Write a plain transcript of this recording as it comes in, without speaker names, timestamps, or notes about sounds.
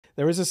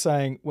There is a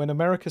saying, when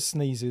America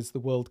sneezes, the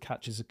world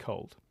catches a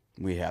cold.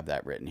 We have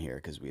that written here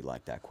because we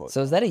like that quote.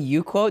 So is that a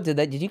you quote?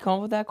 Did you come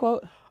up with that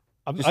quote?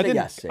 I say didn't.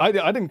 yes, I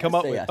didn't come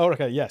up with. yes. Oh,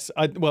 okay. Yes.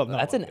 Well, no.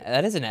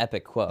 That is an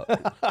epic quote.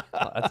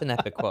 That's an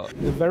epic quote.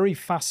 The very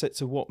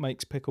facets of what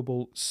makes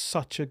pickleball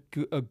such a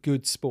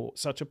good sport,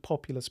 such a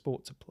popular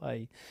sport to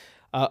play,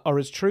 are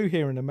as true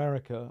here in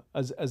America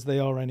as they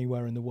are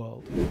anywhere in the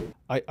world.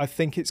 I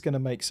think it's going to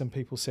make some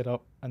people sit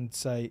up and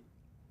say,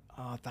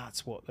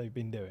 that's what they've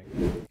been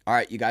doing. All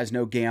right, you guys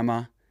know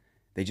Gamma.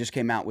 They just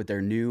came out with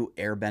their new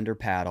Airbender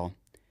paddle.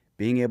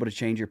 Being able to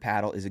change your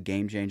paddle is a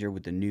game changer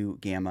with the new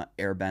Gamma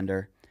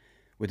Airbender.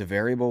 With the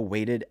variable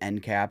weighted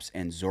end caps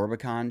and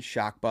Zorbicon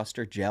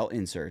Shockbuster gel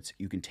inserts,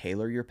 you can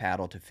tailor your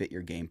paddle to fit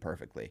your game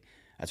perfectly.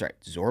 That's right,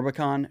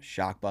 Zorbicon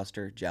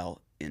Shockbuster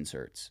gel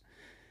inserts.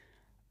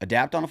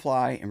 Adapt on the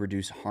fly and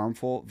reduce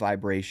harmful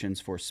vibrations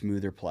for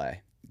smoother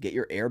play. Get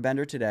your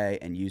Airbender today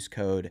and use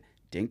code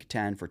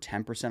DINK10 for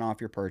 10%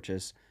 off your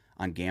purchase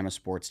on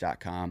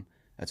GammaSports.com.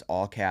 That's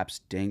all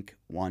caps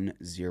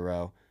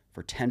DINK10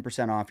 for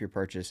 10% off your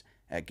purchase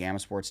at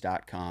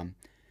GammaSports.com.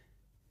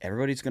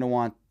 Everybody's going to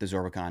want the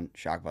Zorbicon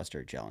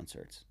Shockbuster gel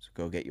inserts, so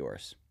go get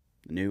yours.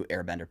 The new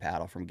Airbender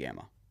paddle from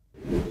Gamma.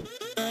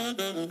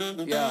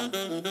 Yeah.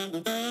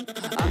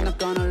 I'm not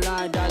gonna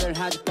lie, dollar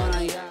has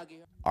gonna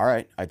All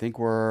right, I think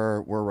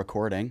we're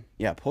recording.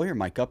 Yeah, pull your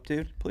mic up,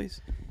 dude, please.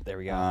 There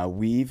we go.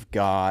 We've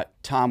got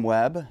Tom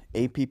Webb,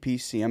 APP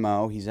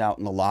CMO. He's out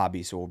in the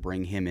lobby, so we'll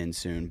bring him in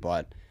soon.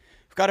 But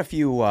we've got a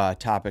few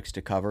topics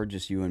to cover,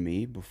 just you and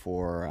me,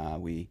 before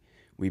we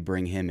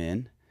bring him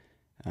in.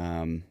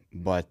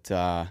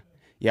 Yeah,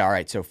 all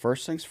right. So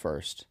first things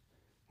first,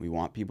 we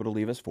want people to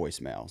leave us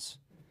voicemails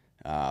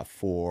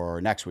for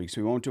next week.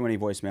 So we won't do any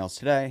voicemails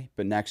today,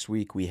 but next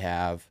week we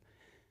have,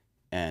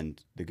 and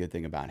the good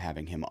thing about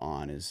having him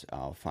on is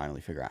I'll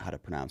finally figure out how to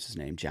pronounce his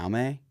name.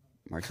 Jaume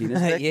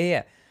Martinez.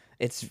 Yeah.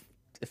 It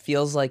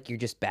feels like you're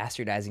just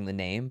bastardizing the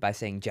name by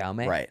saying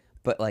Jaume. Right.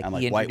 But like I'm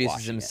he like introduces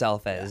whitewashing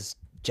himself as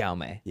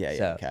Jaume. Yeah,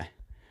 So, okay.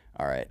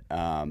 All right.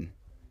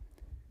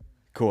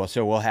 Cool.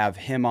 So we'll have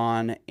him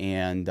on,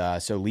 and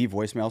so leave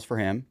voicemails for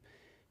him.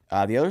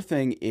 The other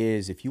thing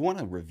is, if you want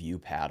to review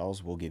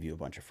paddles, we'll give you a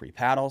bunch of free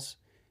paddles,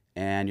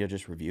 and you'll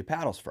just review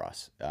paddles for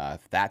us.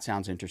 If that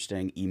sounds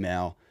interesting,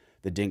 email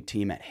the Dink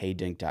team at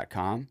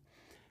heydink.com.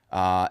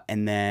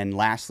 And then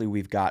lastly,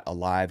 we've got a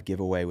live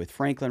giveaway with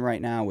Franklin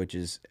right now, which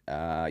is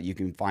you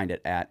can find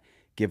it at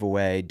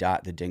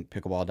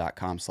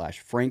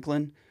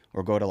giveaway.thedinkpickleball.com/Franklin,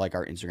 or go to like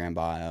our Instagram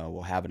bio.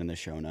 We'll have it in the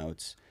show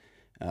notes.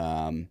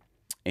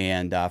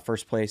 And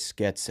first place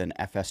gets an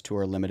FS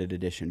Tour limited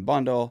edition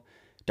bundle,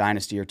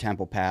 Dynasty or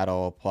Temple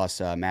paddle, plus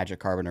a Magic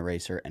Carbon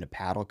Eraser and a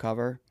paddle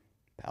cover.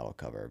 Paddle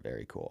cover,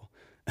 very cool.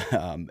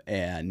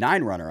 And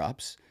 9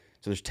 runner-ups.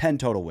 So there's 10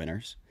 total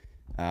winners.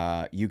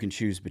 You can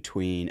choose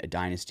between a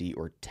Dynasty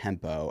or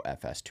Tempo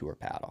FS Tour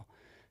paddle.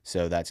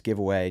 So that's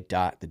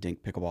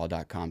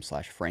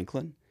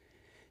giveaway.thedinkpickleball.com/Franklin.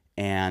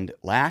 And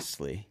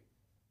lastly,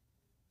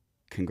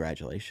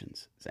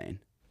 congratulations, Zane.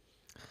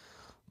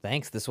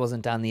 Thanks. This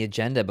wasn't on the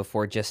agenda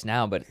before just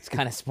now, but it's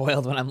kind of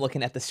spoiled when I'm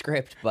looking at the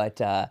script,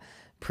 but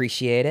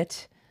appreciate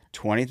it.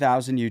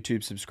 20,000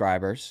 YouTube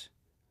subscribers.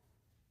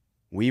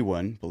 We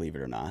won, believe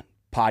it or not,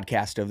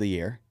 podcast of the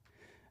year.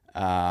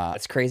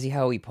 It's crazy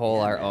how we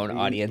poll our own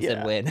audience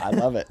and win. I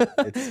love it.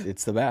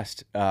 It's the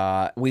best.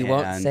 We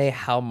won't say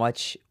how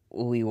much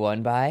we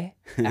won by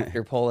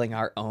after polling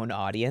our own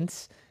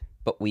audience,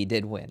 but we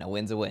did win. A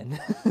win's a win.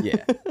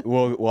 Yeah.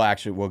 We'll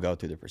go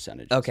through the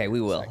percentages. Okay, we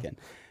will.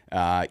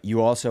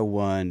 You also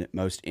won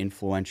most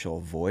influential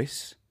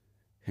voice.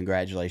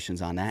 Congratulations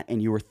on that.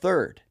 And you were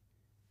third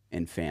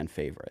in fan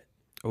favorite.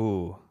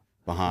 Ooh.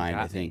 Behind,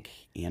 I think,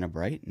 Anna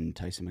Bright and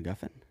Tyson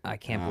McGuffin. I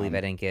can't believe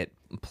I didn't get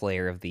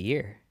player of the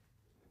year.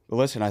 Well,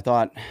 listen, I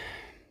thought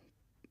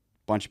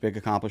bunch of big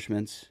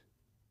accomplishments.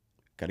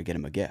 Got to get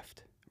him a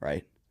gift,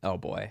 right? Oh,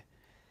 boy.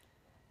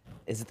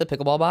 Is it the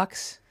pickleball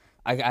box?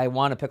 I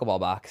want a pickleball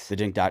box. The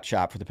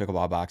Dink.shop for the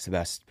pickleball box, the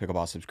best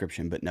pickleball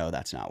subscription. But no,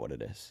 that's not what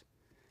it is.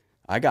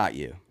 I got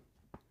you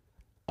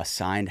a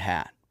signed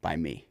hat by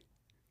me.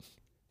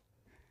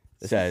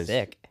 This says, is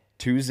sick.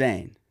 To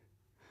Zane,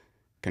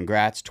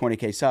 congrats,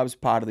 20K subs,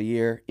 pod of the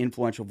year,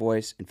 influential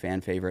voice, and fan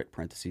favorite,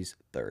 parentheses,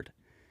 third.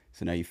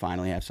 So now you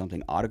finally have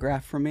something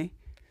autographed from me.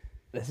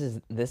 This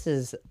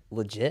is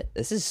legit.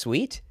 This is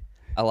sweet.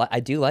 I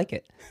do like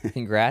it.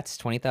 Congrats,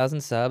 20,000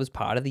 subs,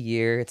 pod of the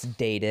year. It's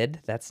dated.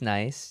 That's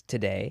nice.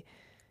 Today,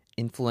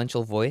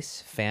 influential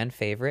voice, fan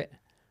favorite.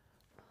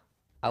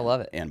 I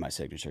love it. And my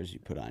signatures you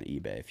put on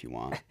eBay if you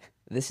want.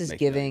 This is Make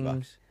giving.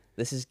 $30.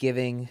 This is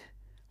giving.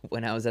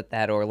 When I was at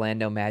that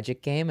Orlando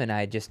Magic game, and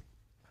I just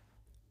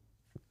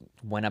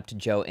went up to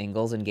Joe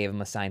Ingles and gave him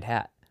a signed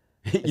hat.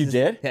 You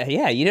did?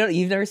 Yeah,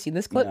 you've never seen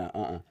this clip?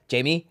 No,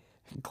 Jamie,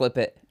 clip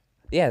it.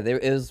 Yeah,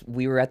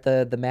 we were at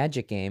the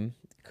Magic game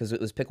because it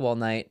was pickleball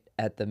night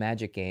at the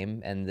Magic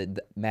game, and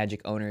the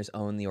Magic owners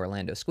own the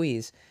Orlando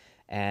Squeeze,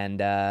 and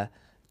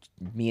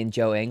me and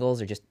Joe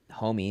Ingles are just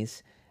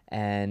homies,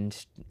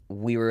 and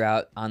we were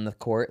out on the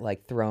court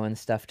like throwing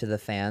stuff to the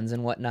fans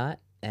and whatnot.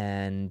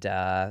 And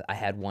I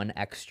had one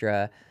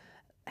extra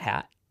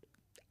hat.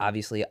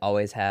 Obviously,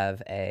 always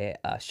have a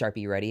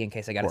Sharpie ready in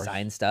case I got to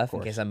sign stuff,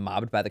 in case I'm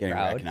mobbed by the Getting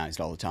crowd.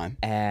 recognized all the time.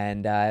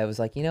 And I was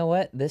like, you know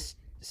what? This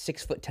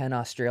 6'10"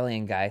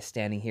 Australian guy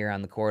standing here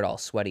on the court all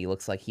sweaty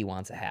looks like he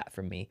wants a hat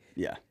from me.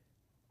 Yeah.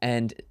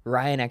 And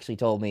Ryan actually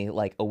told me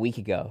like a week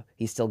ago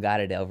he still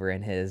got it over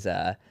in his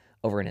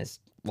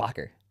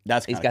locker.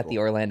 He's got the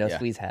Orlando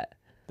Squeeze hat.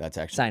 That's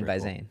actually signed by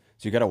cool. Zane.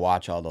 So you got to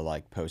watch all the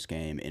like post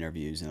game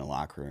interviews in the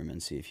locker room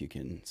and see if you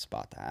can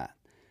spot the hat.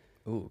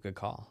 Ooh, good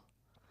call.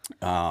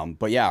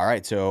 But yeah, all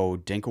right. So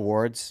Dink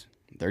Awards,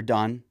 they're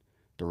done.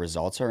 The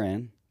results are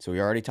in. So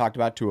we already talked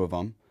about 2 of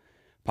them.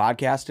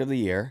 Podcast of the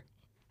year.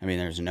 I mean,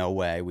 there's no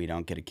way we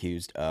don't get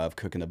accused of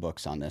cooking the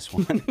books on this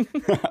one.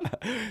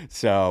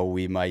 So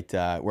we might,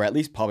 we're at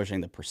least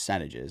publishing the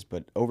percentages,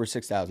 but over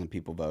 6,000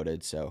 people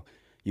voted. So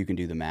you can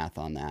do the math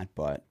on that.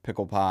 But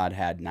PicklePod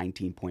had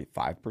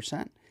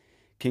 19.5%.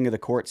 King of the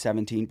Court,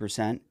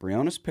 17%.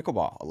 Briones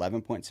Pickleball,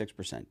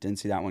 11.6%. Didn't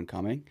see that one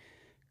coming.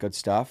 Good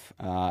stuff.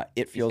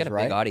 It feels He's got a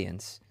right. big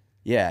audience.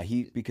 Yeah,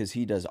 because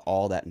he does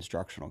all that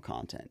instructional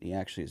content. He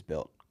actually has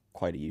built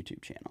quite a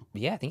YouTube channel.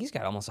 Yeah, I think he's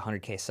got almost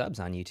 100K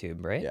subs on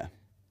YouTube, right? Yeah.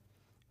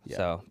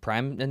 So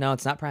no,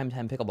 it's not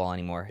Primetime Pickleball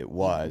anymore. It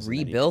was. He and then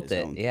he rebuilt did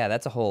his it. own- Yeah,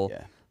 that's a whole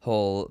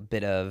Yeah.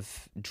 bit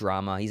of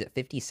drama. He's at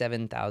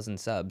 57,000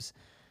 subs.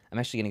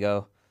 I'm gonna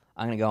go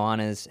on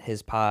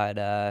his pod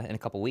in a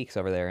couple weeks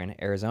over there in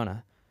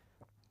Arizona.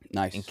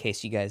 Nice. In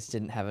case you guys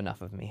didn't have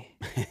enough of me.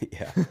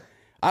 Yeah.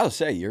 I'll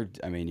say you're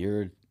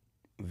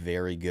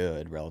very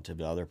good relative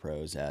to other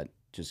pros at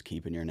just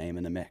keeping your name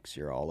in the mix.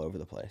 You're all over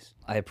the place.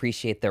 I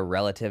appreciate the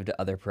relative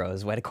to other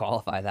pros. Way to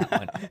qualify that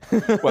one.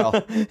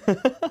 Well,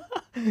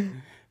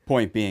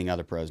 point being,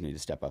 other pros need to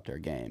step up their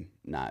game.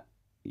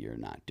 You're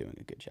not doing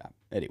a good job.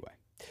 Anyway,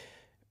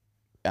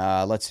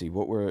 let's see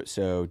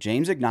so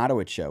James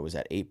Ignatowicz show was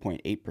at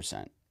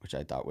 8.8%, which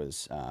I thought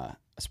was a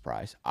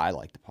surprise. I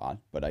like the pod,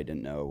 but I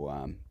didn't know.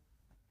 I'm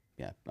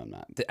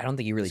not. I don't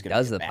think he really It's gonna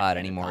does be a the pod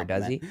backhanded anymore,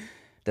 does he? compliment.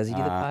 Does he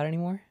do the pod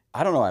anymore?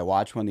 I don't know. I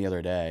watched one the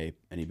other day,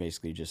 and he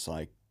basically just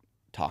like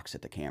talks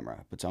at the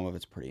camera, but some of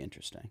it's pretty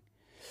interesting.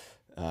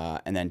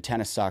 And then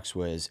Tennis Sucks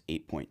was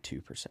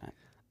 8.2%.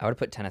 I would have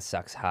put Tennis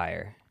Sucks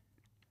higher.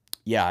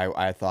 Yeah,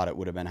 I thought it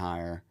would have been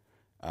higher.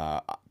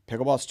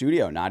 Pickleball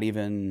Studio, not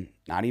even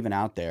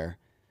out there.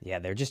 Yeah,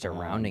 they're just a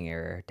rounding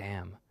error.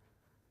 Damn.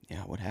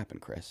 Yeah, what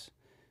happened, Chris?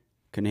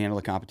 Couldn't handle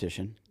the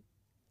competition.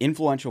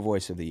 Influential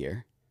Voice of the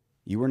Year.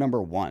 You were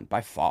number 1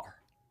 by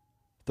far,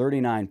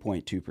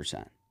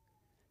 39.2%.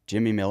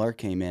 Jimmy Miller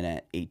came in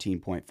at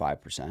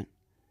 18.5%.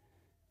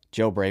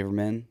 Joe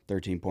Braverman,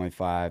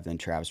 13.5%. Then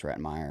Travis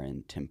Rettenmeyer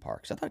and Tim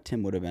Parks. I thought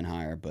Tim would have been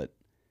higher, but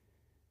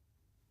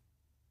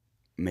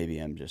maybe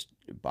I'm just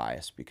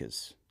biased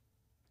because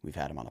we've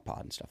had him on a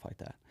pod and stuff like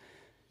that.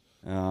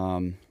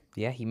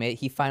 Yeah,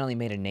 he finally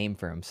made a name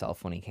for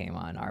himself when he came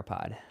on our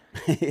pod.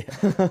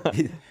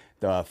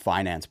 The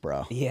finance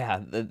bro.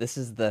 Yeah, this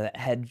is the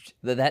hedge.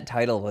 That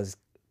title was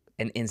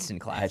an instant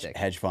classic.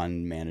 Hedge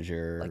fund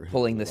manager. Like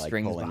pulling the like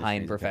strings pulling the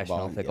behind strings of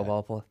professional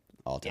pickleball.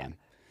 All time.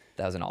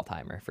 That was an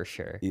all-timer for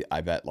sure.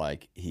 I bet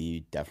like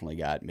he definitely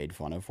got made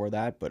fun of for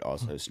that, but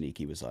also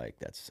Sneaky was like,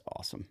 that's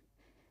awesome.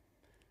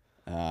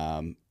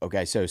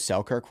 Okay, so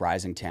Selkirk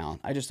Rising Town.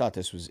 I just thought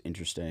this was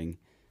interesting.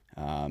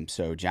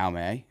 So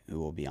Jaume, who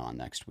will be on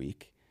next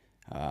week,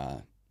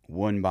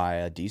 won by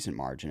a decent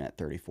margin at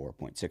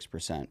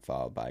 34.6%,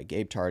 followed by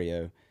Gabe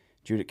Tardio,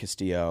 Judith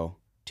Castillo,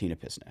 Tina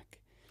Pisnik.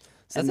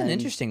 So that's an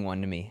interesting one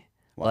to me.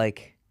 What?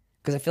 Like,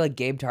 because I feel like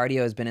Gabe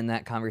Tardio has been in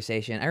that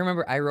conversation. I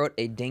remember I wrote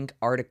a Dink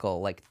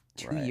article like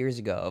 2 years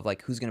ago of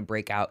like who's going to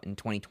break out in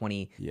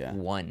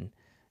 2021. And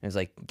it was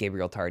like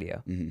Gabriel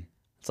Tardio. Mm-hmm.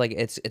 It's like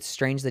it's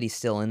strange that he's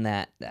still in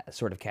that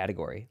sort of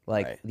category.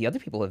 Like the other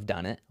people have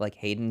done it. Like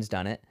Hayden's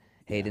done it.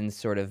 Hayden's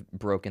sort of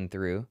broken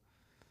through.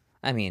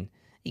 I mean,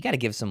 you got to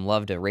give some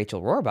love to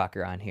Rachel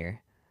Rohrbacher on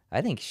here.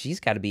 I think she's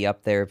got to be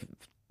up there.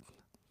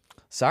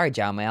 Sorry,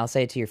 Jaume, I'll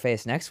say it to your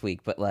face next week,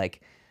 but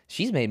like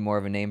she's made more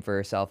of a name for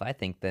herself, I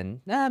think,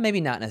 than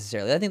maybe not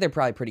necessarily. I think they're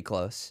probably pretty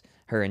close,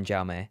 her and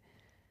Jaume.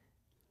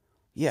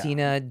 Yeah.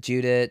 Tina,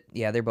 Judith,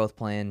 yeah, they're both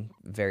playing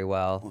very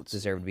well.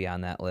 Deserve to be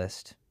on that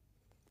list.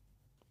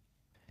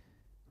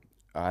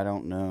 I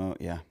don't know.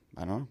 Yeah,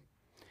 I don't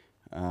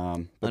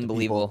know. But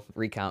Unbelievable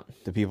recount.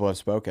 The people have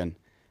spoken.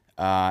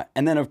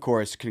 And then, of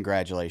course,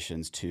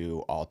 congratulations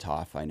to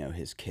Althoff. I know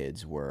his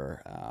kids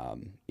were,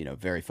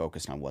 very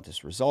focused on what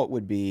this result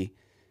would be.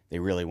 They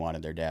really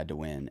wanted their dad to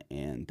win,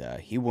 and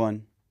he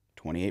won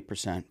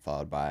 28%,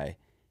 followed by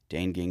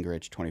Dane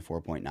Gingrich,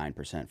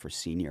 24.9% for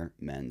Senior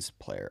Men's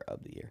Player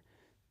of the Year.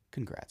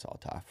 Congrats,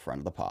 Althoff, friend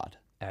of the pod.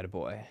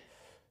 Attaboy.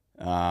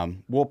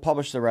 We'll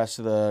publish the rest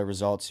of the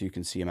results so you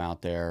can see them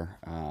out there.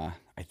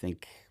 I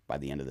think by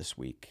the end of this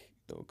week,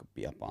 they'll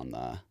be up on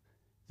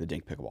the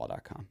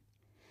dinkpickleball.com.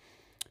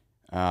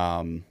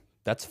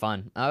 That's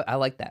fun. I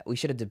like that. We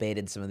should have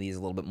debated some of these a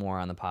little bit more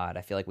on the pod.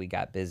 I feel like we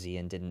got busy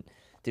and didn't.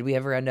 Did we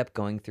ever end up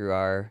going through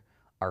our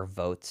are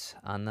votes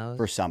on those.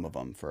 For some of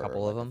them, for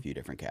Couple of like them? a few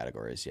different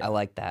categories. Yeah. I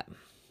like that.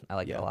 I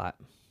like it Yeah. a lot.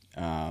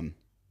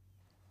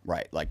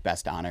 Right. Like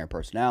best on-air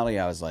personality,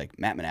 I was like,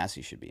 Matt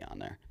Manassi should be on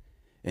there.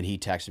 And he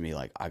texted me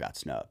like, I got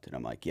snubbed. And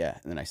I'm like, yeah.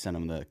 And then I sent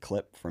him the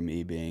clip from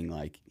me being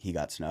like, he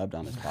got snubbed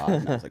on his pod.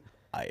 And I was like,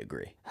 I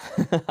agree.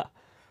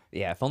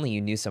 Yeah, if only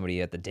you knew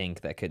somebody at the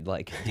Dink that could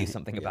like do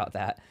something about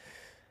that.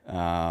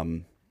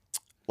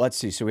 Let's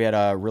see. So we had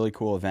a really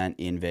cool event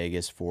in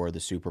Vegas for the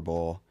Super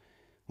Bowl.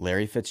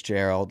 Larry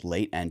Fitzgerald,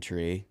 late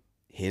entry.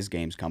 His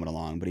game's coming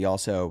along. But he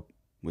also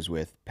was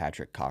with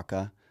Patrick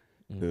Kaka,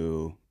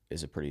 who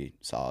is a pretty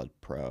solid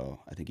pro.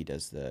 I think he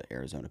does the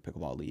Arizona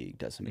Pickleball League,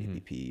 does some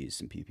APPs,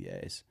 some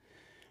PPAs.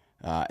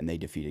 And they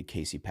defeated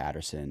Casey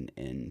Patterson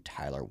and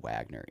Tyler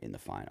Wagner in the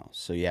finals.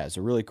 So, yeah, it's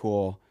a really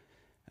cool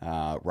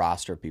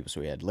roster of people.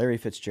 So we had Larry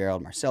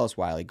Fitzgerald, Marcellus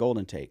Wiley,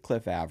 Golden Tate,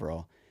 Cliff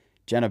Averill,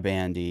 Jenna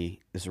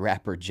Bandy, this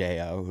rapper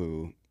J.O.,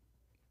 who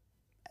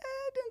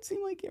didn't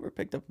seem like he ever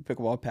picked up a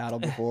pickleball paddle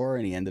before,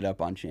 and he ended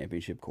up on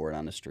championship court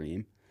on the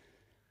stream.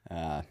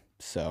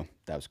 So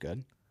that was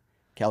good.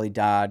 Kelly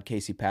Dodd,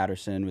 Casey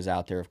Patterson was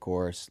out there, of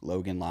course,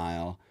 Logan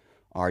Lyle,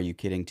 Are You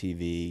Kidding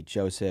TV,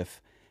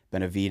 Joseph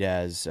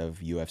Benavidez of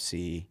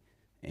UFC,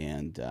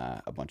 and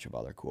a bunch of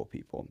other cool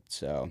people.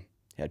 So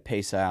had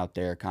Pesa out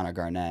there, Connor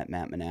Garnett,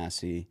 Matt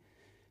Manassi,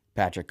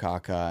 Patrick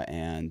Kaka,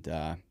 and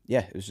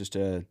yeah, it was just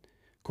a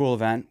cool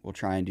event. We'll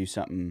try and do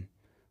something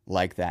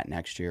like that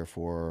next year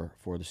for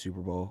the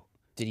Super Bowl.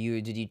 Did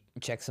you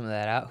check some of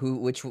that out?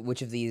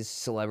 Which of these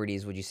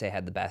celebrities would you say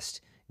had the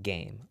best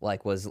game?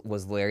 Like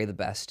was Larry the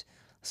best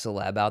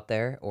celeb out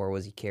there, or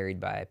was he carried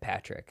by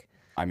Patrick?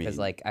 I mean, because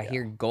like I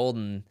hear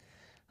Golden,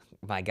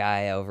 my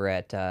guy over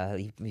at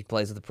he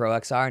plays with the Pro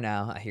XR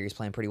now. I hear he's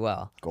playing pretty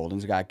well.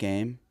 Golden's got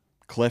game.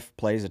 Cliff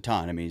plays a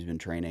ton. I mean, he's been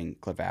training.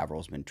 Cliff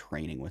Averill's been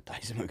training with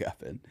Tyson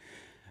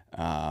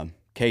McGuffin.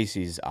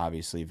 Casey's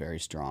obviously very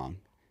strong.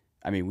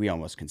 I mean, we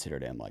almost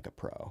considered him like a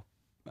pro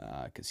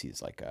because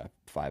he's like a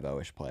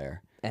 5-0-ish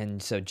player. And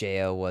so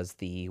Jo was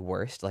the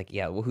worst. Like,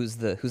 yeah, well, who's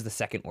the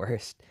second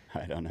worst?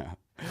 I don't know.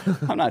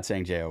 I'm not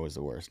saying Jo was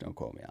the worst. Don't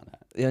quote me on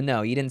that.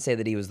 No, you didn't say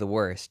that he was the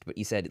worst, but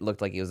you said it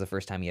looked like it was the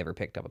first time he ever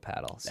picked up a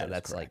paddle. So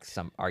that's correct. like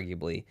some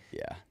arguably,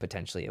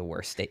 potentially a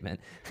worse statement.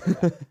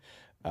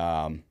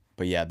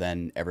 But yeah,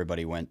 then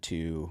everybody went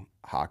to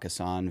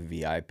Hakkasan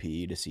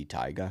VIP to see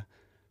Tyga,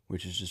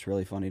 which is just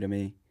really funny to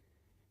me.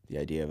 The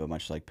idea of a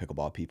much like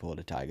pickleball people at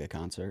a Tyga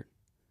concert.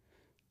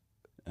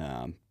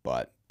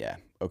 But yeah,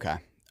 okay.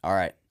 All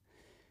right.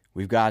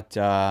 We've got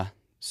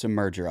some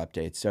merger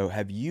updates. So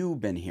have you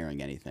been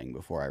hearing anything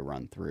before I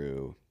run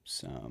through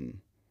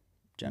some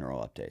general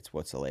updates?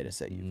 What's the latest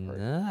that you've heard?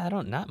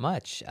 No, not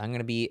much. I'm going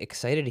to be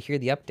excited to hear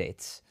the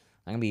updates.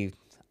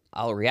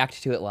 I'll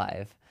react to it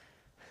live.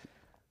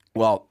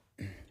 Well,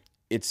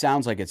 it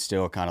sounds like it's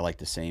still kind of like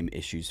the same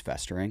issues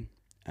festering.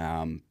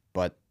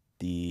 But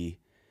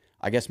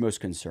I guess most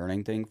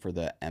concerning thing for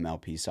the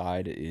MLP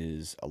side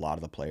is a lot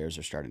of the players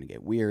are starting to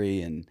get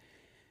weary and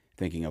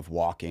thinking of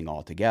walking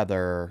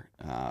altogether,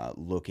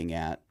 looking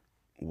at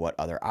what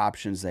other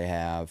options they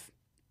have.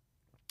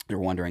 They're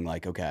wondering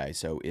like, okay,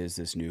 so is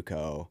this new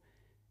co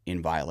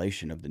in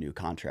violation of the new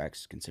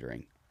contracts,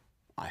 considering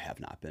I have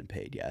not been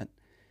paid yet?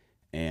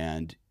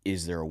 And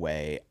is there a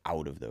way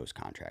out of those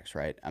contracts,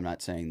 right? I'm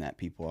not saying that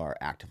people are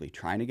actively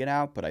trying to get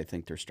out, but I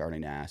think they're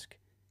starting to ask,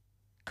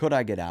 could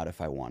I get out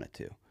if I wanted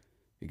to?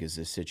 Because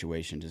this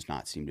situation does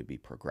not seem to be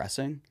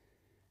progressing,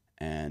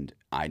 and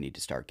I need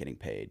to start getting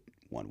paid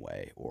one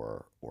way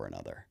or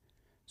another.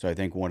 So I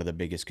think one of the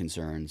biggest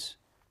concerns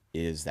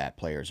is that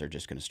players are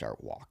just going to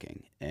start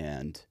walking.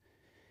 And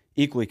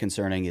equally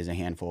concerning is a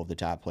handful of the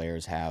top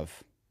players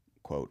have,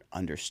 quote,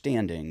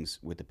 understandings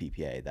with the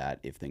PPA that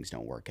if things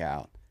don't work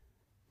out,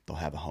 they'll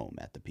have a home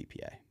at the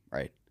PPA,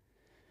 right?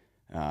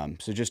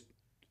 So just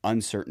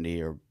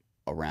uncertainty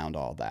around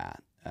all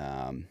that.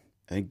 I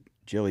think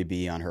Jilly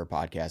B on her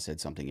podcast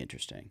said something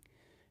interesting.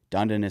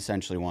 Dundon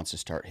essentially wants to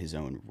start his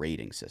own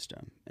rating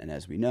system. And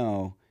as we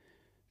know,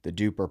 the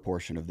duper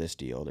portion of this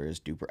deal, there is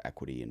duper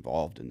equity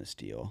involved in this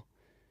deal,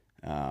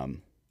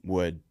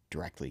 would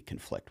directly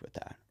conflict with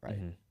that, right?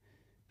 Mm-hmm.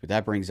 But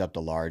that brings up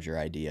the larger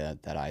idea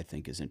that I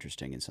think is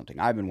interesting and something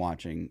I've been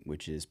watching,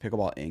 which is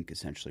Pickleball Inc.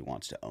 essentially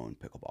wants to own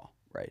pickleball,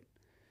 right?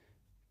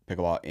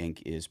 Pickleball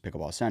Inc. is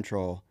Pickleball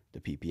Central,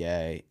 the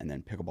PPA, and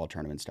then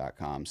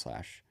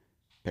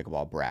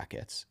pickleballtournaments.com/pickleball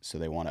brackets. So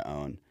they want to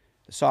own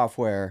the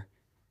software,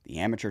 the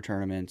amateur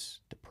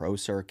tournaments, the pro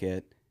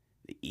circuit,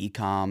 the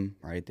e-com,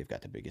 right? They've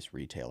got the biggest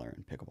retailer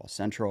in Pickleball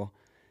Central.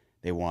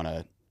 They want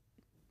to,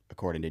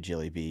 according to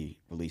Jilly B,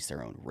 release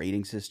their own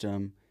rating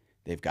system.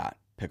 They've got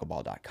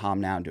pickleball.com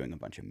now doing a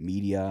bunch of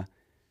media.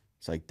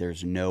 It's like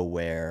there's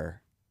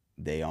nowhere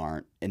they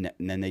aren't. And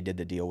then they did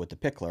the deal with the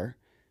Pickler,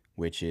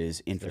 which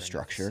is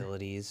infrastructure.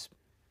 Facilities.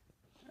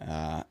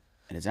 And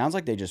it sounds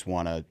like they just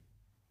want to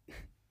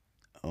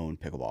own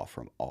pickleball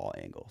from all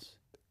angles.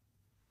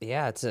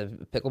 Yeah, it's a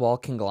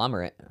pickleball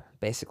conglomerate,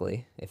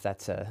 basically, if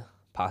that's a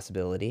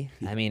possibility.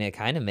 I mean, it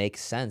kind of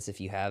makes sense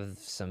if you have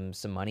some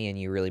money and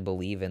you really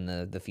believe in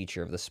the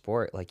future of the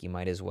sport. Like, you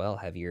might as well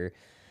have your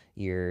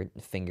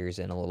fingers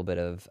in a little bit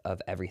of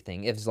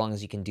everything, as long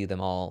as you can do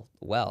them all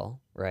well,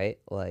 right?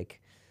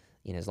 Like,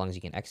 as long as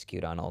you can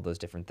execute on all those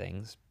different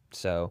things.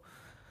 So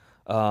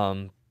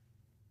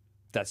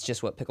that's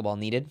just what pickleball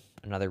needed,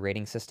 another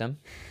rating system.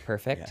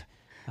 Perfect.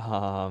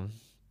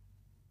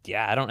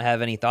 Yeah, I don't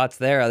have any thoughts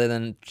there other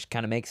than it just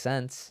kind of makes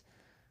sense.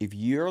 If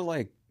you're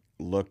like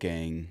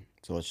looking,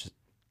 so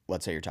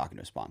let's say you're talking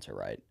to a sponsor,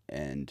 right?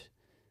 And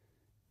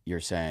you're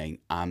saying,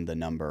 I'm the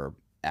number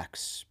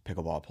X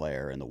pickleball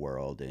player in the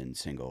world in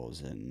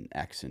singles and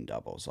X in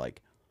doubles.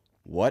 Like,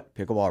 what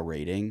pickleball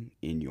rating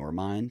in your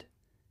mind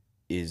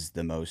is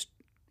the most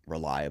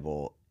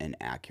reliable and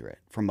accurate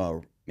from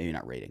a, maybe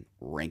not rating,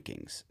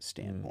 rankings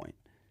standpoint?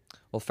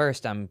 Well,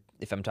 first,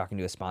 if I'm talking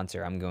to a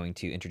sponsor, I'm going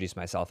to introduce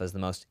myself as the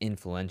most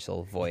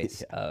influential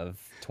voice of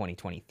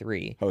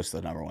 2023. Host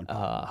of the number one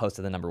podcast. Host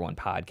of the number one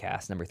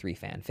podcast, number 3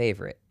 fan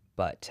favorite.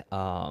 But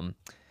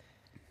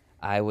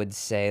I would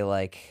say,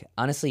 like,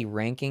 honestly,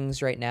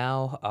 rankings right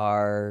now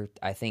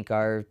I think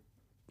are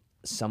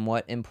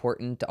somewhat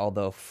important,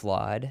 although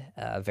flawed,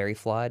 very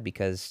flawed,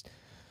 because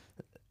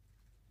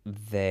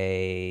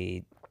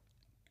they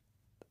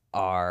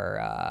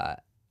are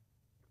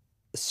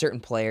certain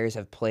players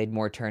have played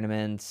more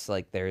tournaments.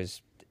 Like, the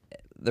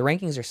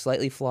rankings are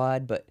slightly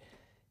flawed, but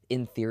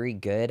in theory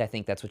good. I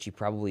think that's what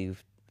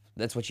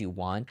you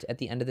want at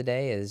the end of the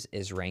day is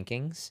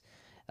rankings.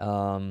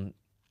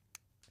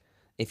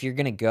 If you're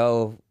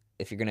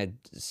gonna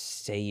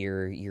say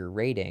your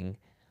rating,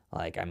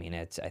 like, I mean,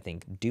 I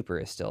think Duper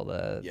is still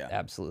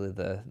absolutely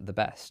the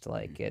best.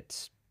 Like,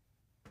 it's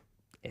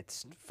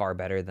far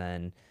better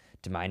than,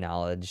 to my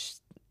knowledge,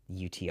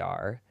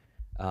 UTR.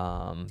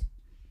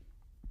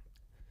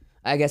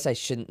 I guess I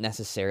shouldn't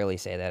necessarily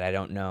say that. I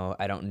don't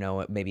know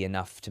it maybe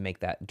enough to make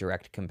that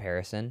direct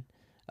comparison.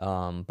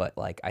 But,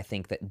 like, I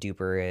think that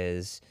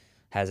Duper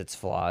has its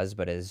flaws,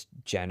 but is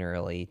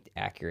generally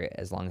accurate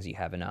as long as you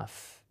have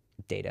enough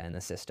data in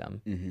the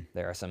system.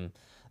 There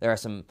are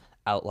some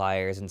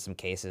outliers in some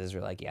cases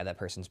where, like, yeah, that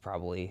person's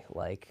probably,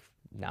 like,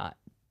 not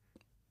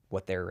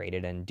what they're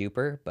rated in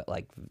Duper, but,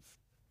 like,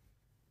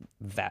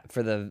 that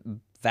for the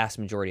vast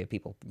majority of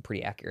people,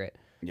 pretty accurate.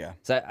 Yeah.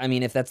 So, I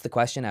mean, if that's the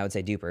question, I would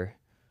say Duper.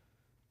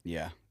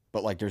 Yeah,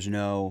 but, like, there's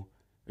no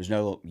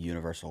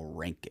universal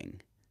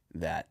ranking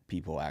that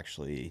people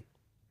actually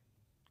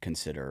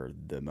consider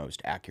the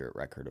most accurate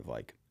record of,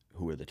 like,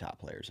 who are the top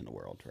players in the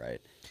world,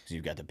 right? Because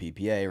you've got the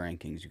PPA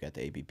rankings, you've got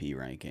the APP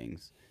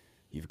rankings,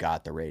 you've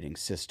got the rating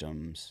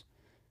systems,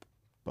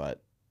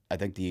 but I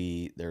think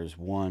there's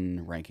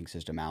one ranking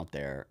system out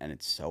there, and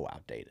it's so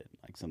outdated.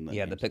 Like, some of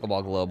the the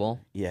Pickleball Global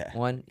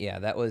one. Yeah,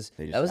 that was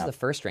the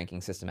first ranking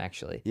system,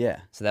 actually.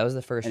 Yeah. So that was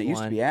the first one. And it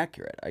used to be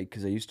accurate,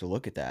 because I used to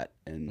look at that.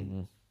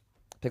 And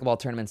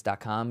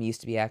Pickleballtournaments.com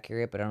used to be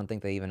accurate, but I don't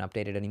think they even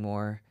update it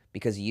anymore,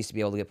 because you used to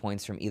be able to get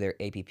points from either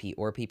APP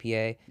or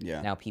PPA.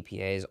 Yeah. Now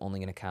PPA is only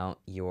going to count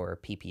your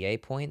PPA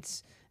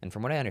points. And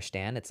from what I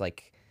understand, it's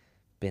like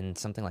been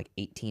something like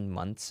 18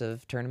 months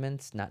of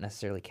tournaments, not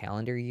necessarily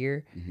calendar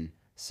year.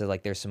 So,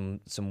 like, there's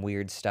some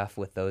weird stuff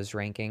with those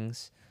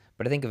rankings.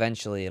 But I think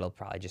eventually it'll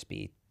probably just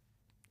be,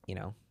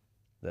 the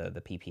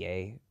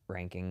PPA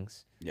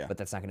rankings. Yeah. But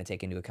that's not going to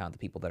take into account the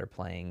people that are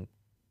playing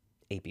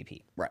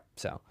APP. Right.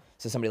 So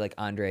somebody like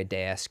Andre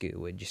Deascu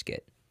would just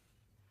get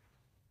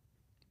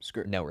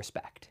no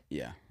respect.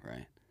 Yeah,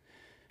 right.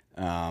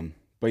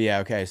 But yeah,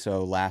 okay,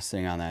 so last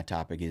thing on that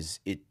topic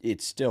is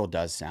it still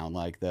does sound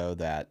like, though,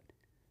 that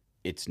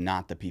it's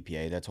not the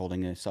PPA that's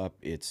holding this up.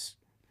 It's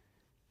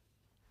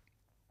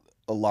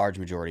a large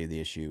majority of the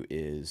issue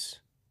is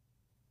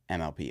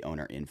MLP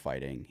owner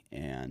infighting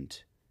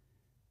and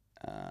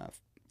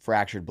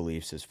fractured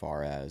beliefs as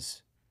far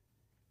as,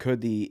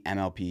 could the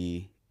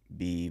MLP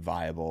be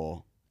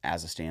viable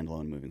as a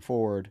standalone moving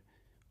forward,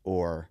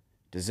 or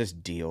does this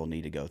deal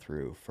need to go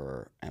through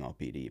for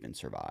MLP to even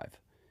survive?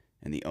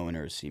 And the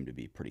owners seem to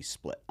be pretty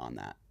split on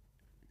that.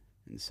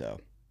 And so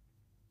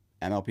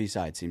MLP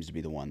side seems to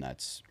be the one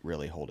that's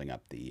really holding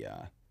up the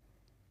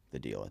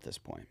deal at this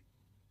point.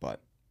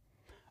 But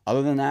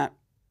other than that,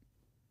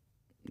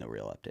 no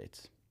real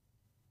updates.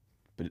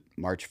 But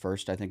March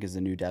 1st, I think, is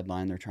the new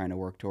deadline they're trying to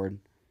work toward.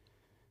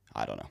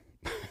 I don't know.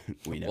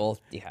 We know. Well,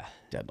 yeah.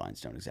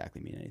 Deadlines don't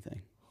exactly mean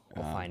anything.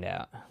 We'll find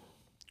out.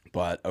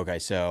 But, okay,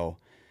 so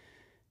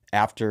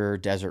after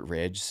Desert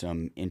Ridge,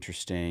 some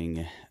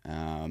interesting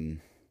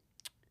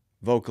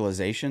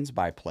vocalizations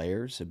by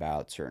players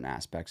about certain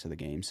aspects of the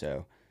game.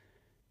 So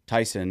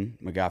Tyson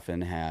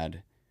McGuffin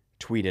had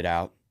tweeted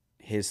out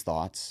his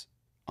thoughts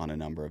on a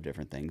number of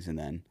different things, and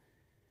then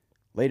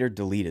later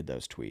deleted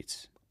those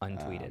tweets.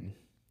 Untweeted.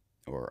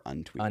 Or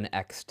untweeted.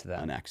 Unxed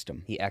them. Unxed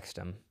them. He X'd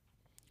them.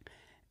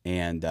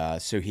 And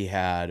so he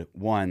had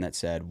one that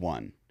said,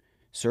 1,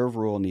 serve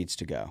rule needs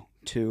to go.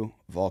 2,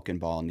 Vulcan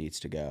ball needs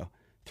to go.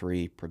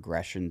 3,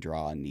 progression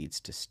draw needs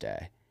to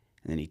stay.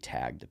 And then he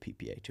tagged the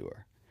PPA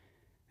tour.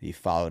 He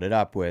followed it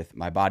up with,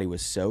 my body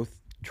was so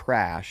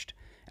trashed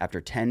After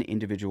 10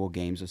 individual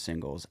games of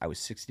singles, I was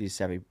 60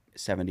 to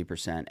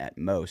 70% at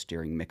most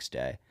during mixed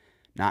day.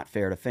 Not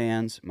fair to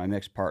fans, my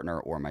mixed partner,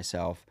 or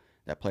myself,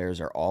 that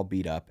players are all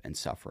beat up and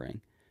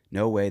suffering.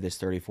 No way this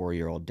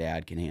 34-year-old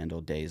dad can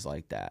handle days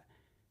like that.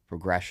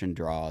 Progression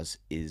draws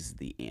is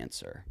the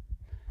answer.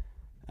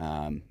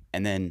 And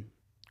then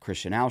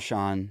Christian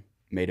Alshon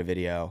made a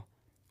video,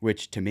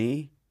 which to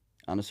me,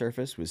 on the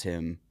surface, was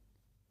him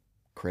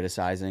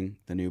criticizing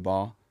the new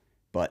ball,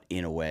 but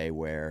in a way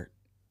where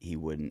he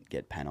wouldn't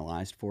get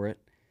penalized for it.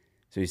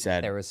 So he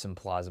said There was some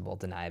plausible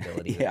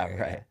deniability. yeah, there.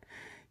 right.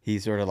 He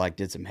sort of like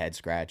did some head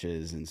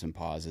scratches and some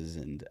pauses,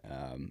 and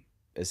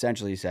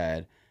essentially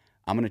said,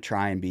 I'm going to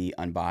try and be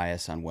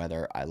unbiased on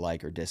whether I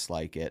like or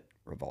dislike it,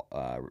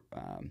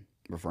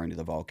 referring to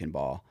the Vulcan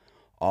ball.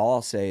 All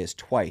I'll say is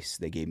twice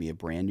they gave me a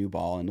brand new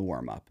ball in the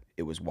warm-up.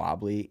 It was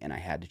wobbly, and I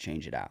had to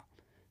change it out.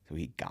 So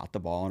he got the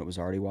ball, and it was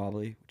already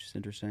wobbly, which is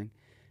interesting.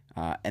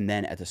 And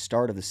then at the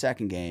start of the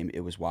second game,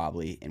 it was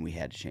wobbly, and we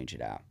had to change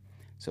it out.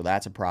 So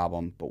that's a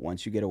problem. But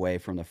once you get away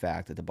from the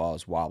fact that the ball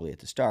is wobbly at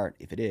the start,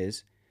 if it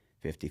is,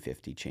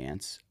 50-50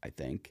 chance, I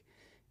think,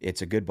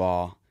 it's a good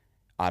ball.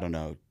 I don't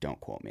know. Don't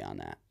quote me on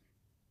that.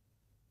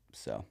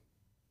 So.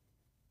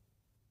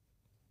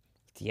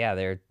 Yeah,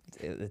 I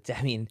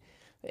mean,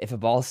 if a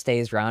ball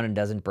stays round and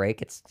doesn't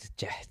break, it's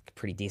a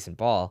pretty decent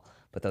ball.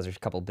 But those are a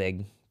couple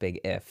big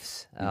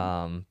ifs.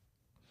 Yeah,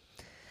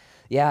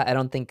 I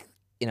don't think,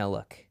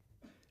 look,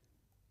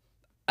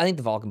 I think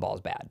the Vulcan ball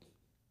is bad.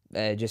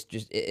 Just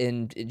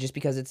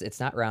because it's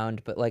not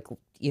round, but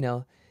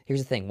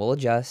here's the thing: we'll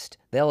adjust.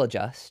 They'll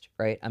adjust,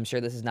 right? I'm sure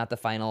this is not the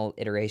final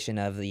iteration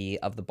of the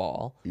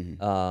ball,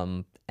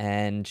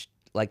 and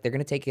they're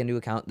gonna take into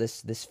account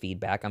this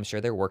feedback. I'm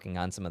sure they're working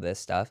on some of this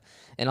stuff,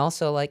 and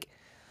also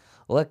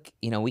look,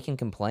 we can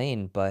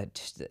complain,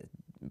 but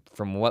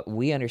from what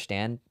we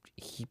understand,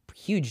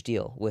 huge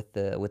deal with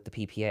the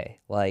PPA.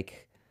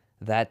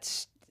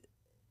 That's,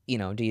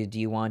 do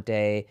you want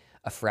a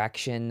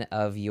fraction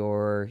of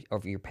your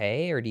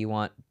pay, or do you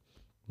want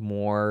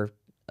more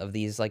of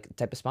these type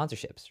of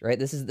sponsorships, right?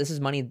 This is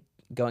money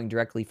going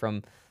directly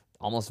from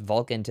almost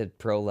Vulcan to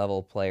pro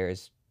level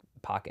players'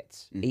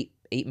 pockets. $8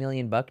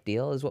 million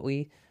deal is what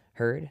we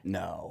heard.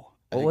 No.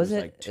 What was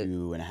it? Like $2.5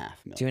 million.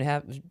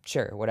 2.5,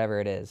 sure,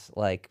 whatever it is.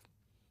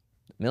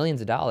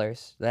 Millions of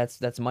dollars.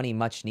 That's money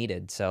much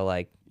needed.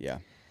 So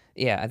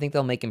yeah, I think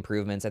they'll make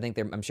improvements.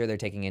 I'm sure they're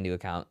taking into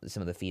account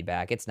some of the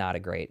feedback. It's not a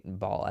great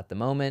ball at the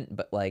moment,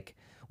 but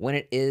when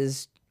it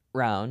is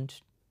round,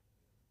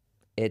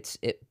 it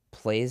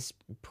plays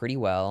pretty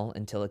well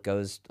until it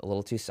goes a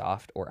little too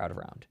soft or out of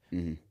round.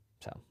 Mm-hmm.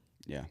 So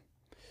yeah.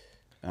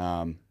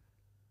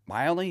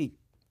 My only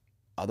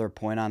other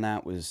point on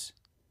that was,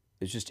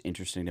 it's just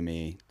interesting to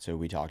me. So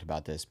we talked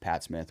about this.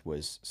 Pat Smith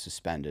was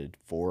suspended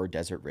for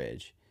Desert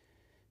Ridge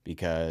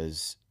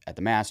because at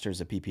the Masters,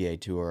 the PPA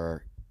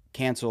Tour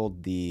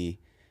canceled the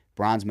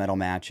bronze medal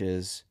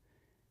matches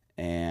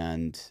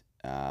and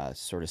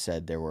sort of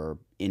said there were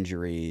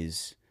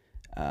injuries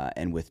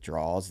and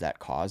withdrawals that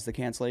caused the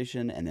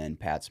cancellation. And then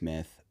Pat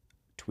Smith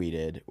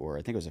tweeted, or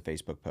I think it was a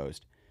Facebook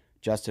post,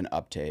 just an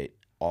update,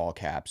 all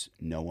caps,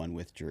 no one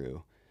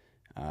withdrew,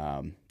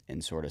 and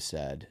sort of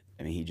said,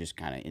 he just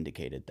kind of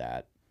indicated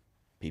that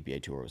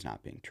PPA Tour was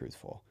not being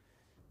truthful.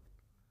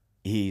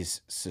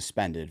 He's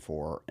suspended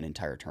for an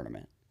entire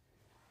tournament.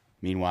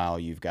 Meanwhile,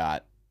 you've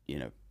got,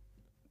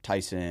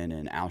 Tyson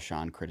and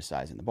Alshon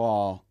criticizing the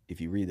ball.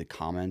 If you read the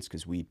comments,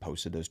 because we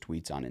posted those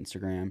tweets on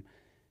Instagram,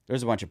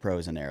 there's a bunch of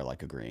pros in there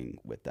agreeing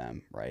with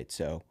them, right?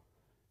 So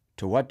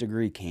to what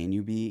degree can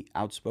you be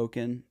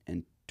outspoken,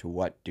 and to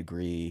what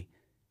degree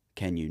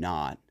can you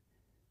not?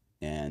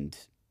 And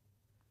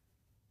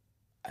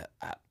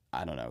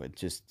I don't know.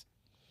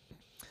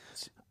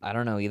 I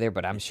don't know either,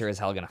 but I'm sure as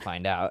hell going to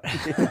find out.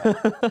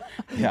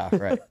 Yeah,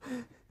 right.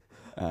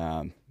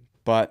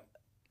 But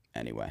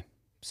anyway,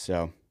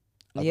 so.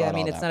 Yeah,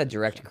 it's not a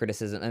direct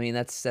criticism.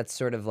 That's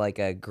sort of like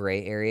a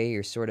gray area.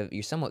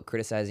 You're somewhat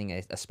criticizing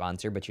a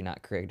sponsor, but you're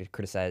not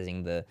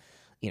criticizing the,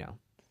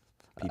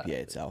 PPA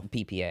itself.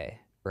 PPA,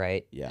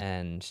 right? Yeah.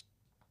 And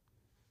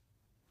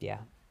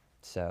yeah,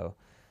 so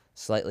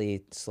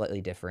slightly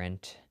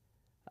different,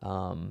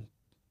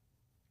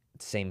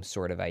 same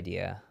sort of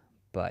idea,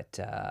 but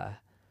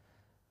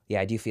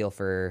yeah, I do feel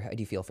for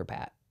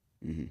Pat.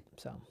 Mm-hmm.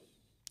 So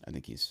I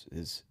think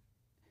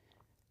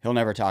he'll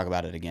never talk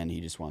about it again.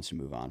 He just wants to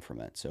move on from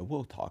it. So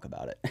we'll talk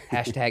about it.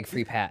 Hashtag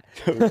free Pat.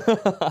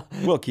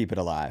 We'll keep it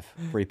alive.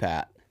 Free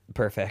Pat.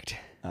 Perfect.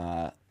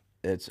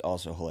 It's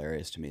also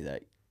hilarious to me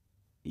that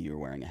you're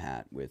wearing a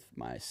hat with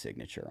my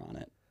signature on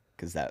it,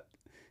 because that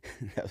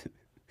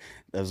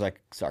was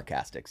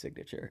sarcastic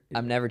signature.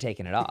 I'm never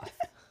taking it off.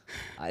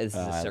 This is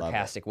a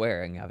sarcastic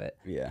wearing of it.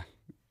 Yeah.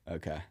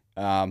 Okay.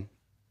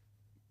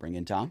 Bring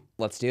in Tom.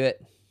 Let's do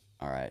it.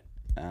 All right.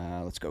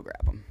 Let's go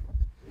grab him.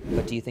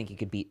 But do you think you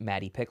could beat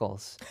Matty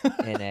Pickles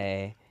in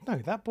a No,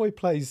 that boy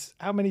plays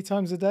how many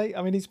times a day?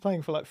 I mean, he's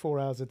playing for like 4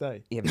 hours a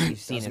day. Yeah, but you've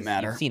seen him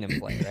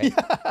play,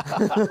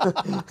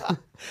 right?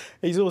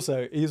 He's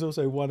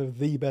also one of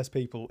the best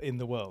people in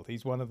the world.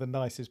 He's one of the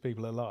nicest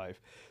people alive.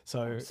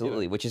 So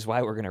Absolutely, which is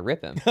why we're gonna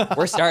rip him.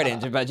 We're starting,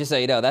 but just so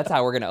you know, that's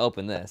how we're gonna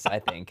open this. I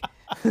think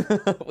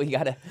we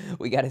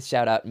gotta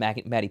shout out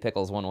Matty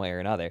Pickles one way or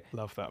another.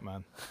 Love that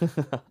man.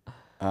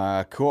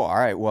 Cool. All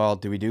right. Well,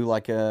 do we do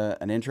like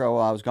an intro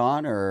while I was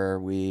gone, or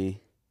we?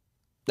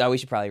 No, we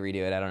should probably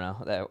redo it. I don't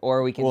know,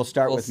 or we can. We'll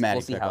start with Matty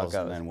we'll see how it Pickles,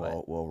 goes, and then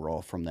but- we'll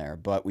roll from there.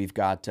 But we've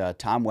got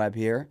Tom Webb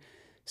here,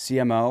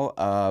 CMO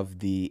of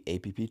the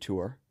APP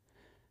Tour.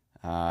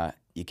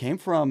 You came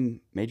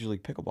from Major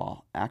League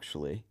Pickleball,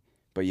 actually,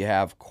 but you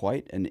have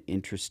quite an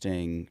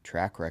interesting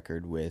track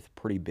record with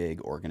pretty big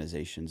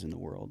organizations in the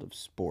world of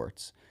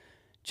sports.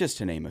 Just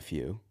to name a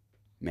few: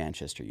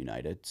 Manchester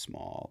United,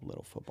 small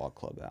little football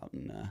club out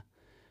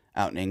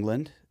in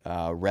England.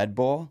 Red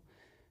Bull.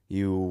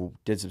 You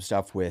did some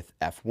stuff with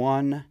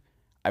F1.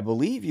 I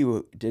believe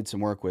you did some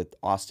work with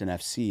Austin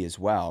FC as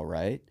well,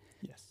 right?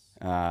 Yes.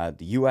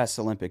 The U.S.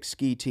 Olympic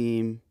ski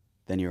team.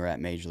 Then you were at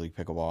Major League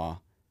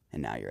Pickleball,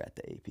 and now you're at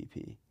the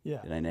APP.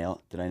 Yeah. Did I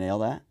nail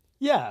that?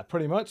 Yeah,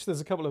 pretty much.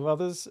 There's a couple of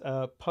others.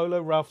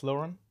 Polo Ralph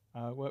Lauren.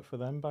 Worked for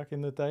them back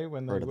in the day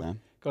when they Heard of them.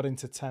 got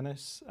into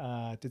tennis.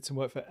 Did some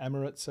work for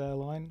Emirates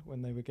Airline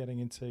when they were getting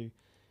into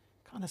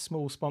kind of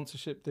small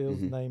sponsorship deals,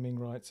 naming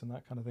rights and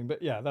that kind of thing.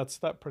 But yeah,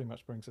 that pretty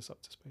much brings us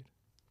up to speed.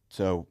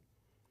 So,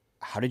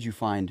 how did you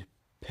find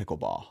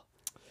pickleball?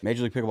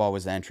 Major League Pickleball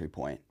was the entry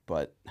point,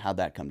 but how'd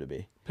that come to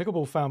be?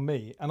 Pickleball found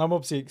me, and I'm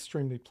obviously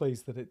extremely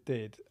pleased that it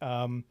did.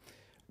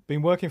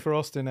 Been working for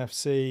Austin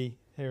FC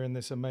here in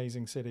this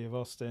amazing city of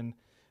Austin.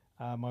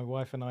 My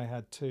wife and I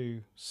had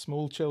 2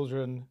 small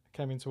children,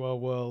 came into our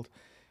world,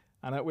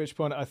 and at which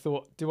point I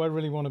thought, do I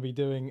really want to be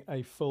doing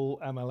a full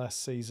MLS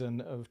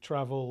season of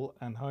travel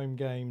and home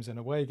games and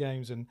away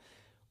games, and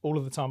all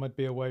of the time I'd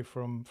be away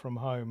from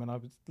home? And I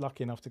was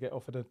lucky enough to get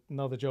offered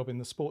another job in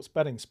the sports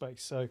betting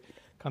space, so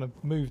kind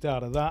of moved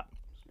out of that,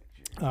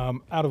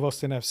 out of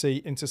Austin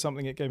FC into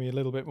something that gave me a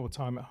little bit more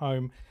time at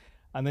home.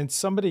 And then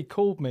somebody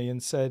called me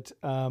and said,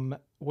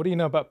 what do you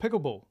know about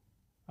pickleball?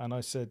 And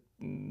I said,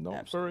 not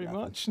Absolutely very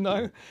nothing. much,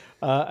 no.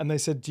 And they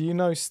said, do you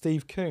know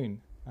Steve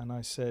Kuhn? And I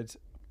said,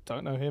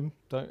 don't know him,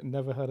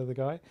 never heard of the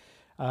guy.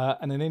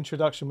 And an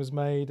introduction was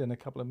made and a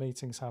couple of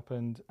meetings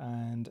happened,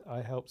 and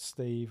I helped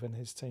Steve and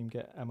his team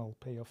get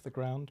MLP off the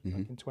ground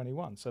back in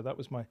 21. So that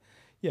was my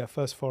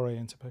first foray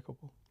into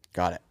pickleball.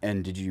 Got it.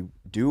 And did you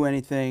do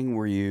anything?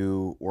 Were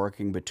you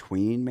working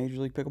between Major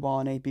League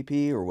Pickleball and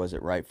APP, or was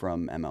it right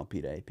from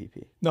MLP to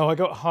APP? No, I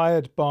got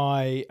hired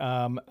by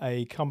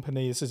a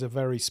company. This is a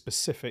very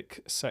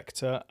specific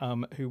sector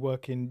who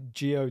work in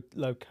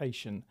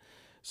geolocation.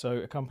 So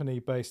a company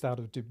based out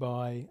of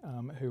Dubai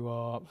who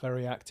are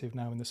very active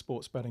now in the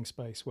sports betting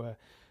space, where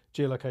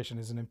geolocation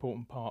is an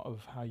important part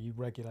of how you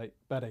regulate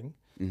betting.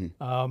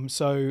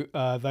 So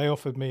they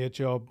offered me a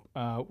job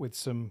with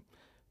some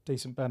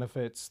decent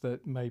benefits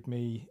that made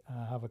me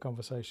have a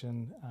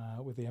conversation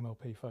with the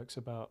MLP folks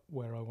about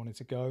where I wanted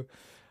to go.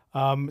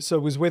 So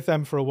was with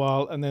them for a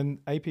while, and then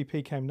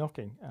APP came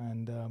knocking,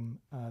 and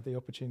the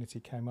opportunity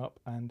came up,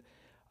 and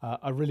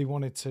I really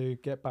wanted to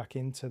get back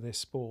into this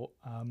sport.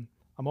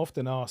 I'm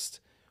often asked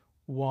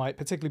why,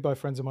 particularly by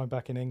friends of mine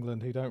back in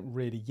England who don't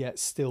really yet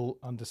still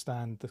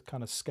understand the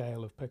kind of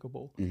scale of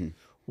pickleball,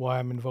 why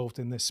I'm involved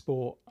in this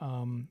sport.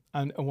 And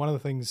one of the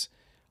things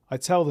I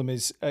tell them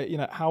is,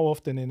 how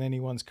often in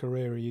anyone's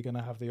career are you going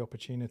to have the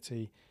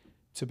opportunity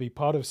to be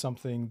part of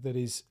something that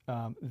is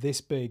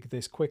this big,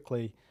 this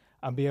quickly,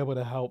 and be able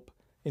to help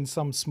in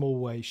some small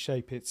way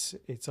shape its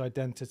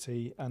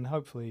identity and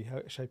hopefully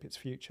shape its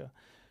future.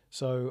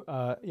 So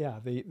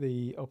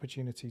the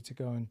opportunity to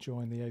go and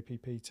join the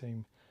APP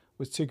team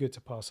was too good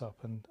to pass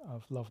up, and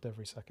I've loved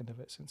every second of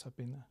it since I've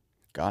been there.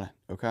 Got it.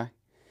 Okay.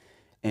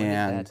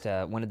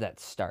 When did that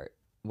start?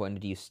 When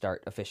did you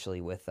start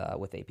officially with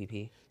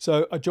APP?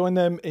 So I joined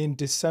them in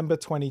December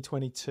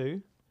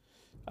 2022.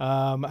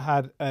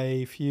 Had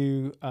a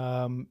few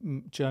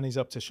journeys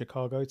up to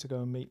Chicago to go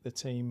and meet the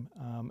team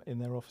in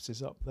their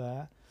offices up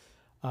there.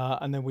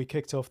 And then we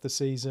kicked off the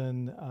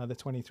season, the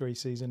 23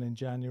 season in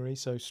January,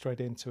 so straight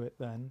into it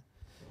then.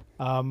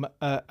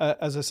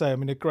 As I say,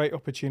 a great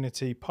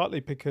opportunity,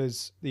 partly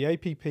because the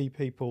APP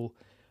people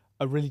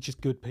are really just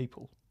good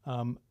people.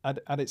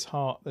 At its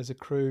heart, there's a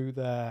crew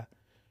there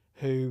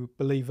who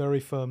believe very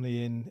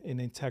firmly in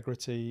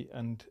integrity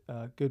and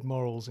good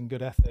morals and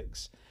good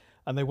ethics.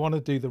 And they want to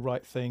do the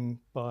right thing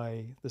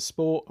by the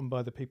sport and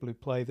by the people who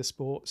play the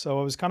sport. So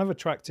I was kind of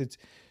attracted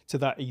to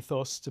that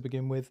ethos to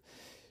begin with.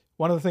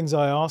 One of the things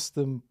I asked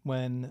them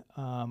when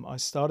I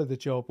started the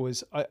job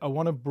was, I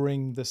want to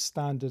bring the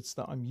standards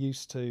that I'm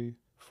used to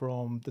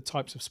from the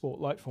types of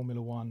sport like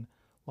Formula One,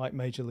 like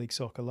Major League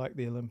Soccer, like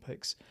the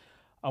Olympics.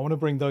 I want to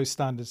bring those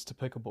standards to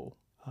pickleball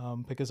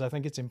because I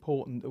think it's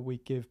important that we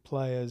give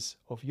players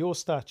of your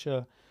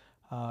stature,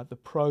 the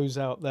pros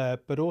out there,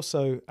 but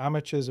also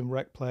amateurs and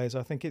rec players.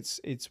 I think it's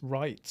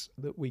right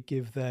that we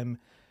give them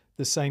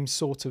the same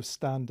sort of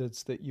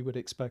standards that you would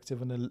expect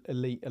of an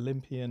elite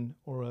Olympian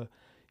or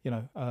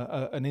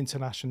an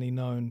internationally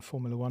known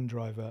Formula One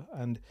driver.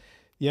 And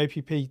the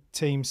APP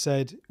team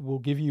said, we'll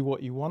give you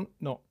what you want,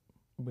 not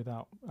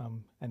without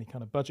any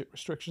kind of budget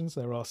restrictions.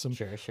 There are some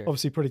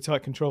obviously pretty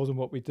tight controls on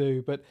what we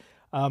do, but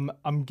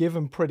I'm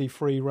given pretty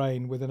free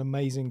rein with an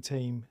amazing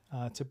team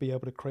to be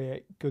able to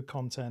create good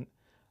content,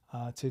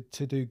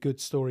 to do good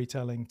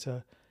storytelling,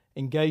 to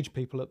engage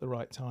people at the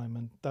right time,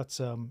 and that's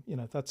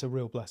a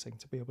real blessing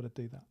to be able to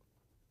do that.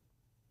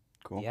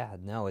 Cool. Yeah,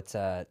 no, it's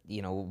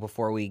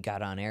before we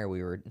got on air,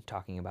 we were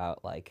talking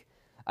about, like,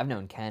 I've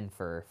known Ken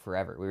for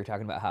forever. We were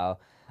talking about how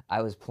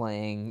I was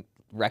playing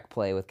rec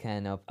play with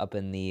Ken up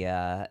in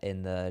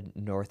the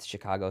North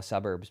Chicago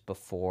suburbs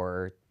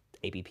before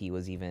APP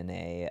was even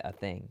a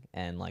thing,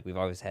 and like we've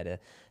always had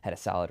a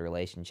solid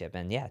relationship.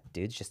 And yeah,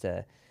 dude's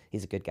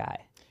he's a good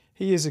guy.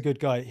 He is a good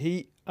guy.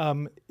 He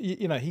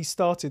he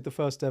started the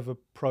first ever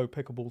pro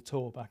pickleball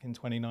tour back in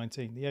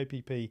 2019. The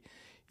APP,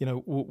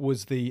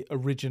 was the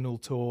original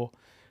tour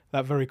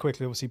that very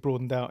quickly obviously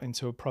broadened out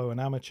into a pro and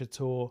amateur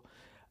tour.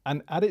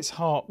 And at its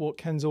heart, what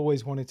Ken's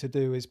always wanted to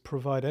do is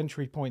provide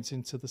entry points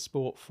into the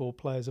sport for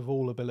players of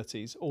all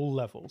abilities, all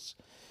levels.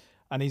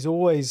 And he's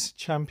always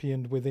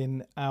championed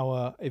within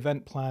our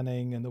event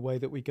planning and the way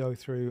that we go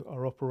through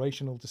our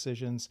operational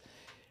decisions.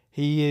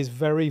 He is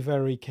very,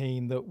 very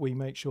keen that we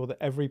make sure that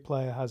every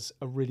player has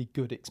a really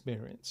good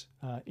experience.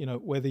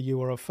 Whether you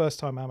are a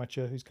first-time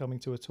amateur who's coming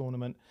to a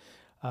tournament,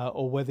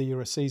 or whether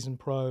you're a seasoned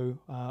pro,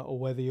 or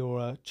whether you're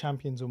a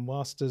champions and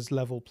masters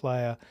level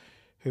player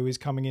who is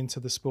coming into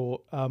the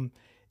sport,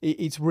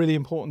 it's really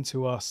important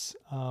to us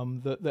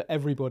that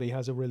everybody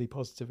has a really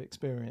positive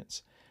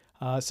experience.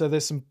 So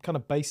there's some kind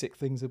of basic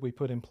things that we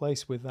put in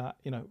place with that.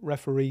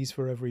 Referees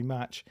for every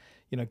match,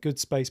 good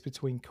space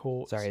between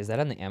courts. Sorry, is that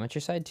on the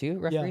amateur side too?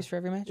 Referees for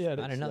every match? Yeah, I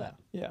didn't know that.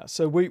 Yeah,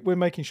 so we're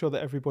making sure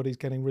that everybody's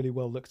getting really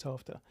well looked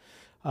after.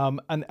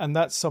 And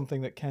that's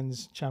something that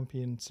Ken's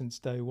championed since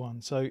day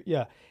one. So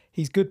yeah,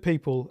 he's good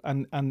people,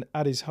 and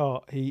at his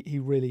heart, he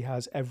really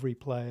has every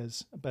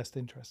player's best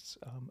interests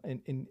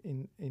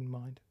in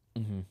mind.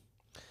 Mm-hmm.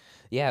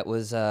 Yeah, it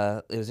was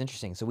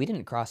interesting. So we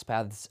didn't cross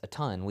paths a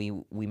ton.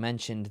 We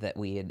mentioned that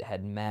we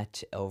had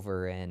met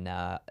over in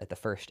at the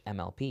first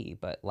MLP,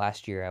 but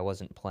last year I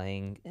wasn't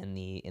playing in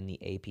the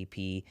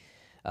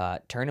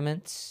APP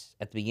tournaments.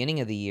 At the beginning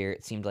of the year,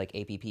 it seemed like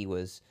APP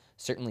was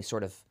certainly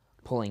sort of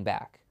pulling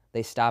back.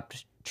 They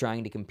stopped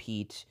trying to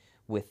compete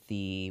with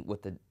the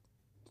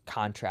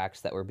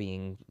contracts that were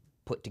being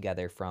put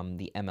together from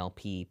the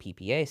MLP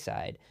PPA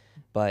side.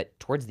 But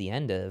towards the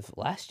end of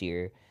last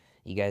year,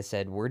 you guys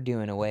said we're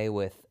doing away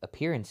with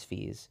appearance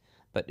fees.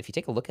 But if you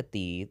take a look at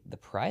the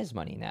prize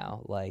money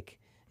now, like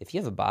if you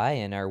have a bye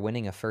and are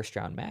winning a first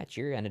round match,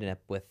 you're ending up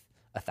with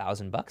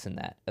 $1,000 in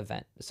that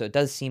event. So it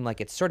does seem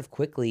like it's sort of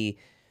pretty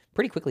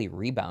quickly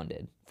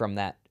rebounded from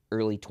that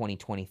early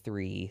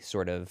 2023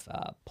 sort of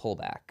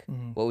pullback.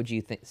 Mm-hmm. What would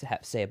you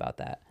say about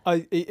that?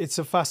 It's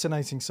a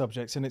fascinating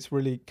subject, and it's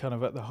really kind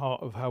of at the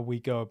heart of how we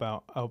go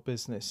about our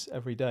business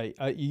every day.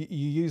 You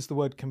use the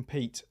word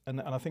compete, and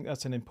I think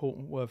that's an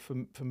important word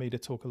for me to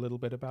talk a little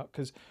bit about,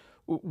 because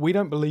we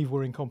don't believe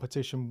we're in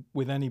competition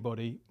with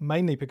anybody,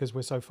 mainly because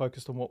we're so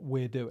focused on what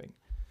we're doing.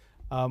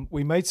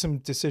 We made some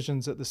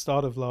decisions at the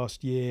start of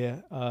last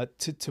year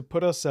to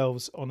put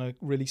ourselves on a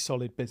really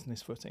solid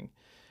business footing.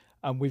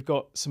 And we've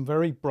got some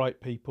very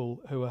bright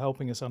people who are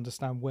helping us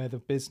understand where the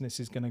business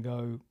is going to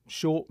go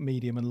short,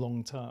 medium, and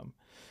long term.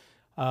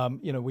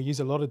 We use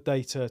a lot of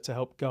data to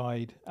help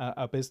guide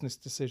our business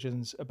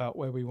decisions about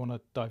where we want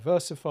to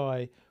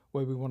diversify,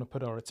 where we want to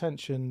put our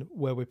attention,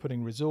 where we're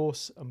putting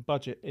resource and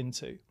budget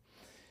into.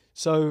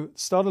 So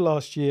start of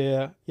last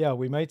year,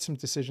 we made some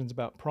decisions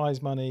about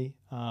prize money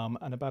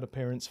and about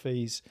appearance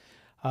fees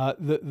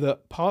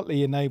that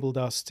partly enabled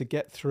us to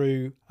get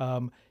through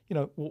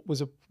what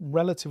was a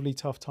relatively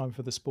tough time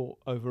for the sport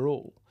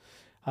overall.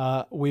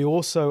 We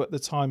also at the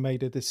time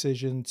made a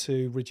decision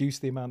to reduce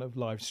the amount of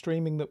live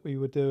streaming that we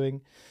were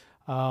doing.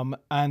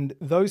 And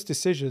those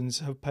decisions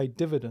have paid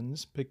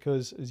dividends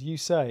because, as you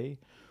say,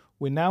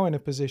 we're now in a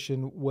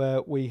position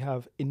where we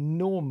have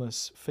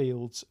enormous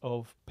fields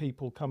of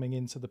people coming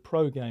into the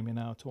pro game in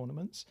our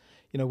tournaments.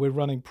 We're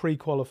running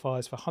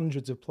pre-qualifiers for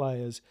hundreds of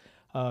players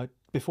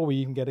before we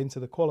even get into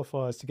the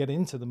qualifiers to get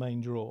into the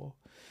main draw.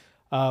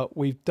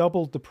 We've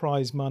doubled the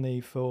prize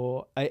money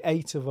for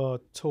 8 of our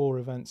tour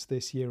events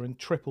this year and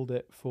tripled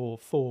it for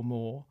 4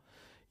 more.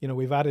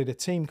 We've added a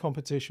team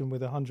competition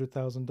with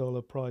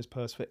 $100,000 prize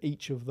purse for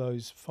each of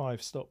those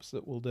 5 stops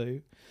that we'll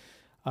do.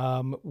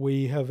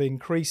 We have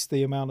increased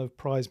the amount of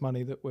prize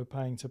money that we're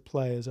paying to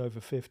players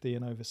over 50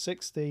 and over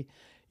 60.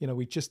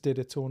 We just did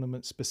a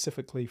tournament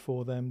specifically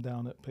for them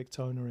down at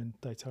Pictona in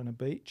Daytona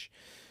Beach.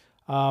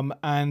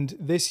 And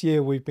this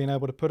year we've been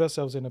able to put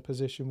ourselves in a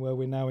position where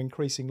we're now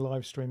increasing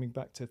live streaming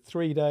back to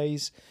 3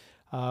 days.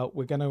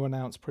 We're going to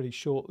announce pretty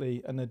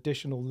shortly an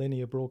additional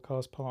linear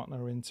broadcast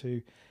partner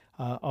into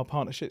our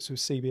partnerships with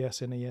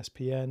CBS and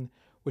ESPN,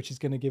 which is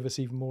going to give us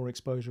even more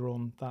exposure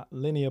on that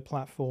linear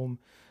platform.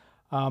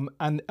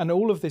 And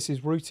all of this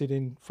is rooted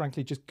in,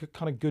 frankly, just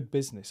kind of good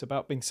business,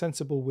 about being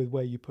sensible with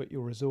where you put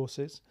your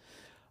resources.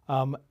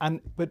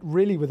 But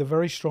really with a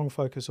very strong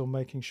focus on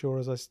making sure,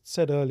 as I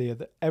said earlier,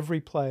 that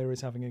every player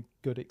is having a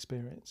good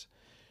experience.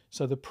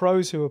 So the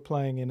pros who are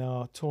playing in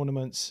our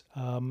tournaments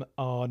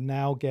are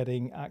now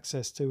getting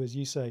access to, as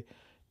you say,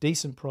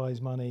 decent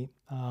prize money,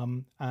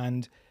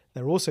 and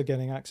they're also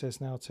getting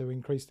access now to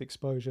increased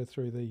exposure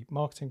through the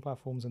marketing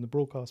platforms and the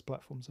broadcast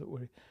platforms that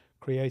we're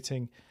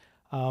creating.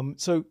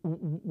 So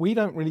we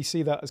don't really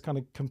see that as kind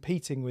of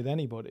competing with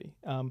anybody.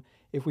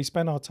 If we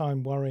spend our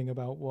time worrying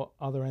about what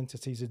other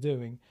entities are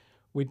doing,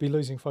 we'd be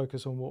losing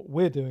focus on what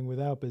we're doing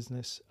with our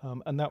business,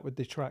 and that would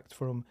detract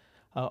from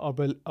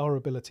our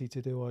ability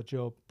to do our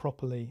job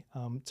properly,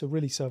 to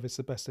really service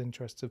the best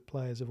interests of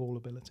players of all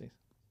abilities.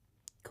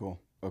 Cool.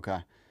 Okay.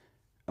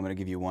 I'm going to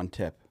give you one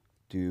tip.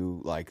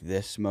 Do like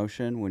this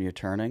motion when you're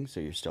turning, so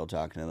you're still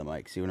talking to the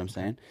mic. See what I'm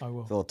saying? I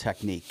will. It's a little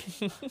technique.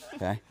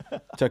 Okay.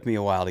 Took me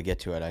a while to get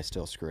to it. I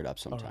still screw it up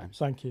sometimes.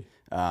 Right, thank you.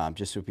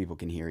 Just so people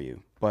can hear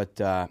you. But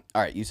all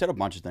right, you said a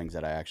bunch of things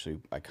that I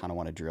kind of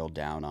want to drill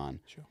down on.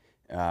 Sure.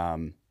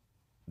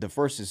 The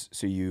first is,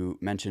 so you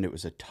mentioned it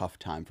was a tough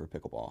time for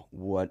pickleball.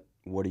 What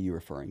are you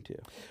referring to?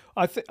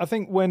 I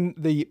think when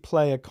the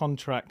player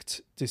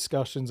contract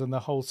discussions and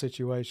the whole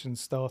situation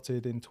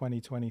started in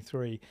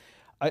 2023,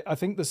 I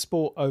think the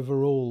sport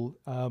overall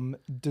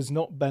does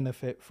not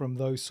benefit from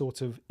those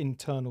sort of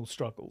internal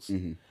struggles.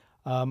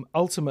 Mm-hmm.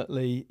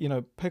 Ultimately,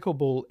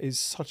 pickleball is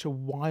such a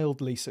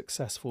wildly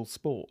successful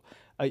sport.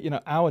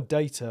 Our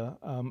data,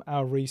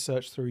 our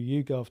research through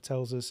YouGov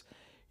tells us,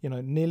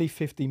 nearly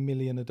 50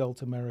 million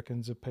adult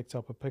Americans have picked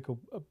up a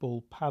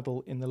pickleball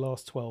paddle in the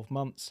last 12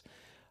 months.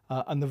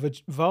 And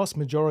the vast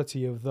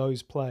majority of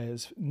those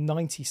players,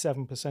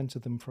 97%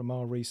 of them from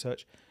our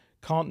research,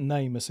 can't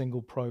name a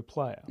single pro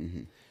player.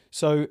 Mm-hmm.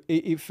 So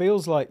it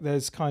feels like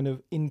there's kind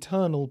of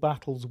internal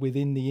battles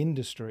within the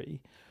industry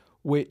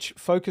which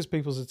focus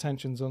people's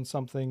attentions on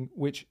something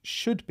which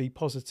should be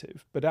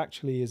positive, but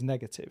actually is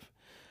negative.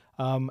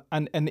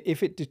 And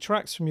if it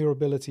detracts from your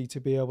ability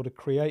to be able to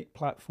create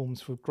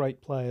platforms for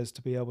great players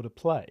to be able to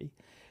play,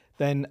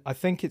 then I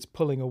think it's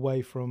pulling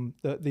away from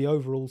the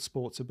overall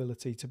sport's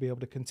ability to be able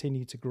to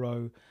continue to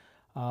grow,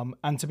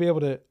 and to be able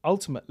to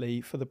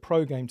ultimately, for the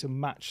pro game, to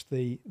match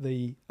the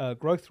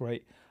growth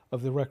rate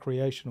of the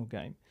recreational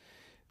game.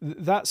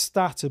 That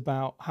stat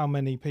about how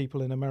many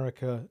people in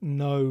America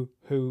know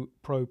who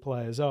pro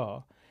players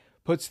are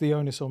puts the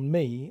onus on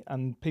me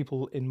and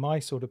people in my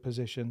sort of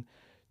position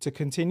to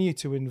continue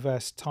to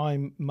invest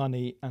time,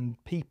 money, and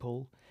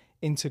people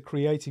into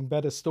creating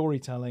better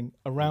storytelling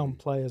around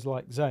players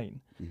like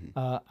Zane,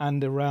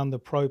 and around the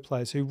pro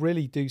players who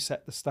really do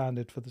set the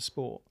standard for the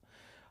sport.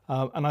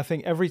 And I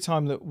think every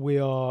time that we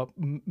are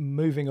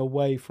moving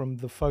away from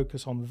the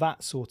focus on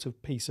that sort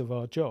of piece of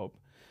our job,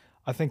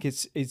 I think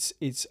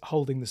it's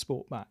holding the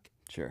sport back.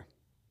 Sure.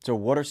 So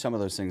what are some of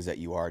those things that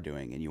you are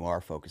doing and you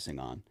are focusing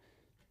on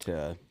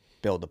to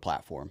build the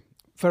platform?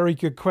 Very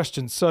good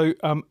question. So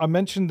I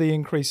mentioned the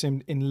increase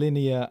in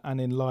linear and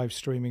in live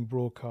streaming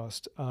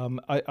broadcast.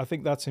 I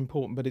think that's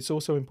important, but it's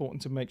also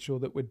important to make sure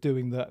that we're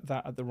doing that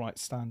at the right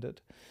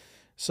standard.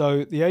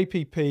 So the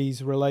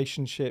APP's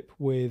relationship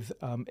with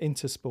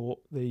Intersport,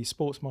 the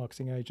sports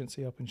marketing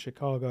agency up in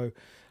Chicago,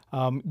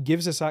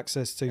 gives us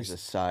access to... As a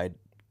side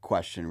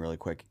question really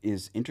quick,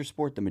 is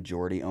Intersport the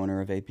majority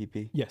owner of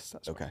APP? Yes,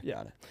 that's okay, right.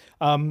 Yeah.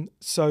 Got it.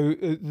 So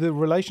the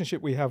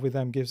relationship we have with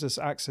them gives us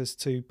access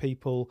to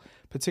people,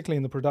 particularly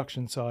in the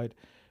production side,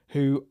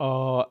 who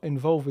are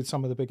involved with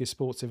some of the biggest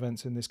sports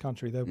events in this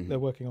country. They're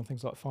working on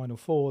things like Final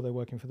Four, they're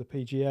working for the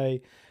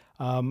PGA.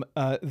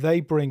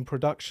 They bring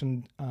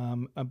production,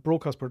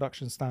 broadcast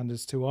production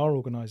standards to our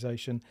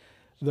organization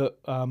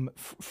that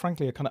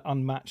frankly are kind of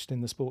unmatched in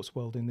the sports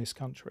world in this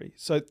country.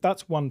 So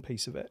that's one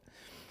piece of it.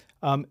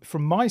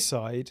 From my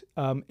side,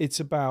 it's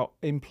about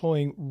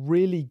employing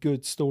really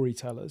good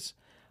storytellers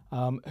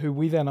who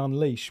we then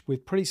unleash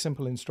with pretty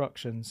simple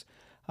instructions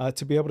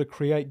to be able to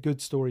create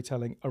good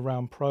storytelling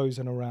around pros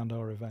and around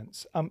our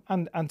events,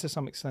 and to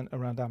some extent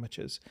around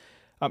amateurs.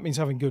 That means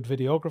having good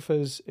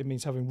videographers. It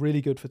means having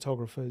really good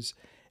photographers.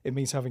 It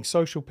means having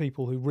social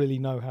people who really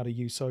know how to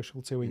use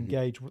social to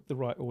engage with the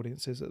right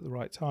audiences at the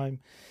right time.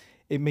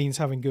 It means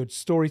having good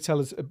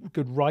storytellers,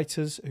 good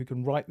writers who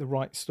can write the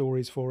right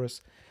stories for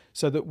us,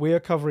 so that we are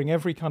covering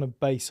every kind of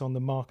base on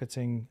the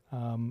marketing,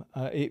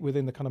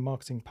 within the kind of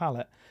marketing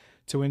palette,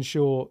 to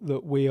ensure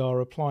that we are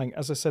applying,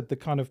 as I said, the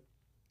kind of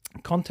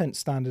content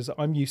standards that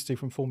I'm used to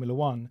from Formula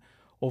One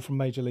or from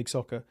Major League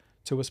Soccer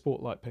to a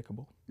sport like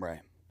pickleball.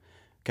 Right.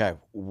 Okay.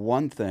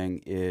 One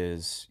thing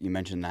is, you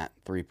mentioned that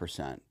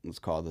 3%. Let's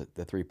call the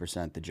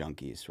 3% the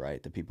junkies,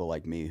 right? The people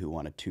like me who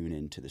want to tune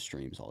into the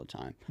streams all the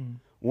time.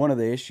 One of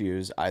the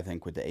issues, I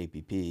think, with the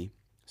APP,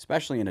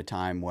 especially in a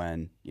time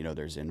when,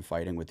 there's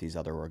infighting with these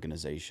other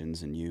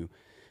organizations and you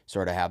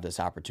sort of have this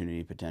opportunity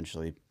to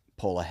potentially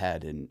pull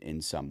ahead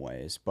in some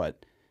ways.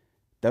 But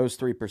those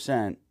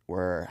 3%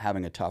 were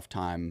having a tough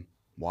time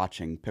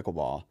watching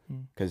pickleball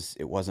because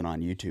it wasn't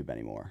on YouTube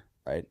anymore,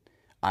 right?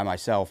 I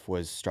myself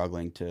was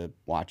struggling to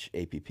watch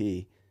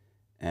APP,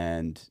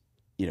 and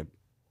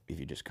if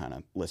you just kind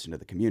of listen to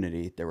the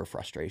community, there were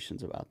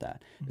frustrations about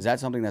that. Is that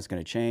something that's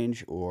going to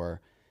change,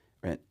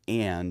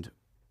 and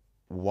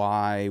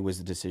why was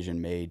the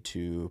decision made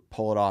to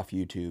pull it off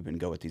YouTube and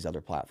go with these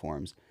other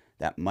platforms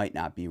that might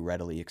not be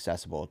readily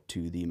accessible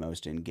to the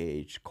most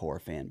engaged core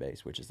fan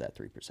base, which is that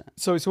 3%?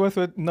 So it's worth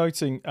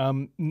noting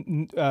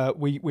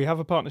we have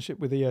a partnership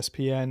with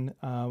ESPN,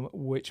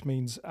 which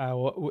means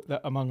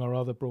among our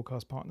other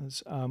broadcast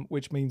partners,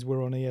 which means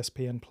we're on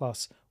ESPN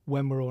Plus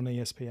when we're on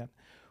ESPN.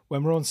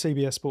 When we're on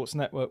CBS Sports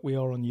Network, we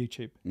are on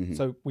YouTube. Mm-hmm.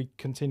 So we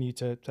continue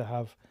to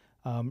have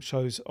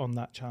shows on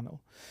that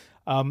channel.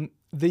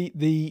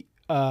 The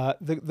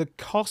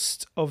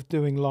cost of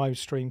doing live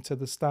stream to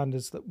the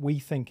standards that we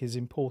think is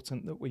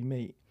important that we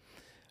meet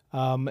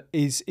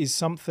is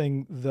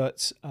something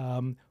that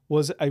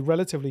was a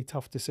relatively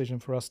tough decision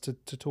for us to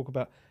talk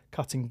about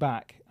cutting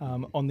back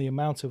on the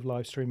amount of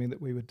live streaming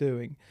that we were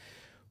doing.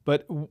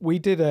 But we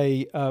did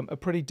a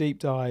pretty deep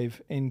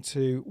dive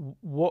into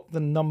what the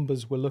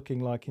numbers were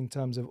looking like in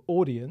terms of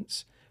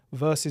audience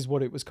versus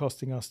what it was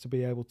costing us to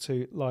be able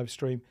to live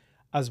stream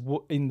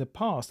in the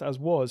past, as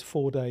was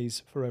 4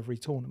 days for every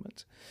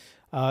tournament.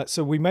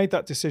 So we made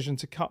that decision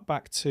to cut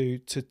back to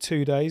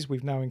 2 days.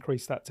 We've now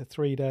increased that to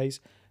 3 days,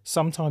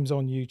 sometimes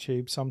on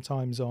YouTube,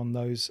 sometimes on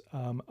those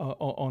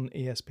on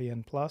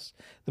ESPN Plus.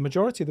 The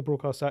majority of the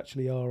broadcasts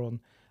actually are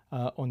on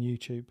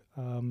YouTube,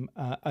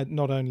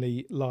 not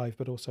only live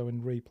but also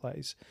in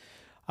replays.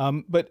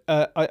 But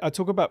I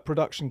talk about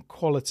production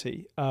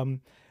quality.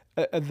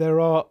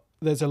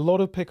 There's a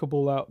lot of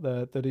pickleball out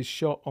there that is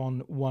shot on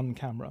one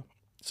camera.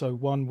 So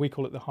we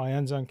call it the high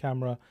end zone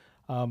camera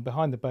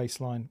behind the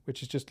baseline,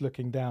 which is just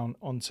looking down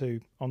onto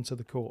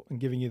the court and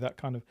giving you that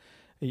kind of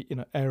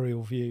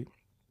aerial view.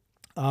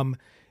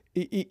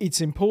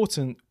 It's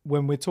important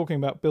when we're talking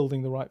about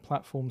building the right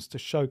platforms to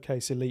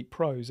showcase elite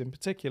pros in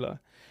particular,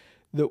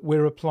 that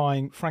we're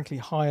applying, frankly,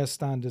 higher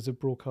standards of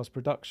broadcast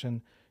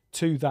production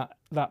to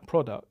that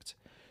product,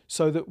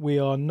 so that we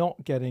are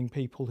not getting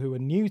people who are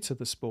new to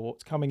the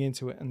sport coming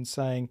into it and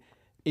saying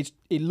it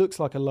looks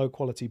like a low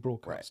quality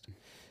broadcast. Right.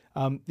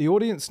 The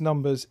audience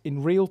numbers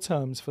in real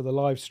terms for the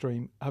live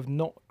stream have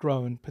not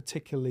grown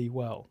particularly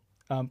well,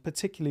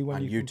 particularly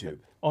when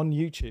on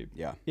YouTube.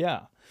 Yeah.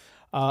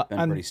 It's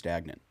been pretty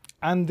stagnant.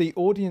 And the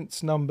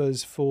audience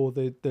numbers for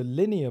the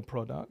linear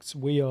products,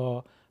 we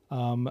are.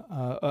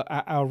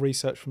 Our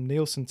research from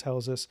Nielsen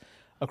tells us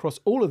across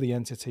all of the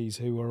entities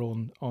who are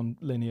on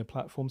linear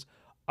platforms,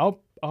 our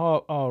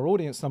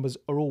audience numbers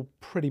are all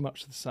pretty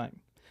much the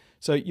same.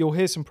 So you'll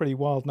hear some pretty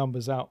wild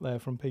numbers out there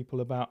from people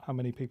about how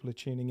many people are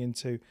tuning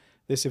into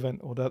this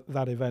event or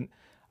that event.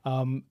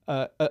 A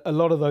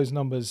lot of those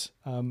numbers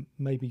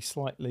may be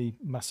slightly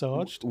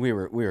massaged. We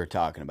were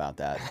talking about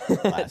that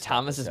last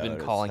Thomas episode. has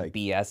been calling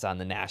BS on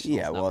the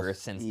Nationals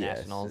numbers since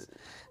Nationals.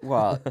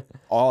 Well,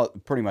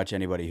 pretty much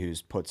anybody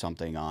who's put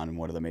something on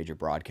one of the major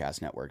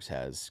broadcast networks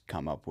has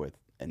come up with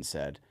and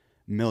said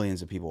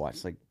millions of people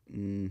watched. Like,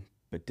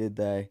 but did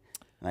they?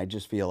 And I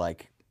just feel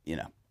like,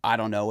 I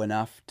don't know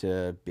enough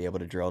to be able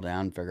to drill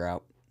down and figure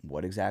out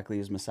what exactly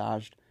is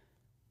massaged,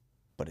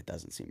 but it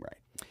doesn't seem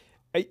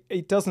right.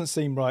 It doesn't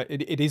seem right.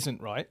 It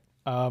isn't right.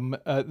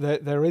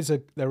 There is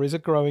a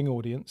growing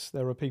audience.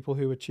 There are people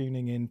who are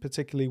tuning in,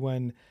 particularly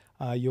when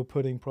you're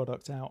putting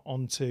product out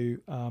onto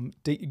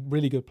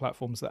really good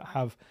platforms that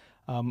have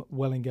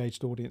well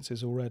engaged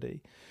audiences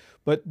already.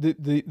 But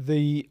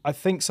I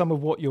think some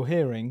of what you're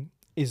hearing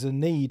is a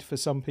need for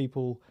some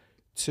people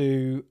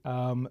to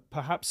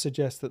perhaps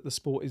suggest that the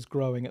sport is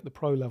growing at the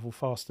pro level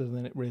faster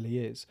than it really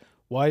is.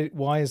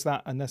 Why is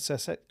that a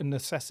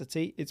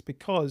necessity? It's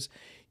because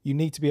you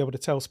need to be able to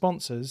tell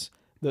sponsors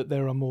that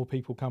there are more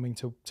people coming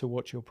to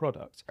watch your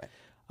product.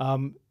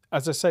 Right.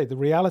 As I say, the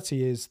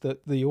reality is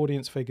that the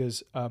audience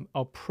figures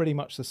are pretty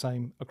much the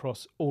same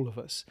across all of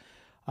us.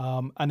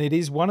 And it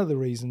is one of the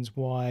reasons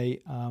why,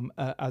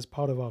 as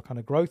part of our kind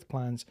of growth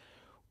plans,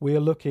 we are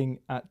looking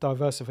at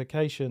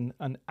diversification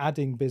and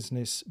adding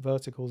business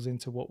verticals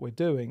into what we're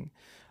doing,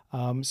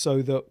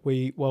 so that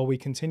while we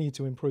continue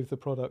to improve the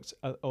product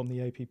on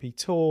the APP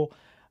Tour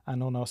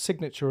and on our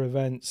signature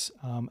events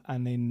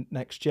and in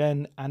Next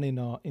Gen and in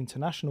our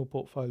international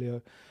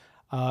portfolio,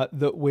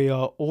 that we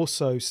are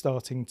also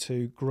starting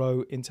to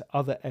grow into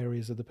other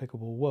areas of the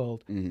pickleball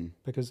world,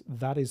 because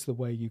that is the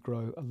way you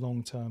grow a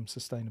long-term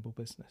sustainable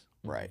business.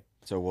 Right.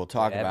 So we'll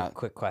talk about... I have a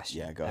quick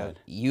question. Yeah, go ahead.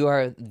 You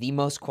are the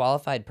most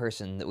qualified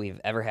person that we've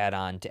ever had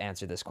on to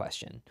answer this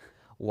question.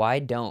 Why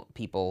don't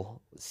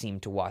people seem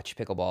to watch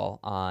pickleball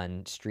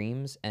on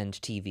streams and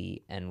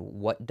TV, and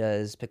what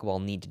does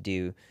pickleball need to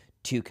do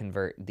to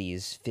convert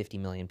these 50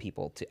 million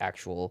people to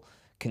actual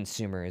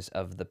consumers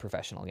of the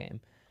professional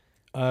game?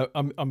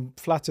 I'm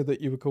flattered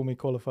that you would call me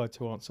qualified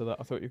to answer that.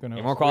 I thought you were going to...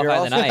 You're more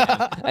qualified than I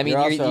am. I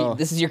mean,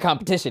 this is your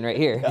competition right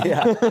here.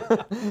 Yeah.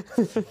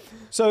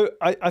 So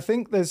I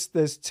think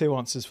there's two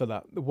answers for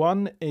that.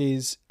 One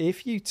is,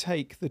 if you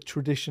take the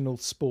traditional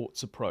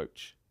sports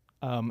approach,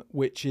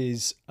 which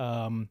is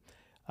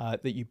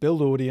that you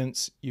build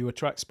audience, you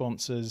attract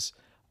sponsors,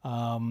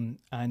 and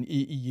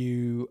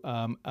you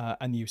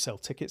sell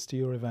tickets to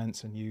your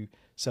events, and you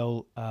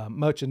sell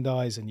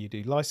merchandise, and you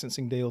do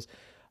licensing deals.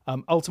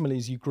 Ultimately,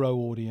 as you grow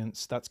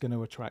audience, that's going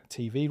to attract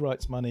TV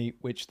rights money,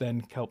 which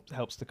then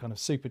helps to kind of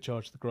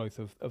supercharge the growth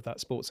of that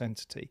sports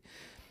entity.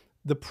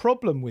 The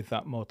problem with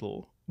that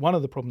model, one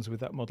of the problems with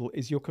that model,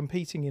 is you're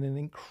competing in an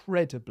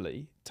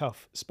incredibly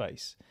tough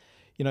space.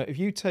 You know, if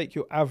you take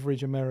your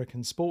average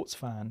American sports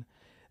fan,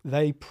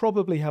 they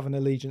probably have an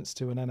allegiance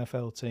to an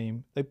NFL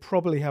team. They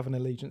probably have an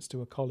allegiance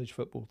to a college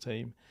football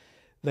team.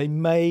 They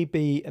may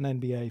be an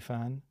NBA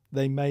fan.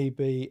 They may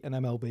be an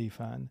MLB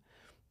fan.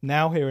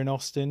 Now here in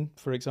Austin,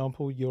 for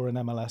example, you're an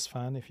MLS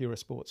fan if you're a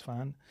sports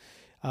fan.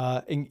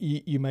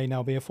 You may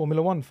now be a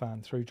Formula One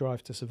fan through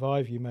Drive to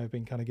Survive. You may have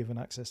been kind of given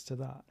access to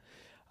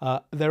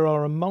that. There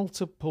are a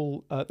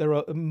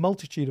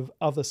multitude of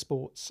other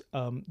sports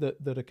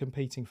that are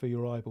competing for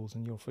your eyeballs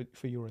and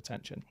for your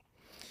attention.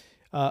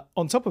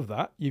 On top of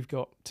that, you've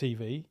got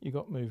TV, you've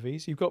got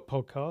movies, you've got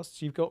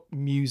podcasts, you've got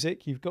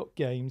music, you've got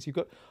games, you've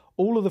got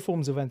all of the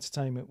forms of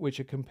entertainment which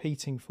are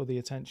competing for the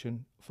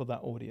attention for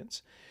that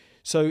audience.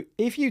 So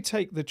if you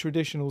take the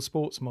traditional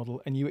sports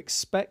model and you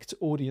expect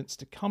audience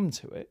to come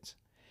to it,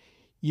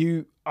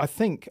 you, I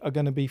think, are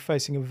going to be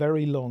facing a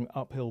very long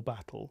uphill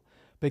battle,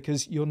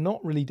 because you're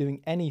not really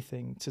doing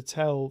anything to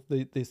tell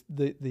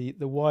the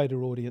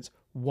wider audience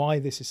why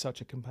this is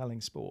such a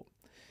compelling sport.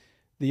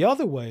 The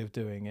other way of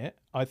doing it,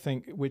 I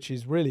think, which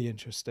is really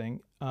interesting,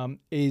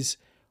 is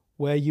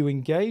where you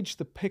engage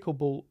the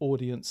pickleball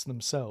audience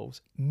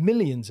themselves,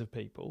 millions of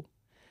people,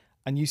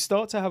 and you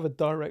start to have a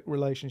direct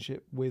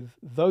relationship with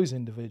those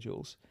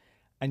individuals,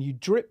 and you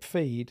drip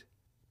feed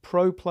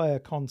pro player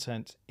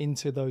content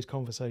into those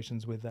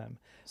conversations with them.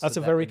 That's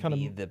a very kind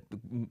of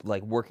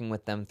like working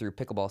with them through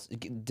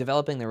Pickleball,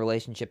 developing the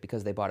relationship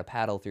because they bought a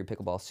paddle through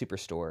Pickleball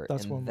Superstore,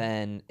 and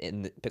then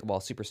in the Pickleball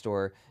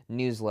Superstore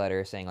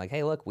newsletter saying like,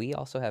 "Hey, look, we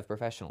also have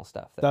professional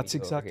stuff." That's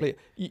exactly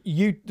it.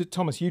 You,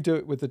 Thomas, you do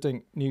it with the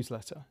Dink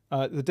newsletter.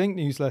 The Dink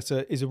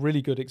newsletter is a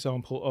really good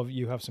example of,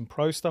 you have some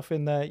pro stuff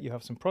in there, you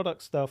have some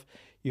product stuff,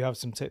 you have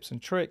some tips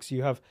and tricks,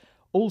 you have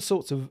all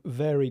sorts of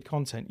varied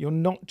content. You're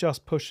not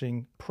just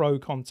pushing pro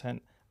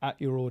content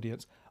at your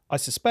audience. I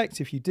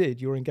suspect if you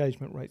did, your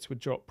engagement rates would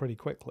drop pretty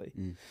quickly.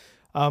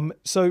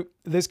 So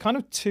there's kind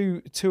of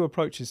two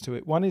approaches to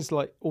it. One is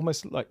like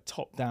almost like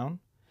top down,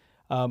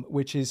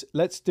 which is,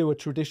 let's do a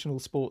traditional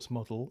sports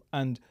model,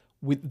 and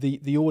with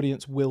the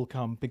audience will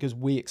come because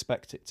we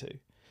expect it to.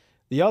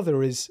 The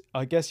other is,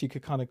 I guess you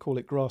could kind of call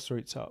it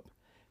grassroots up.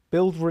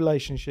 Build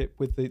relationship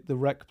with the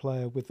rec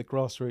player, with the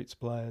grassroots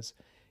players.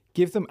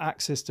 Give them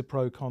access to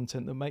pro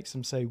content that makes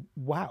them say,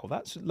 wow,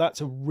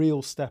 that's a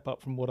real step up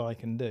from what I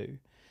can do.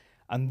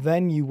 And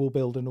then you will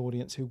build an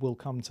audience who will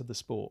come to the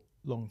sport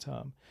long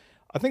term.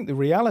 I think the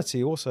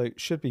reality also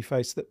should be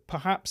faced that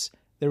perhaps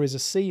there is a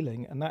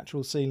ceiling, a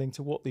natural ceiling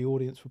to what the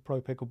audience for pro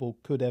pickleball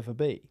could ever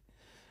be.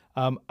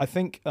 I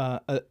think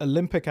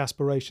Olympic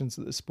aspirations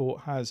that the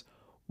sport has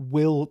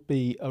will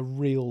be a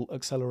real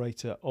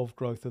accelerator of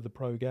growth of the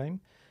pro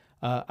game.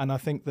 And I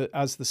think that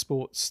as the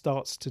sport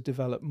starts to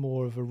develop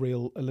more of a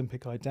real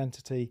Olympic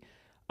identity,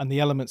 and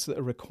the elements that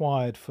are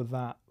required for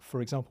that,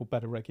 for example,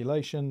 better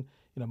regulation,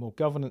 more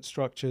governance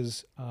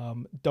structures,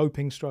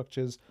 doping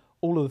structures,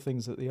 all of the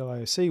things that the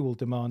IOC will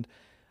demand,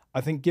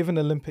 I think given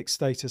Olympic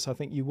status, I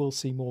think you will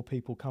see more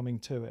people coming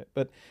to it.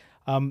 But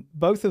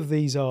both of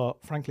these are,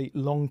 frankly,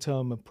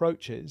 long-term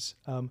approaches.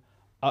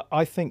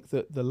 I think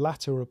that the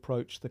latter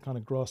approach, the kind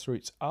of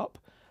grassroots up,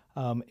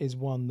 is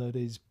one that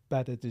is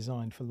better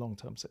designed for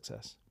long-term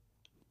success.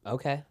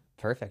 Okay,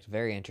 perfect.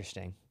 Very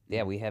interesting.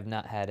 Yeah, we have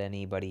not had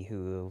anybody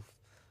who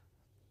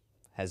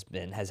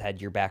has had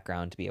your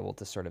background to be able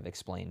to sort of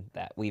explain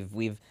that.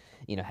 We've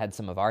had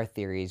some of our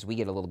theories. We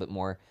get a little bit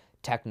more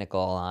technical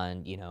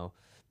on,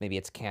 maybe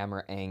it's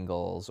camera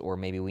angles, or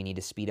maybe we need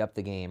to speed up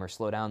the game or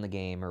slow down the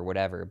game or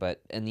whatever.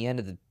 But in the end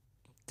of the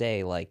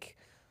day, like,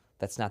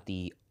 that's not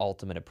the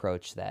ultimate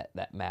approach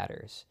that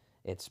matters.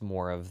 It's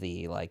more of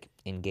the, like,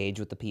 engage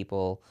with the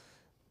people,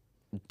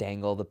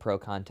 dangle the pro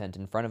content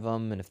in front of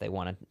them, and if they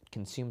want to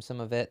consume some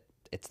of it,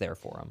 it's there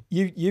for them.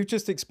 You've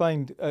just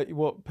explained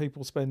what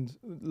people spend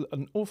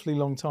an awfully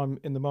long time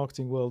in the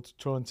marketing world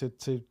trying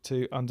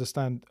to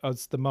understand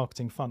as the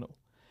marketing funnel.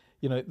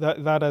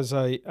 That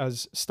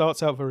as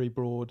starts out very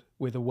broad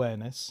with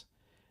awareness,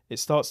 it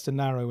starts to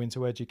narrow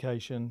into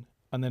education,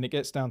 and then it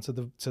gets down to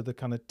the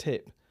kind of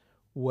tip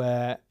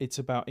where it's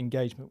about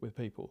engagement with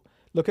people.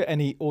 Look at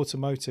any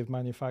automotive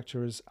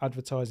manufacturer's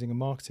advertising and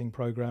marketing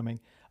programming,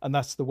 and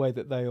that's the way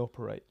that they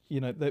operate.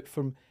 That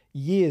from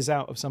years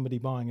out of somebody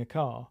buying a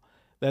car,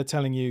 they're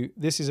telling you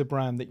this is a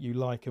brand that you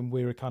like, and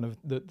we're kind of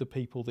the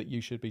people that you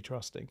should be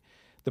trusting.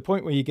 The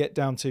point where you get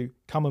down to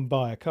come and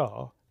buy a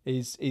car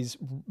is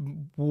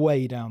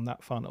way down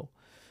that funnel.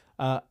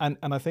 And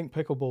I think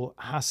pickleball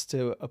has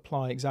to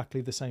apply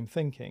exactly the same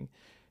thinking.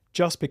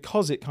 Just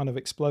because it kind of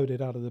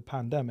exploded out of the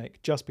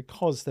pandemic, just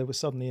because there was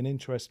suddenly an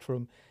interest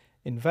from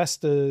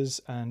investors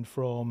and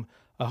from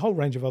a whole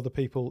range of other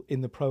people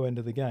in the pro end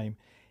of the game,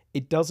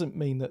 it doesn't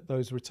mean that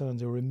those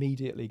returns are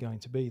immediately going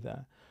to be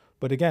there.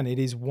 But again, it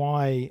is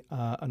why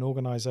an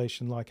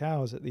organisation like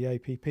ours at the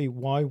APP,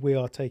 why we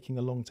are taking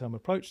a long-term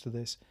approach to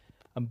this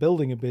and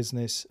building a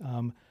business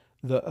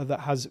that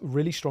has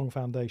really strong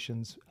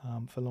foundations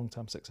for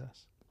long-term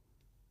success.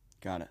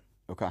 Got it.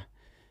 Okay.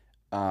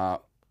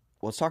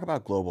 Let's talk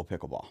about global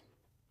pickleball.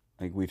 I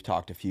think we've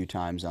talked a few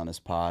times on this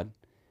pod.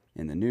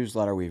 In the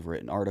newsletter, we've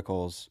written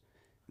articles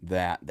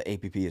that the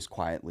APP is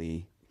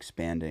quietly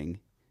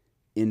expanding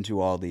into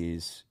all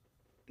these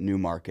new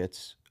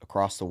markets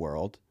across the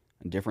world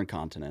on different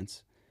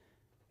continents.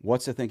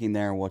 What's the thinking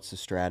there? What's the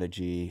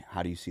strategy?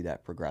 How do you see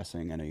that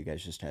progressing? I know you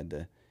guys just had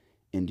the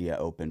India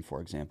Open,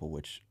 for example,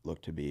 which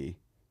looked to be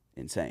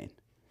insane.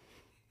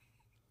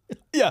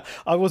 Yeah,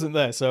 I wasn't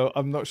there, so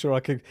I'm not sure I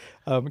could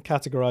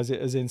categorize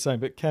it as insane.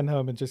 But Ken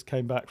Herman just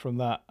came back from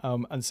that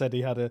and said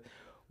he had a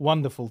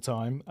wonderful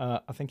time.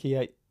 I think he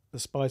ate the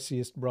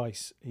spiciest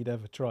rice he'd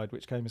ever tried,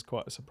 which came as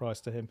quite a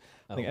surprise to him.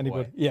 I think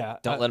anybody, boy. yeah.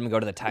 Don't let him go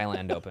to the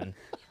Thailand Open.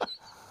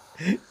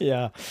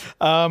 Yeah.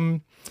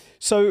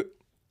 So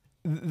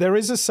there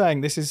is a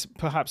saying, this is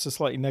perhaps a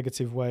slightly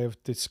negative way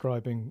of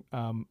describing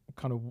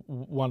kind of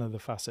one of the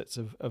facets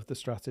of the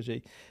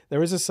strategy.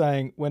 There is a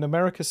saying, when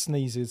America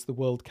sneezes, the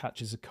world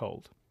catches a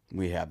cold.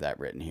 We have that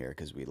written here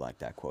because we like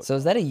that quote. So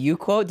is that a you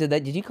quote?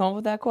 Did you come up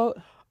with that quote?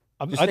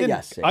 Just say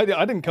yes. I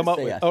didn't come up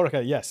with. yes. Oh,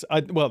 okay, yes.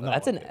 No,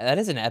 That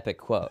is an epic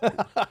quote.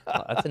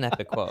 That's an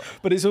epic quote.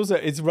 But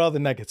it's rather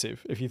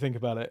negative if you think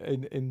about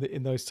it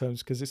in those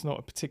terms, because it's not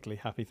a particularly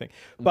happy thing.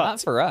 But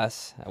Not for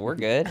us. We're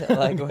good.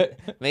 Like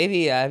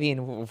maybe, I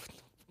mean,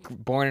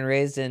 born and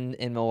raised in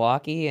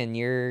Milwaukee, and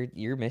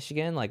you're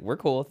Michigan. Like, we're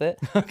cool with it.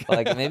 Okay.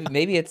 Like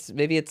maybe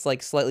it's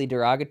like slightly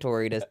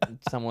derogatory to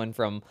someone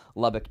from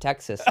Lubbock,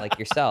 Texas, like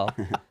yourself.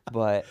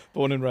 But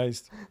born and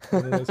raised.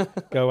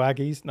 Go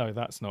Aggies. No,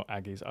 that's not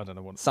Aggies. I don't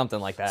know what. Something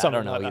like that.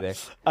 Something I don't know like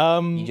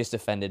either. You just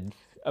offended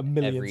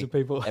millions of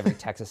people. every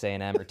Texas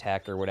A&M or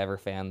Tech or whatever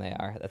fan they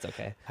are. That's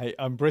okay. Hey,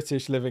 I'm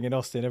British living in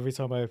Austin. Every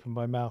time I open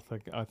my mouth,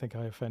 I think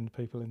I offend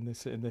people in this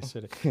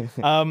city.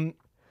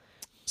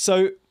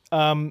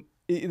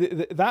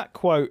 That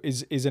quote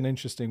is an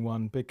interesting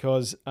one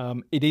because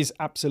it is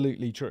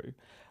absolutely true.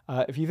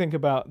 If you think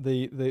about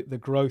the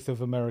growth of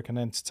American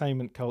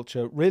entertainment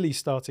culture, really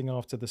starting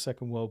after the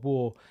Second World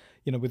War,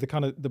 with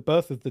the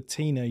birth of the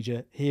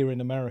teenager here in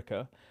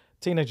America,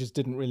 teenagers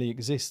didn't really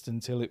exist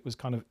until it was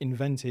kind of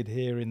invented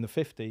here in the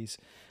 50s.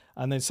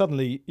 And then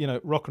suddenly,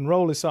 rock and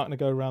roll is starting to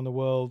go around the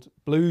world,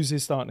 blues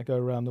is starting to go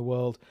around the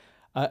world.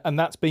 And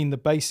that's been the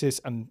basis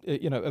and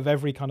of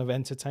every kind of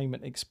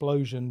entertainment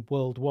explosion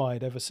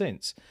worldwide ever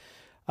since.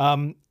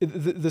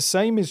 The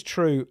same is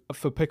true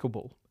for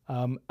pickleball.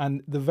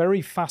 And the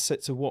very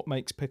facets of what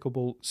makes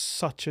pickleball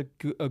such a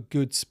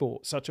good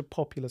sport, such a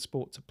popular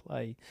sport to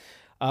play,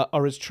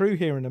 are as true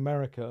here in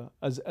America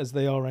as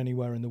they are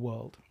anywhere in the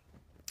world.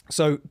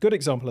 So, good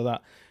example of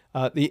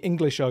that, the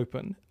English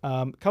Open.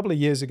 A couple of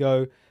years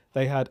ago,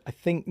 they had, I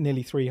think,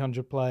 nearly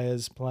 300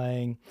 players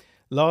playing.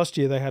 Last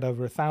year, they had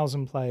over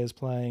 1,000 players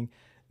playing.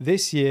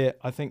 This year,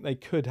 I think they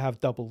could have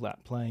double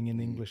that playing in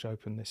the English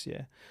Open this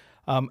year.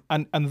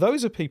 And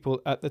those are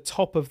people at the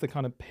top of the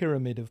kind of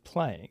pyramid of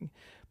playing,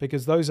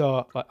 because those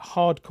are like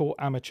hardcore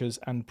amateurs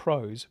and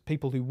pros,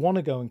 people who want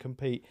to go and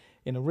compete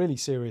in a really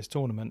serious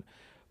tournament.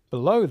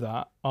 Below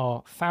that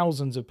are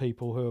thousands of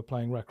people who are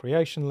playing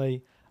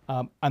recreationally.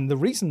 And the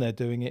reason they're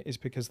doing it is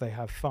because they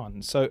have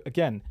fun. So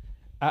again,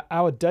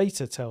 our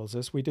data tells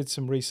us, we did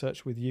some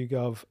research with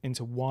YouGov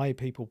into why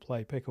people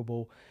play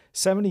pickleball.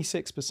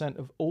 76%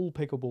 of all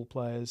pickleball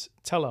players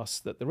tell us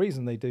that the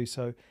reason they do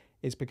so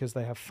is because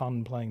they have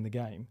fun playing the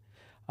game.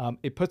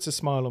 It puts a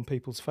smile on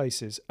people's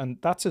faces. And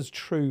that's as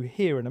true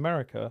here in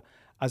America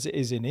as it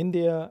is in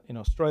India, in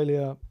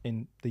Australia,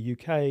 in the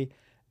UK,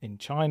 in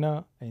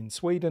China, in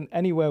Sweden,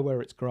 anywhere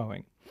where it's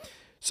growing.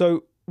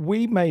 So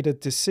we made a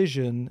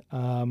decision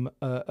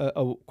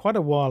quite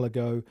a while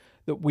ago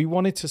that we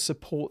wanted to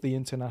support the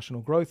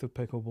international growth of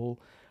pickleball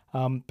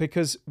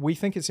because we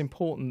think it's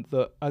important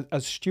that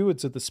as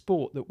stewards of the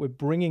sport that we're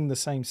bringing the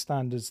same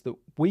standards that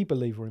we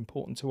believe are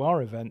important to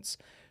our events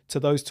to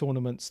those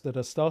tournaments that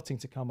are starting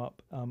to come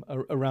up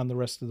around the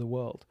rest of the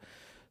world.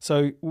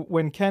 So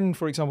when Ken,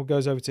 for example,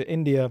 goes over to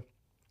India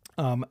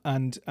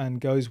and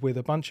goes with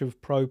a bunch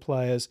of pro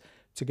players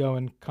to go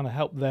and kind of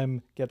help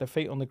them get their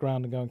feet on the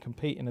ground and go and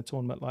compete in a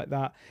tournament like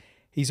that,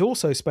 he's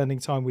also spending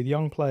time with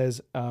young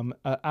players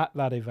at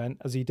that event,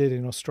 as he did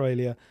in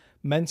Australia,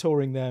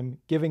 mentoring them,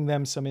 giving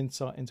them some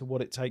insight into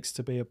what it takes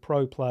to be a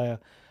pro player.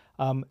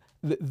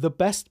 The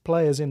best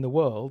players in the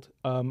world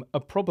are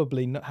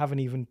probably haven't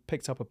even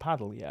picked up a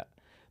paddle yet.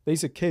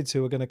 These are kids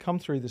who are going to come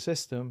through the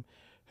system,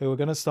 who are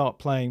going to start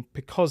playing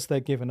because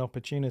they're given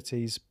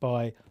opportunities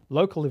by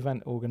local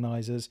event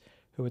organisers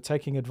who are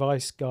taking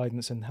advice,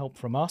 guidance and help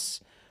from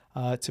us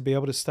to be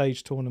able to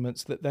stage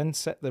tournaments that then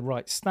set the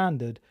right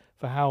standard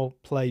for how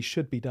play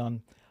should be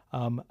done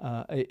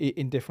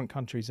in different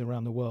countries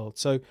around the world.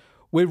 So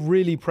we're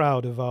really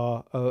proud of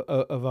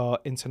our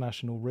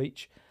international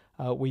reach.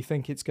 We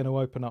think it's going to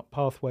open up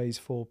pathways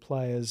for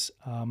players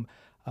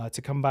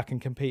to come back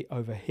and compete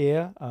over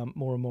here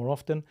more and more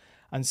often,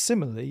 and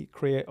similarly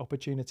create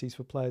opportunities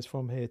for players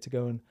from here to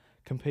go and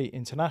compete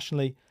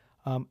internationally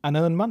and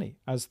earn money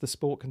as the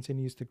sport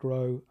continues to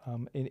grow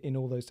in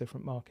all those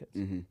different markets.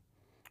 Mm-hmm.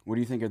 What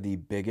do you think are the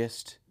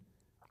biggest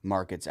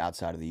markets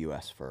outside of the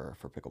U.S. for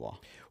pickleball?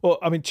 Well,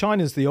 I mean,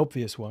 China's the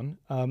obvious one.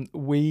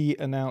 We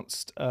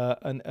announced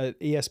an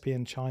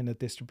ESPN China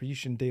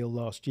distribution deal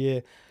last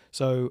year.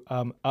 So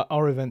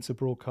our events are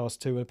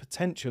broadcast to a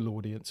potential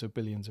audience of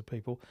billions of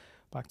people.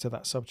 Back to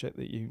that subject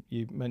that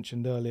you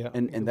mentioned earlier.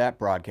 And that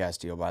broadcast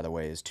deal, by the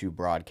way, is to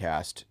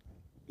broadcast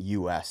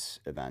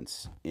U.S.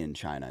 events in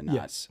China,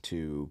 not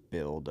to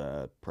build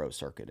a pro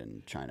circuit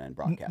in China and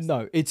broadcast.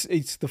 No,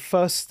 it's the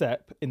first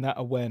step in that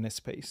awareness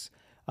piece.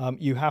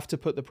 You have to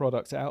put the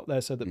product out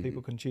there so that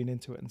people can tune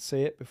into it and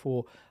see it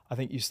before I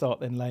think you start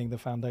then laying the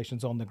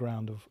foundations on the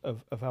ground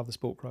of how the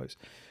sport grows.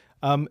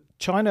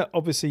 China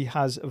obviously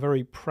has a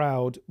very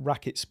proud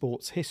racket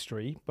sports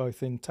history,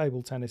 both in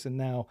table tennis and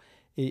now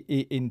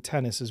in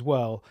tennis as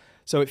well.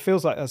 So it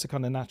feels like that's a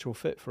kind of natural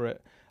fit for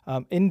it.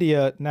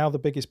 India, now the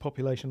biggest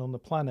population on the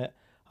planet,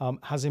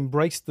 has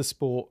embraced the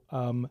sport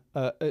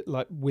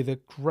like with a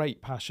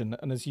great passion.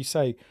 And as you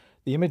say,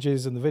 the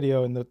images and the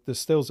video and the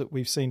stills that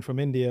we've seen from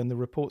India and the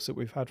reports that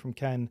we've had from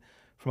Ken,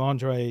 from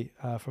Andre,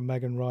 from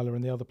Megan Ryler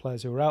and the other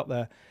players who were out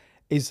there,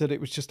 is that it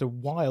was just a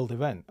wild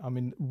event. I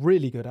mean,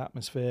 really good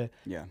atmosphere.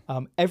 Yeah.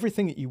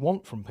 Everything that you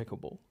want from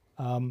pickleball.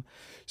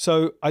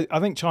 So I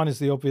think China's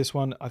the obvious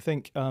one. I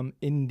think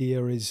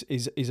India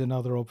is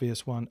another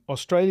obvious one.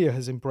 Australia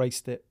has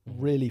embraced it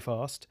really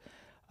fast.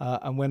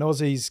 And when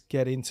Aussies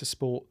get into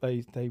sport,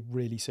 they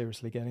really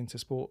seriously get into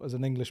sport. As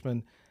an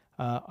Englishman,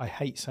 I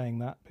hate saying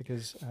that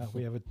because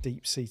we have a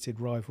deep-seated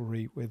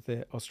rivalry with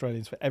the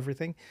Australians for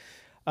everything.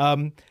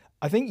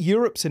 I think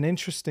Europe's an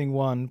interesting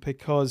one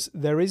because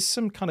there is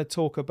some kind of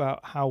talk about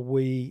how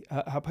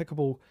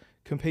pickleball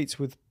competes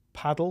with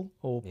paddle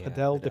or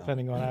padel,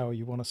 depending on how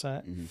you want to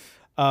say it,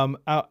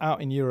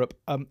 out in Europe.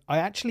 I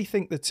actually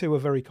think the two are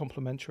very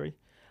complementary.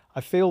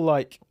 I feel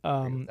like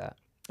the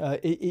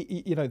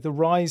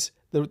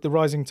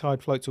rising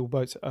tide floats all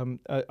boats.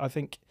 I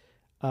think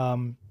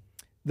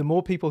the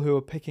more people who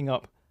are picking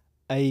up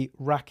a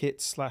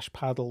racket /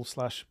 paddle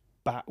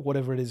 / bat,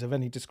 whatever it is of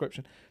any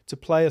description, to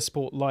play a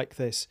sport like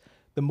this,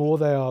 the more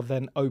they are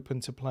then open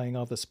to playing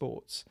other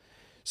sports.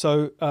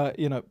 So,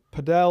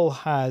 padel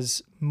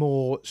has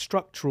more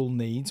structural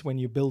needs when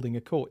you're building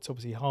a court. It's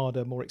obviously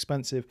harder, more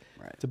expensive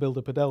to build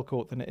a padel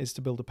court than it is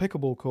to build a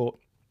pickleball court.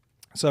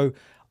 So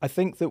I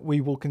think that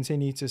we will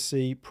continue to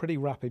see pretty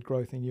rapid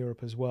growth in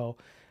Europe as well.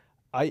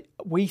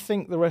 We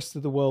think the rest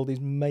of the world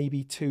is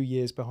maybe 2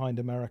 years behind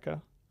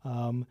America.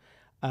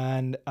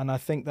 And I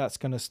think that's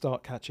going to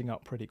start catching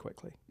up pretty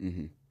quickly.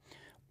 Mm-hmm.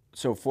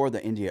 So for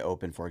the India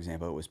Open, for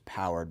example, it was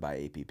powered by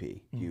APP.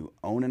 Do you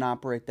own and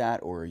operate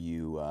that, or are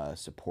you a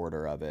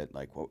supporter of it?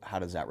 Like, how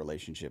does that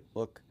relationship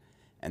look?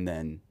 And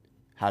then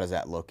how does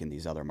that look in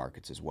these other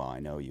markets as well? I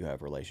know you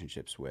have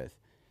relationships with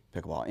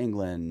Pickleball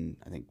England,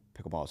 I think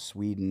Pickleball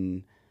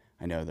Sweden.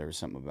 I know there was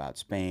something about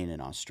Spain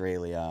and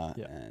Australia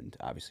and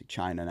obviously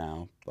China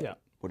now. But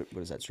what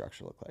does that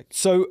structure look like?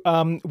 So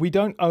we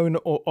don't own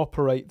or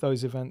operate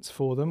those events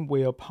for them.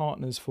 We are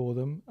partners for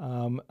them.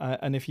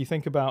 And if you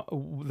think about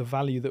the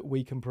value that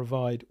we can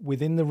provide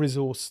within the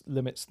resource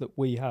limits that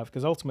we have,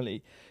 because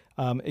ultimately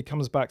it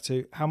comes back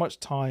to how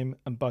much time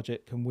and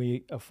budget can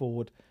we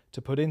afford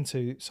to put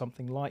into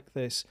something like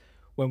this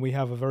when we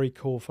have a very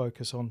core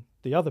focus on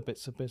the other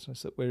bits of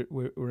business that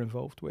we're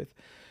involved with.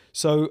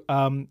 So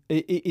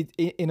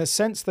in a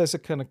sense, there's a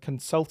kind of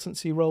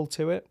consultancy role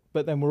to it,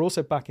 but then we're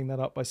also backing that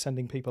up by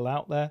sending people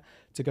out there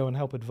to go and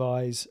help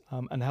advise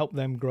and help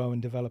them grow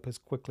and develop as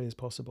quickly as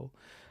possible.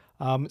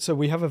 So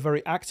we have a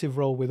very active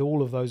role with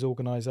all of those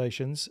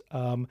organizations.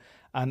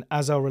 And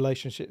as our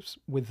relationships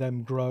with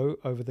them grow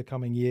over the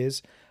coming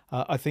years,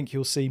 I think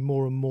you'll see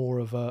more and more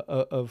of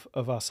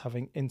us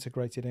having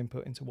integrated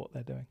input into what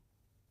they're doing.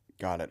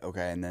 Got it.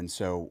 Okay. And then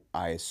so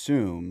I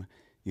assume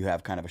you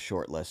have kind of a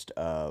short list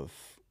of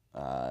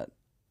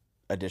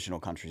additional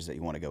countries that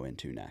you want to go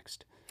into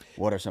next.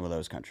 What are some of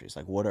those countries?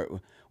 Like, where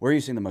are you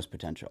seeing the most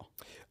potential?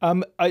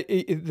 There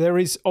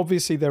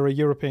are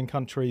European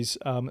countries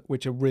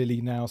which are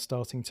really now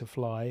starting to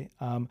fly.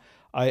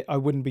 I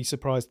wouldn't be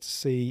surprised to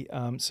see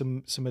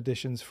some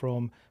additions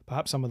from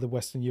perhaps some of the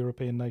Western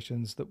European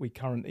nations that we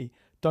currently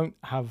don't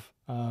have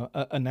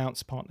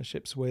announced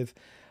partnerships with.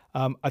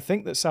 I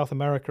think that South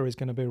America is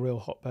going to be a real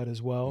hotbed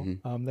as well.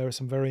 There are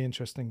some very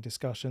interesting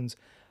discussions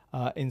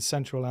in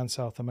Central and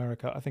South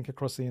America. I think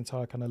across the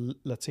entire kind of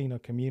Latino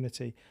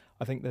community,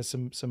 I think there's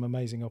some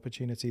amazing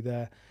opportunity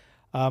there.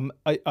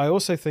 I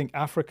also think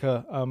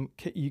Africa,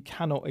 you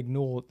cannot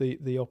ignore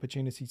the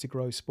opportunity to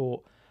grow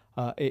sport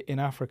in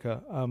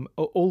Africa.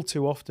 All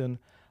too often,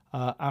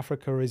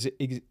 Africa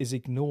is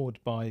ignored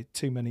by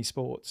too many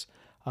sports.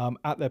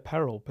 At their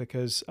peril,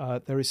 because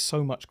there is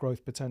so much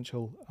growth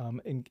potential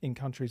in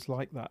countries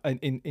like that,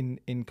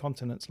 in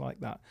continents like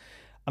that.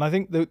 And I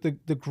think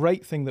the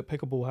great thing that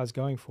pickleball has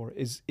going for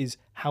it is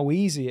how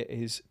easy it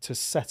is to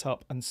set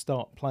up and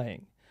start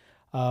playing.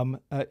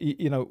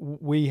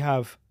 We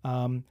have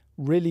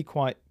really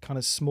quite kind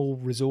of small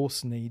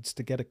resource needs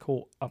to get a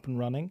court up and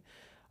running.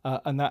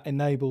 And that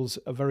enables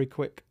a very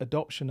quick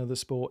adoption of the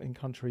sport in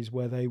countries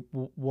where they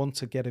want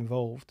to get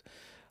involved.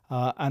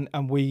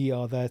 And we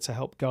are there to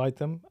help guide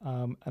them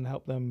and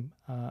help them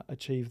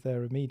achieve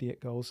their immediate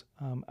goals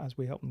as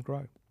we help them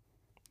grow.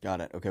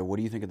 Got it. Okay, what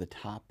do you think of the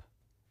top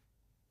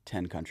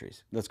 10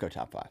 countries? Let's go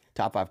top 5.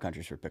 Top 5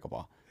 countries for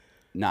pickleball.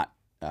 Not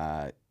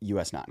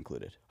U.S. not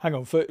included. Hang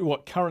on, for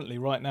what currently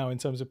right now in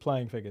terms of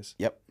playing figures?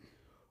 Yep.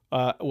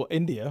 Well,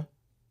 India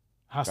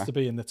has to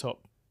be in the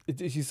top.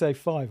 Did you say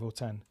 5 or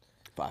 10?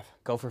 5.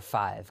 Go for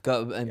 5.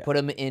 Go and put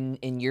them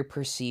in your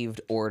perceived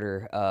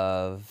order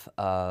of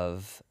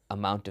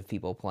amount of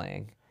people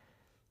playing.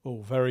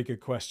 Oh, very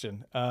good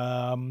question.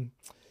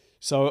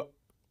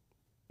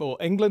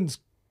 England's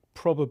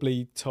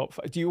probably top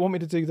 5. Do you want me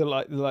to do the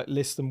like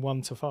list them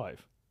 1 to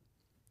 5?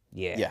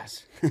 Yeah.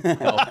 Yes. Go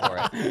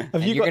for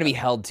it. You're going to be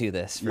held to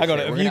this. Hang on,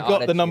 have you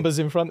got the numbers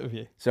in front of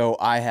you? So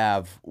I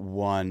have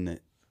one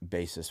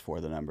basis for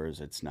the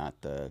numbers. It's not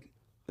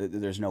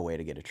there's no way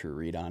to get a true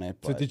read on it.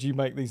 But... So did you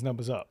make these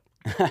numbers up?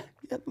 Yeah,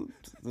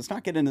 let's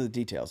not get into the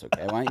details,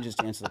 okay? Why don't you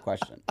just answer the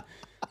question?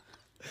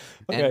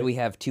 Okay. And we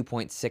have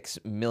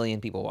 2.6 million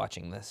people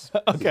watching this.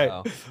 Okay.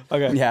 So.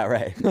 Okay. Yeah,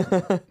 right.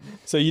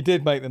 So you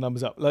did make the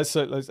numbers up. Let's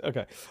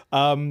okay.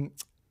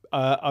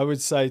 I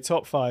would say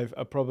top 5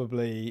 are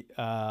probably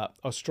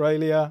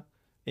Australia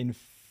in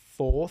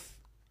 4th,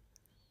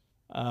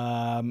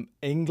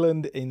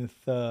 England in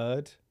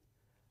 3rd.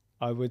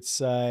 I would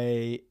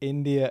say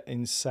India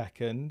in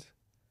 2nd.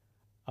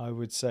 I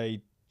would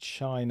say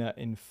China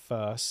in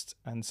 1st,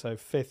 and so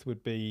 5th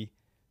would be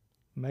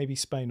maybe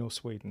Spain or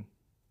Sweden.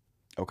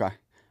 Okay.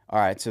 All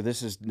right. So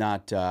this is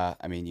not,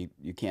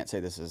 you can't say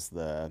this is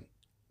the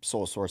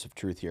sole source of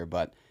truth here,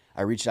 but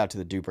I reached out to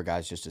the Duper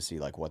guys just to see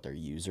like what their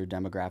user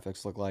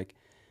demographics look like.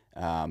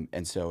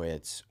 And so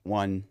it's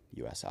 1,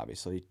 US,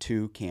 obviously,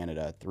 2,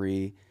 Canada,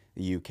 3,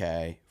 the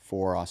UK,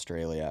 4,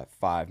 Australia,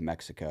 5,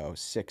 Mexico,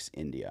 6,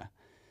 India.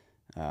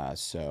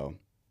 So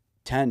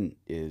 10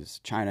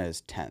 is, China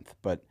is 10th,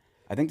 but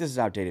I think this is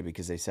outdated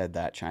because they said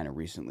that China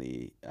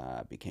recently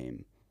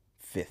became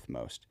 5th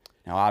most.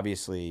 Now,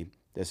 obviously,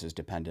 this is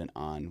dependent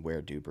on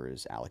where Duper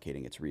is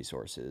allocating its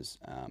resources,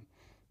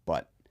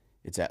 but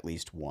it's at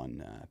least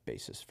one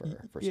basis for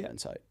some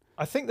insight.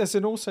 I think there's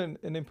also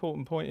an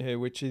important point here,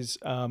 which is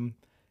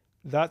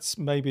that's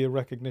maybe a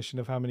recognition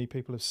of how many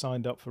people have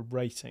signed up for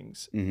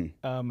ratings.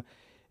 Mm-hmm.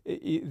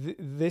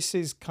 This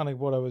is kind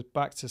of what I was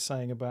back to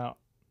saying about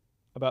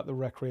the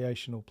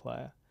recreational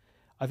player.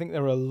 I think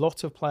there are a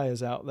lot of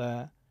players out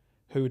there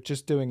who are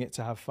just doing it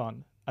to have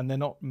fun, and they're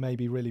not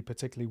maybe really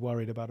particularly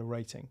worried about a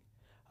rating.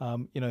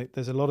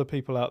 There's a lot of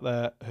people out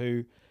there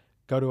who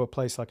go to a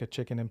place like a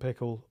Chicken and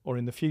Pickle, or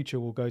in the future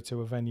will go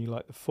to a venue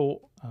like the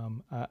Fort,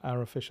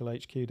 our official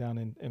HQ down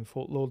in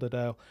Fort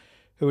Lauderdale,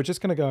 who are just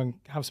going to go and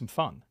have some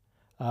fun.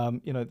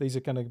 These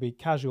are going to be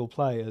casual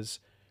players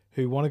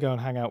who want to go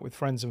and hang out with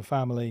friends and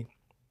family,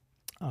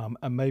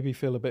 and maybe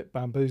feel a bit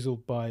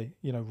bamboozled by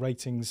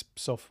ratings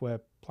software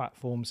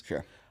platforms.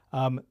 Sure.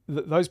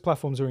 Those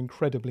platforms are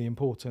incredibly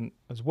important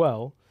as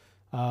well.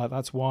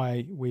 That's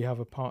why we have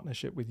a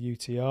partnership with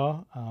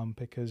UTR,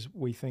 because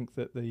we think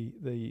that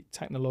the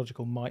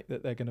technological might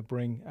that they're going to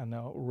bring and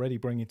are already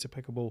bringing to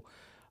pickleball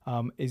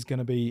is going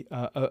to be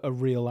a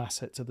real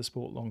asset to the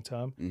sport long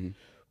term. Mm-hmm.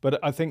 But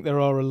I think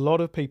there are a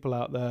lot of people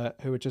out there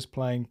who are just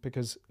playing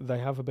because they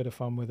have a bit of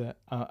fun with it,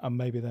 and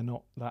maybe they're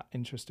not that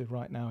interested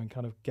right now in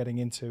kind of getting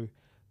into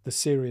the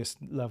serious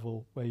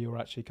level where you're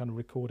actually kind of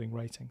recording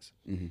ratings.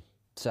 Mm-hmm.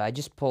 So I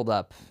just pulled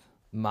up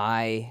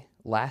my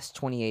last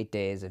 28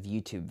 days of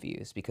YouTube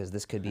views, because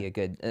this could be a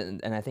good,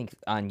 and I think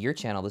on your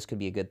channel this could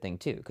be a good thing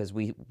too, because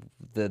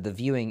the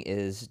viewing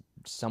is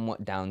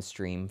somewhat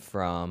downstream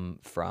from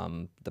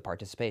the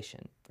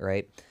participation,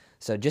 right?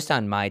 So just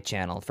on my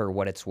channel, for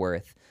what it's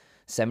worth,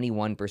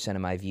 71%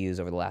 of my views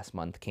over the last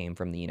month came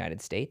from the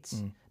United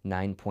States,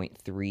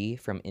 9.3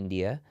 from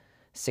India,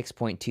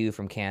 6.2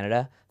 from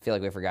Canada. I feel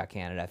like we forgot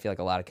Canada. I feel like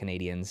a lot of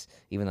Canadians,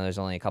 even though there's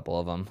only a couple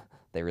of them,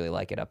 they really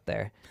like it up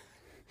there.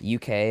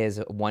 UK is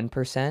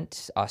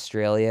 1%,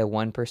 Australia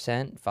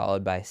 1%,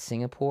 followed by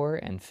Singapore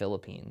and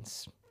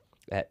Philippines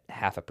at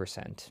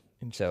 0.5%.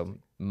 So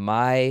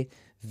my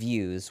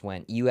views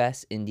went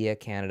US, India,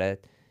 Canada,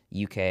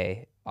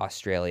 UK,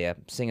 Australia,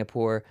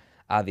 Singapore.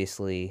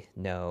 Obviously,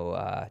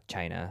 no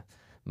China.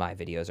 My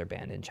videos are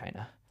banned in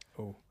China.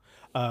 Oh,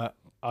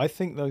 I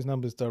think those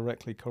numbers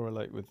directly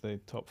correlate with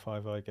the top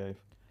 5 I gave.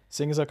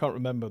 Seeing as I can't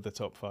remember the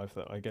top 5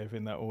 that I gave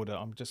in that order,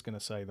 I'm just going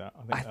to say that.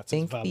 I think that's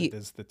as valid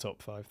as the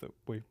top 5 that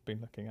we've been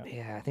looking at.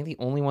 Yeah, I think the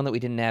only one that we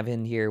didn't have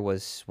in here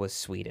was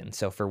Sweden.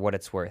 So for what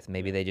it's worth,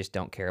 maybe they just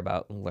don't care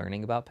about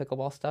learning about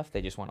pickleball stuff.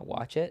 They just want to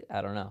watch it.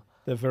 I don't know.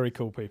 They're very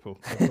cool people.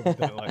 They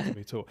probably don't like to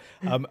be taught.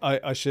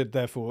 I should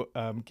therefore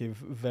give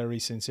very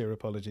sincere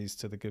apologies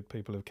to the good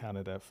people of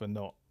Canada for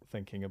not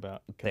thinking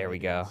about Canadians. There we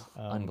go.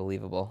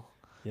 Unbelievable.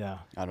 Yeah.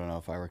 I don't know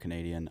if I were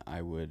Canadian,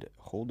 I would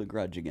hold a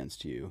grudge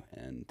against you.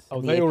 And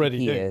Oh, The they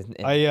already APP do.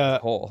 is- I as a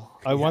whole.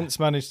 I once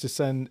managed to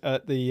send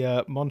at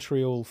the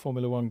Montreal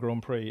Formula One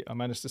Grand Prix. I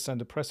managed to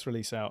send a press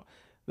release out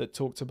that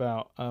talked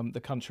about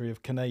the country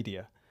of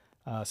Canada.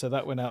 So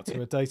that went out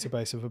to a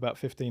database of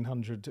about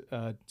 1,500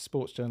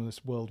 sports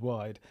journalists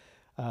worldwide,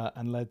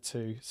 and led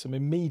to some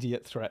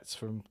immediate threats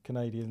from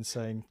Canadians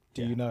saying,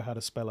 "Do you know how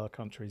to spell our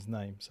country's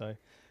name?" So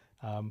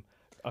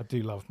I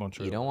do love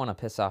Montreal. You don't want to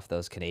piss off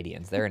those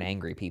Canadians. They're an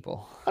angry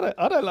people.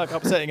 I don't like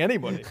upsetting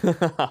anybody.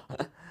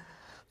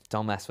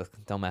 Don't mess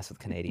with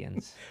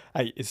Canadians.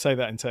 Hey, say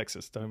that in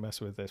Texas. Don't mess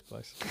with this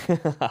place.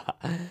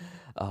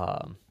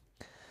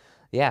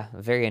 Yeah,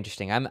 very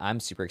interesting. I'm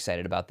super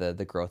excited about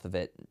the growth of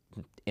it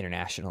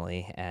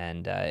internationally,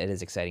 and it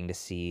is exciting to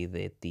see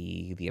that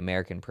the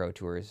American Pro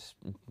Tours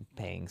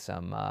paying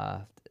some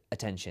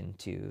attention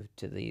to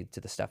the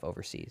stuff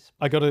overseas.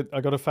 I got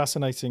a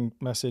fascinating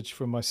message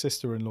from my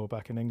sister-in-law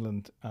back in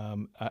England.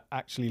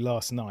 Actually,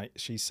 last night,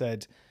 she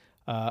said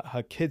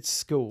her kid's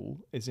school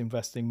is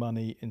investing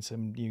money in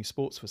some new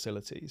sports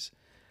facilities,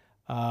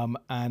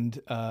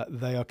 and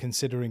they are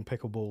considering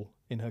pickleball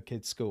in her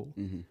kid's school.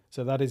 Mm-hmm.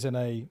 So that is in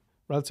a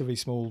relatively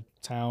small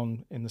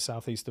town in the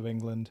southeast of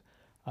England,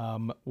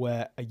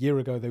 where a year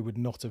ago they would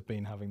not have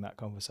been having that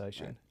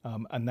conversation,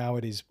 and now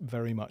it is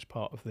very much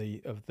part of the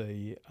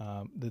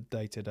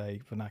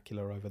day-to-day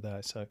vernacular over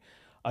there. So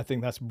I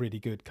think that's really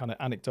good, kind of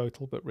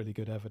anecdotal, but really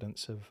good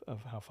evidence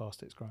of how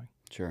fast it's growing.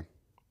 Sure.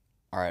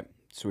 All right,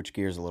 switch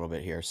gears a little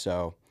bit here.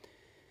 So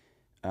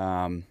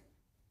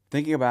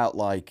thinking about,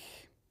 like,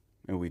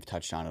 and we've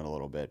touched on it a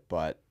little bit,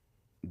 but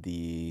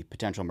the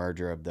potential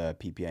merger of the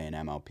PPA and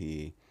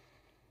MLP,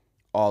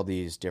 all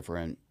these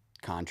different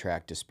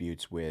contract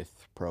disputes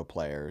with pro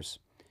players.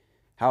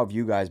 How have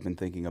you guys been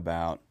thinking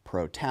about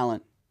pro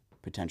talent,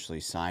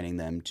 potentially signing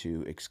them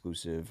to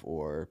exclusive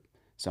or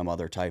some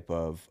other type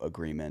of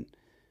agreement?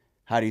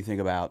 How do you think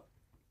about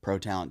pro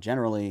talent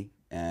generally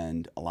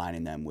and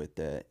aligning them with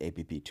the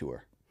APP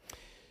Tour?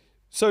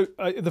 So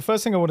the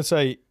first thing I want to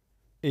say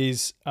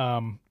is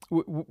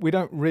we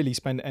don't really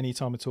spend any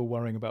time at all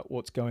worrying about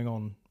what's going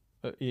on,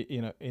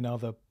 in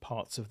other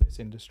parts of this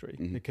industry,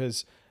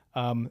 because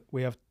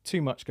we have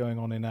too much going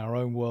on in our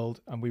own world,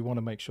 and we want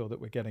to make sure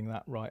that we're getting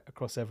that right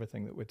across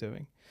everything that we're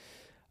doing.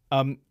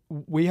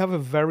 We have a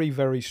very,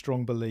 very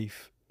strong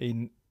belief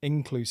in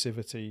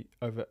inclusivity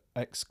over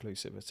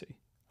exclusivity.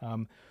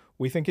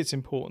 We think it's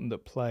important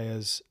that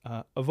players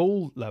of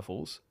all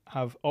levels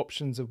have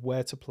options of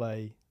where to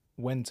play,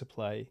 when to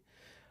play,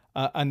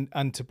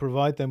 and to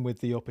provide them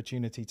with the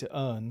opportunity to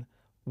earn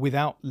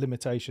without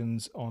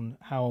limitations on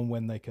how and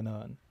when they can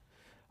earn.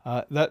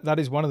 That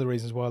is one of the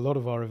reasons why a lot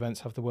of our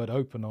events have the word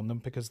open on them,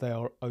 because they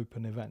are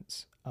open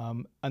events.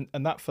 And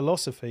that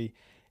philosophy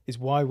is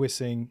why we're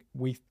seeing,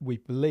 we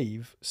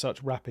believe,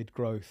 such rapid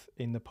growth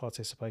in the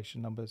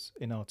participation numbers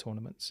in our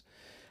tournaments.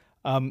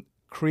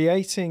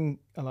 Creating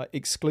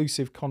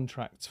exclusive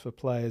contracts for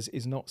players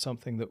is not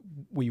something that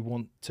we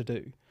want to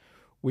do.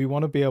 We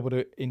want to be able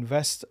to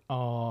invest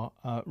our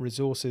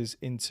resources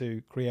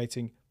into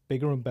creating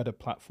bigger and better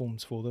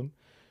platforms for them.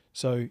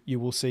 So you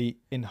will see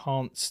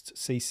enhanced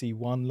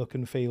CC1 look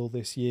and feel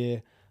this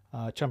year,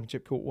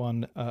 Championship Court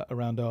 1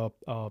 around our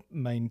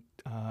main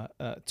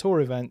tour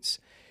events.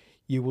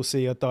 You will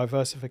see a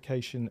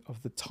diversification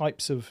of the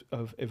types of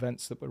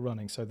events that we're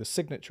running. So the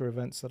signature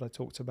events that I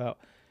talked about,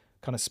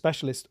 kind of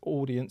specialist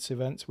audience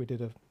events. We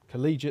did a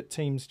collegiate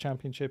teams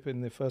championship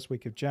in the first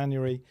week of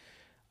January.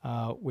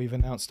 We've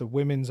announced a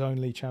women's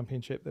only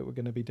championship that we're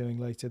going to be doing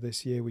later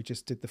this year. We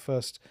just did the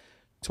first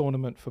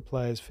tournament for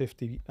players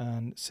 50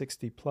 and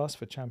 60 plus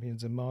for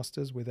champions and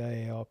masters with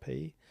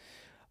AARP.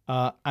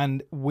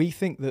 And we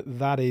think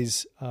that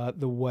is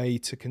the way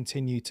to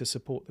continue to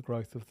support the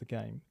growth of the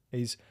game,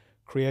 is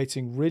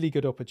creating really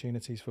good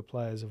opportunities for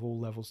players of all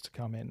levels to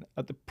come in.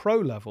 At the pro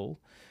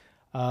level,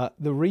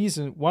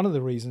 one of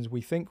the reasons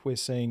we think we're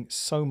seeing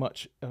so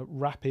much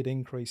rapid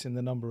increase in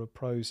the number of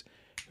pros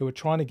who are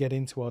trying to get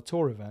into our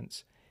tour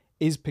events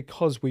is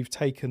because we've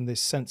taken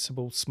this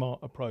sensible, smart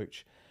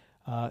approach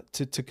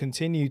to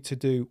continue to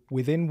do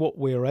within what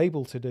we're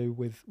able to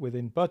do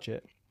within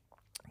budget,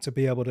 to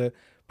be able to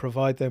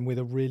provide them with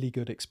a really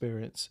good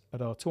experience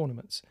at our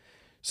tournaments.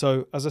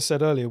 So, as I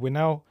said earlier, we're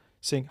now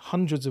seeing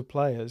hundreds of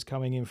players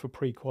coming in for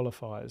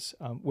pre-qualifiers.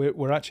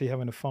 We're actually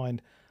having to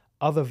find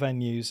other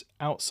venues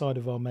outside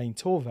of our main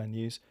tour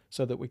venues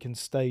so that we can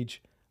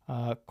stage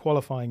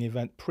pre-qualifying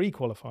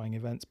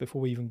events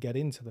before we even get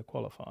into the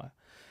qualifier.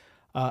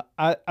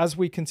 As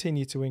we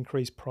continue to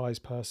increase prize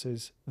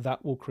purses,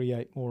 that will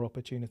create more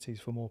opportunities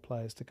for more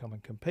players to come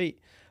and compete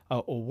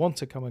or want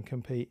to come and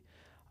compete.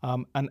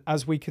 And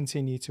as we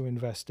continue to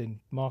invest in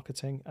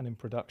marketing and in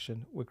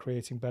production, we're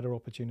creating better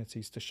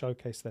opportunities to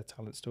showcase their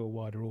talents to a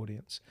wider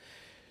audience.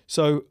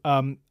 So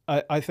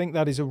I think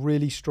that is a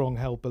really strong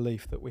held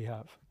belief that we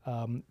have,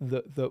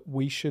 that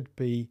we should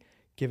be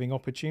giving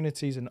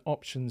opportunities and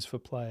options for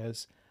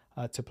players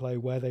to play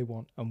where they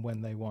want and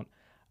when they want.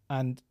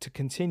 and to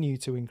continue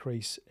to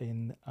increase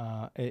in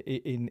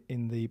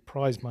the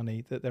prize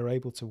money that they're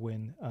able to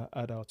win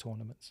at our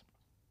tournaments.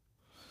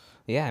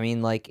 Yeah, I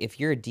mean, like if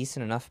you're a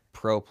decent enough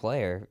pro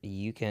player,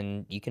 you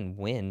can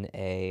win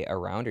a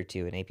round or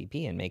two in APP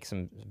and make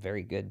some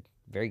very good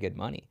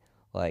money.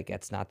 Like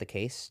that's not the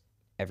case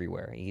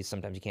everywhere.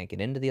 Sometimes you can't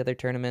get into the other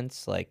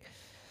tournaments. Like,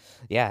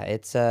 yeah,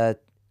 it's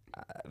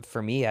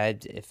for me,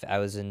 if I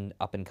was an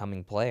up and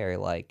coming player,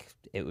 like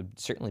it would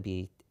certainly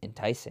be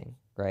enticing,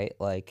 right?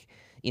 Like,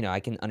 you know,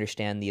 I can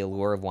understand the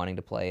allure of wanting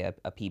to play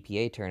a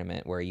PPA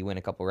tournament where you win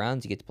a couple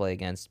rounds, you get to play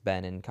against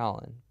Ben and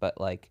Colin. But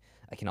like,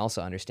 I can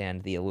also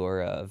understand the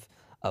allure of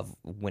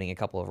winning a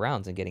couple of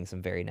rounds and getting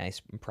some very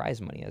nice prize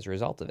money as a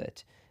result of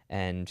it.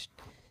 And,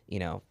 you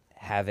know,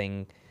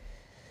 having,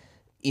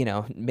 you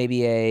know,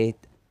 maybe a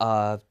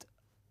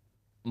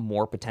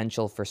more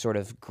potential for sort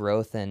of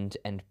growth and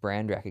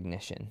brand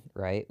recognition,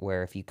 right?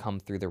 Where if you come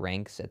through the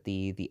ranks at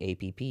the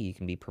APP, you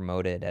can be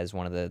promoted as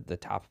one of the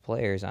top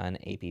players on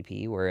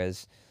APP,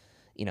 whereas,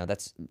 you know,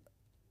 that's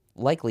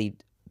likely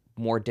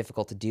more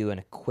difficult to do in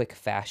a quick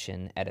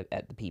fashion at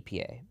the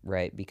PPA,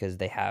 right? Because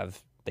they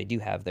do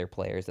have their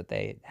players that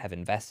they have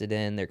invested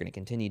in, they're going to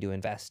continue to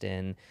invest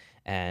in,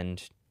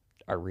 and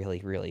are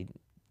really, really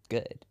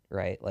good,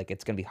 right? Like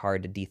it's going to be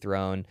hard to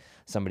dethrone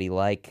somebody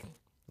like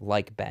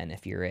Ben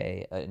if you're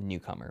a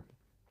newcomer.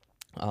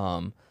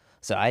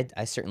 So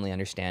I certainly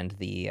understand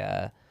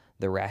the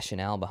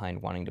rationale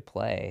behind wanting to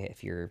play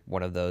if you're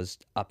one of those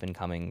up and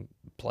coming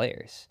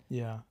players.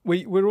 Yeah,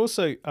 we're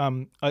also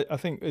I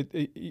think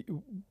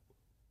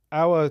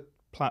our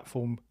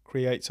platform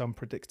creates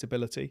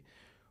unpredictability,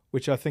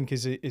 which I think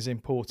is an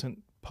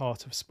important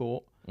part of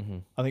sport. Mm-hmm.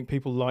 I think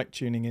people like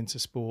tuning into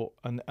sport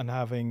and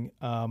having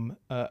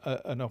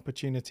an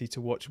opportunity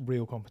to watch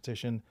real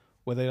competition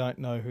where they don't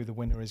know who the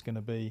winner is going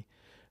to be.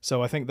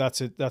 So I think that's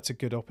a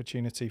good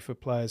opportunity for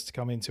players to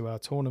come into our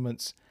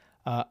tournaments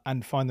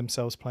and find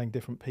themselves playing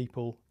different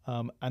people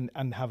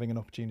and having an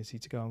opportunity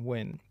to go and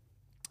win.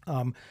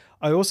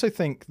 I also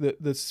think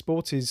that the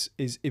sport is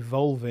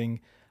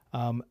evolving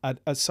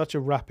at such a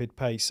rapid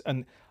pace,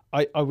 and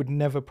I would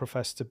never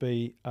profess to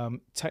be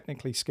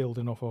technically skilled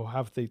enough or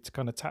have the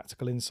kind of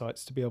tactical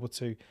insights to be able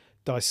to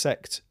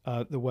dissect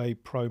the way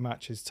pro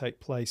matches take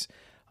place,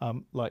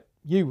 like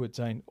you would,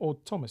 Zane, or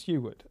Thomas,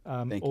 you would,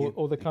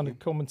 or the kind of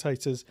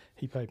commentators.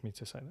 He paid me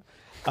to say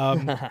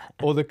that,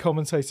 or the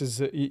commentators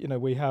that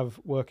we have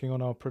working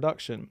on our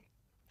production.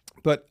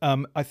 But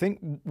I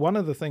think one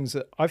of the things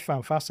that I've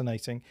found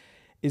fascinating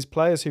is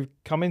players who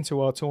come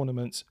into our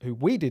tournaments who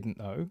we didn't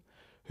know,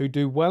 who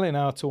do well in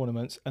our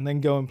tournaments and then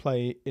go and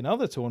play in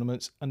other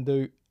tournaments and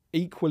do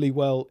equally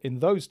well in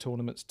those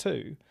tournaments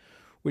too,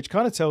 which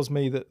kind of tells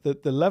me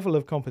that the level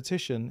of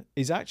competition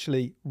is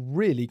actually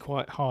really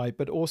quite high,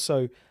 but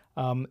also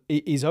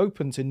it is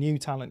open to new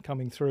talent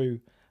coming through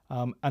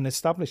and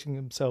establishing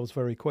themselves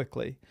very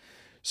quickly.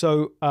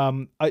 So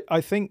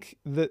I think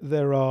that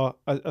there are,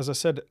 as I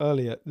said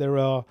earlier, there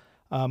are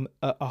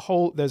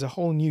there's a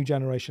whole new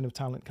generation of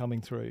talent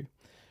coming through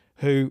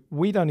who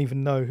we don't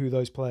even know who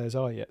those players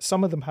are yet.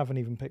 Some of them haven't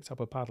even picked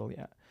up a paddle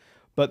yet.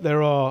 But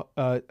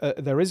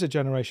there is a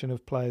generation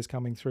of players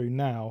coming through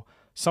now,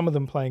 some of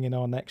them playing in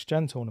our next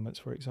gen tournaments,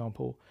 for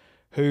example,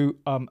 who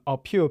are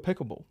pure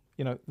pickleball.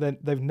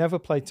 They've never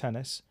played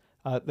tennis.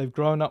 They've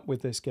grown up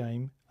with this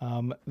game.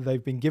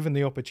 They've been given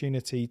the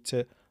opportunity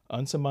to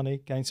earn some money,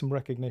 gain some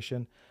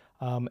recognition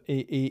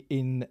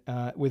within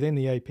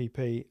the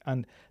APP,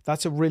 and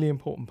that's a really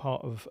important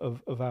part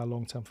of our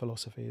long-term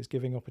philosophy, is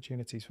giving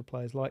opportunities for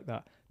players like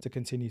that to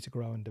continue to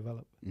grow and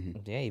develop. Mm-hmm.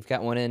 Yeah, you've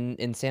got one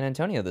in San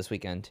Antonio this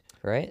weekend,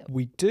 right?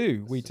 We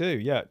do.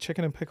 Yeah,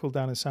 Chicken and Pickle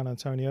down in San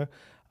Antonio.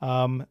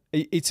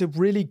 It's a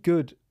really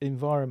good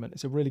environment.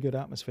 It's a really good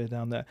atmosphere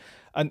down there.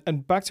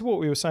 And back to what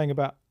we were saying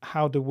about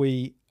how do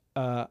we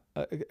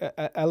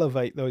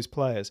elevate those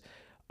players.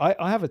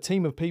 I have a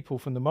team of people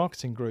from the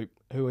marketing group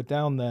who are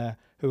down there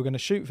who are going to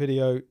shoot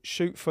video,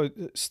 shoot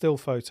still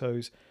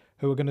photos,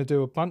 who are going to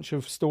do a bunch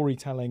of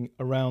storytelling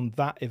around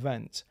that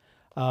event,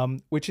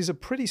 which is a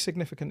pretty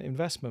significant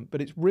investment.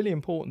 But it's really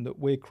important that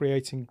we're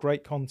creating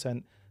great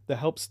content that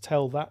helps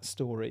tell that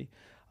story,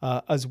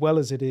 as well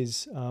as it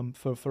is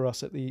for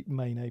us at the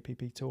main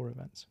APP Tour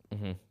events.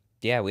 Mm-hmm.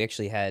 Yeah, we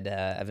actually had,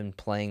 I've been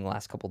playing the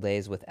last couple of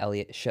days with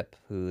Elliot Ship,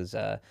 who's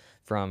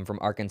from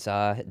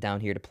Arkansas,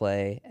 down here to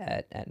play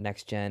at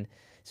Next Gen.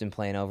 He's been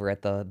playing over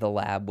at the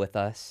lab with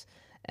us,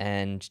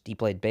 and he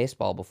played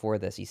baseball before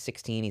this. He's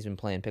 16. He's been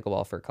playing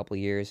pickleball for a couple of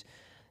years,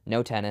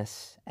 no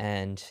tennis.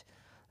 And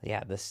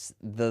yeah,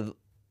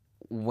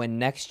 when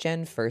Next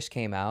Gen first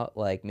came out,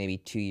 like maybe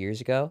 2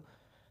 years ago,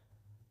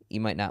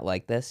 you might not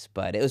like this,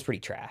 but it was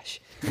pretty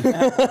trash.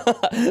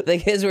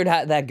 The kids were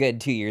not that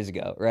good 2 years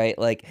ago, right?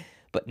 Like,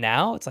 but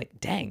now it's like,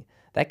 dang,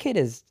 that kid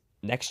is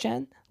Next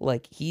Gen.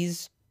 Like,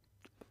 he's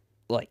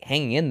like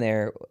hanging in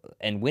there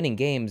and winning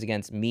games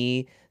against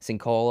me,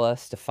 Sincola,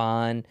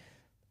 Stefan,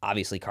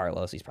 obviously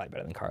Carlos. He's probably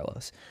better than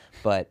Carlos.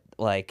 But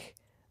like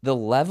the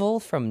level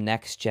from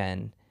Next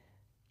Gen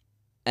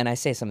and I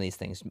say some of these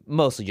things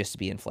mostly just to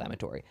be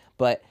inflammatory,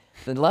 but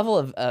the level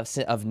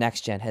of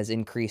next gen has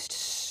increased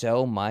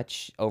so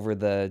much over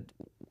the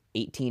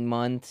 18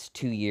 months,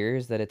 2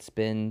 years that it's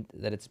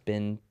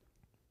been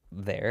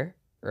there,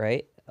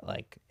 right?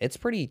 Like, it's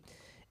pretty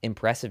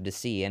impressive to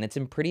see, and it's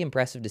pretty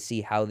impressive to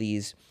see how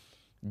these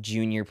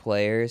junior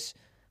players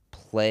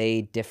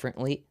play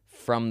differently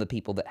from the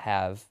people that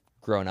have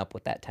grown up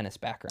with that tennis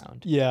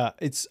background. Yeah,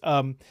 it's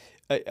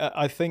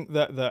I think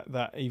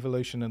that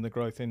evolution and the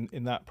growth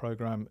in that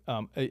program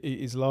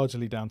is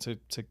largely down to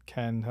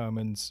Ken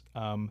Herman's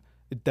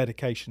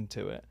dedication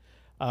to it.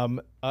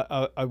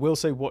 I will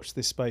say watch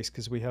this space,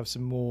 because we have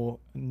some more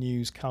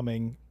news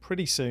coming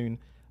pretty soon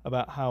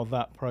about how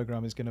that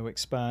program is going to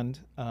expand,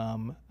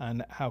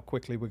 and how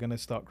quickly we're going to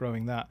start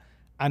growing that,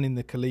 and in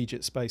the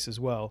collegiate space as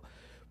well.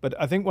 But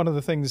I think one of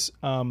the things,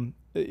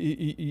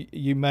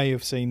 you may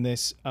have seen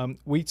this,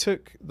 we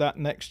took that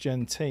next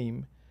gen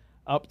team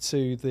up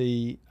to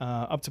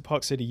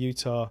Park City,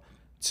 Utah,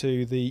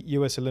 to the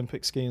US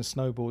Olympic ski and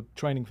snowboard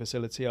training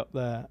facility up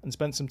there, and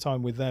spent some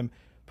time with them,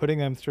 putting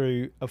them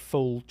through a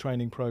full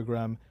training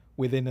program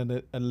within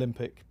an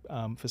Olympic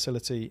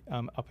facility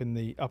up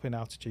in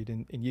altitude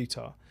in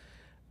Utah.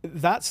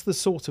 That's the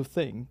sort of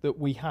thing that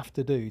we have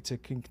to do to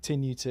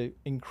continue to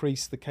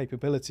increase the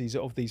capabilities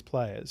of these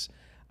players,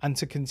 and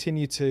to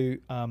continue to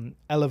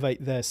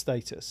elevate their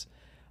status.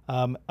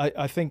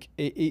 I think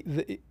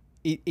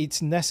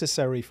it's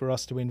necessary for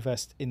us to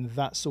invest in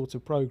that sort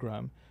of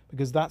program,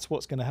 because that's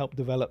what's going to help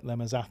develop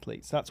them as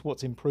athletes. That's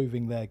what's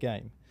improving their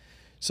game.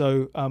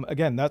 So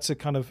again, that's a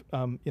kind of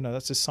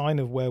that's a sign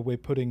of where we're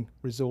putting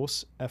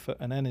resource, effort,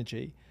 and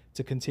energy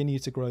to continue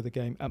to grow the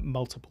game at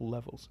multiple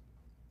levels.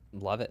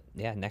 Love it.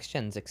 Yeah, next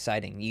gen's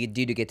exciting. You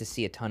do get to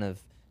see a ton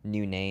of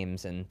new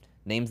names, and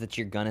names that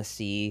you're gonna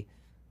see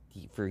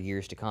for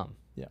years to come.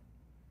 Yeah.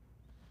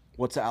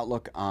 What's the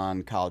outlook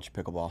on college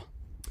pickleball?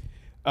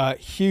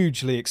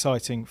 Hugely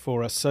exciting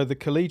for us. So the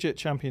collegiate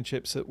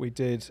championships that we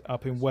did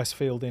up in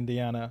Westfield,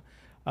 Indiana,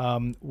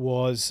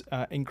 was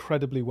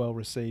incredibly well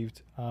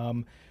received.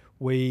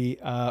 We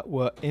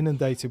were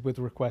inundated with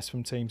requests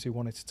from teams who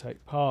wanted to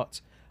take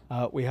part.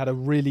 We had a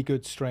really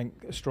good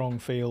strong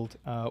field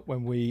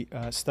when we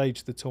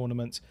staged the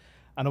tournament,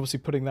 and obviously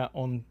putting that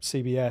on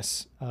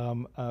CBS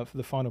for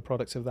the final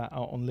products of that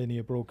out on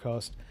linear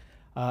broadcast.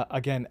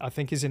 Again, I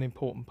think is an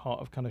important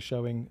part of kind of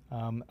showing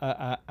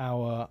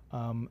our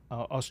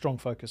strong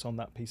focus on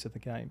that piece of the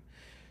game.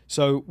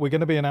 So we're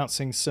going to be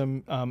announcing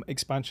some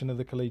expansion of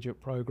the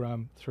collegiate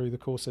program through the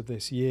course of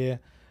this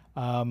year.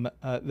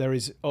 There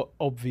is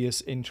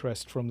obvious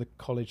interest from the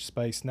college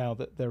space now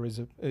that there is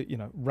a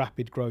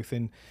rapid growth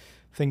in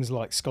things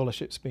like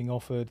scholarships being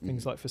offered,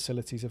 things like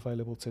facilities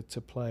available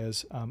to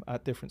players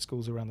at different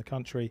schools around the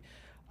country,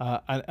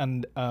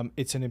 and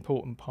it's an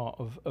important part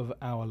of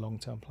our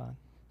long-term plan.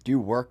 Do you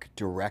work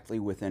directly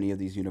with any of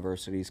these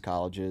universities,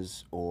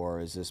 colleges, or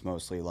is this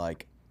mostly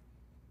like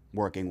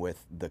working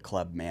with the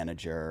club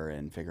manager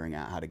and figuring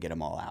out how to get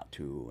them all out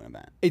to an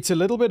event? It's a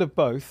little bit of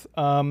both.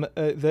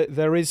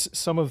 There is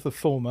some of the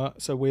former,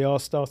 so we are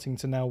starting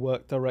to now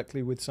work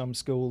directly with some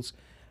schools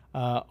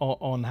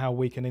on how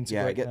we can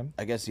integrate them.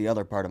 I guess the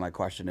other part of my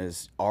question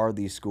is, are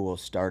these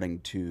schools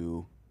starting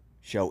to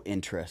show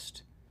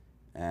interest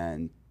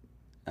and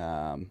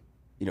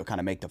kind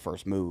of make the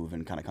first move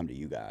and kind of come to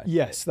you guys?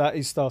 Yes, that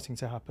is starting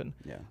to happen.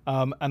 Yeah.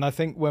 And I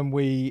think when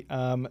we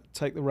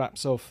take the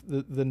wraps off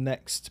the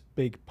next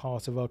big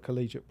part of our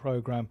collegiate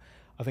program,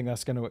 I think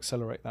that's going to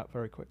accelerate that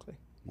very quickly.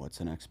 What's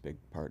the next big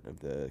part of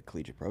the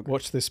collegiate program?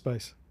 Watch this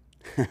space.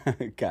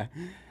 Okay.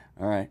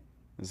 All right.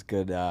 That's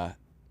good. Are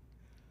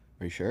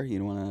you sure you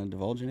don't want to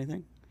divulge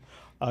anything?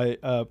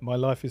 My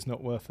life is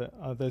not worth it.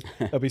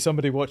 There'll be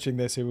somebody watching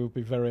this who will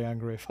be very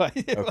angry if I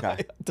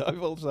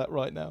divulge that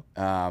right now.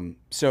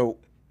 So,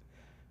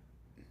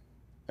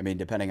 I mean,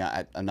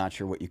 I'm not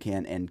sure what you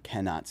can and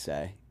cannot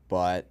say,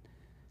 but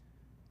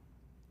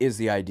is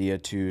the idea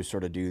to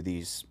sort of do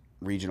these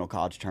regional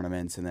college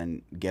tournaments and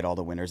then get all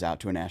the winners out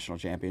to a national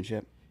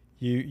championship?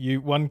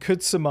 One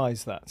could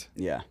surmise that.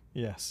 Yeah.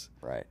 Yes.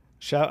 Right.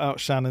 Shout out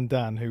Shannon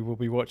Dan, who will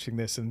be watching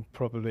this and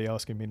probably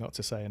asking me not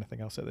to say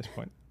anything else at this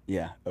point.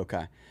 Yeah,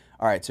 okay.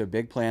 All right, so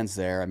big plans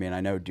there. I mean,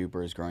 I know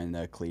Duper is growing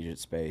the collegiate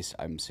space.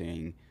 I'm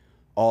seeing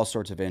all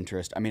sorts of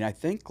interest. I mean, I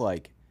think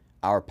like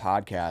our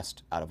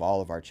podcast out of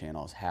all of our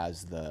channels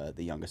has the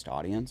youngest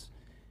audience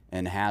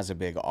and has a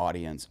big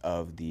audience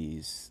of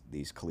these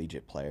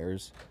collegiate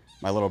players.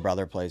 My little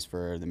brother plays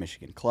for the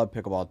Michigan Club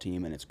pickleball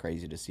team, and it's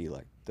crazy to see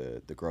like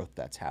the growth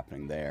that's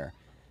happening there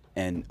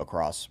and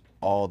across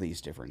all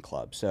these different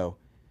clubs. So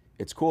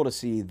it's cool to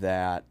see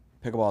that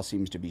pickleball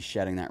seems to be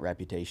shedding that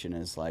reputation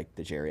as like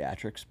the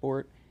geriatric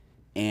sport,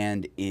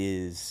 and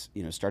is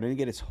starting to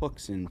get its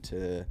hooks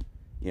into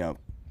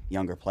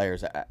younger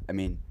players. I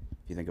mean,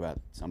 if you think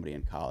about somebody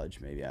in college,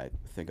 maybe I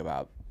think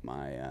about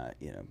my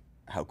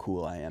how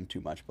cool I am too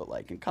much, but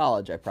like in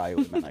college, I probably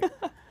would have been like,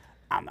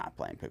 I'm not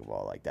playing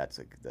pickleball. Like that's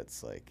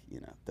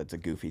a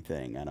goofy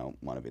thing. I don't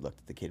want to be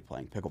looked at the kid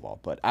playing pickleball.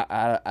 But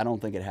I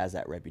don't think it has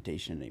that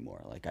reputation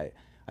anymore. Like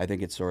I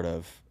think it's sort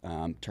of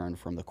turned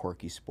from the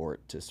quirky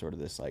sport to sort of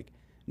this like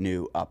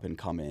new up and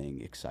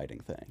coming exciting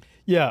thing.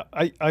 Yeah,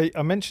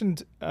 I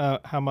mentioned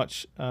how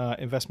much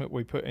investment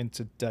we put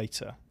into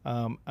data,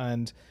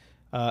 and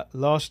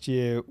last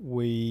year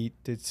we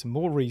did some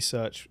more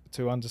research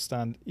to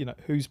understand,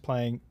 who's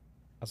playing,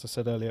 as I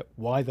said earlier,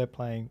 why they're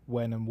playing,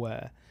 when and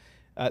where.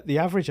 The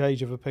average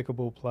age of a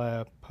pickleball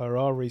player per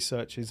our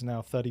research is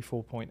now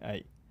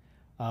 34.8.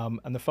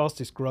 And the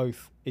fastest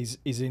growth is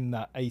in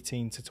that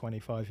 18 to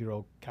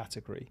 25-year-old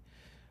category.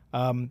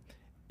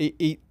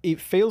 It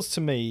feels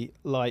to me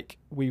like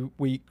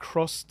we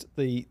crossed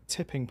the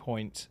tipping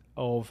point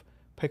of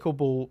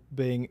pickleball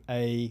being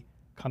a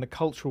kind of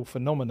cultural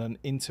phenomenon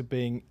into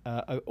being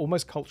a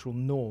almost cultural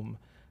norm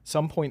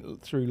some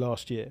point through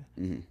last year.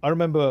 Mm-hmm. I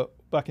remember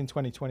back in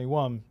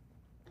 2021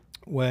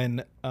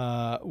 when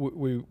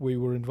we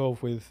were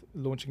involved with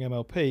launching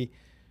MLP,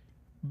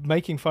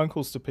 making phone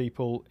calls to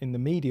people in the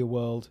media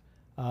world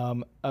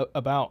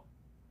about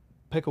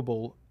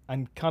pickleball,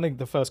 and kind of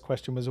the first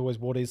question was always,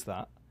 what is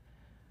that?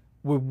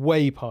 We're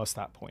way past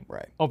that point.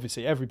 Right.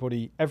 Obviously,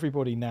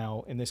 everybody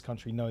now in this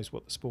country knows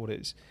what the sport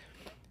is.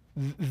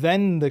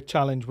 Then the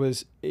challenge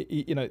was,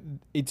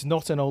 it's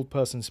not an old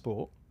person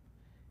sport.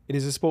 It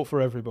is a sport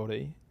for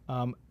everybody,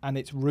 and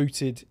it's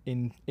rooted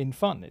in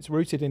fun. It's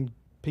rooted in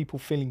people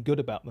feeling good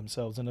about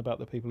themselves and about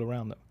the people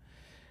around them.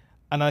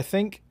 And I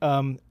think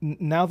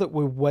now that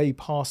we're way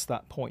past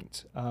that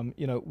point,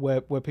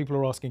 where people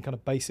are asking kind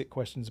of basic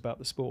questions about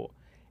the sport,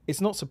 it's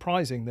not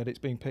surprising that it's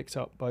being picked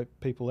up by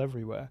people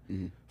everywhere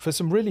for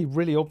some really,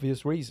 really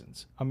obvious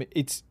reasons. I mean,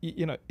 it's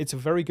a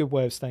very good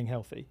way of staying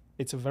healthy.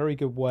 It's a very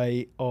good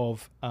way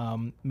of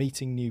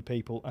meeting new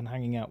people and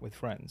hanging out with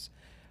friends.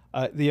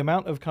 The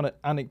amount of kind of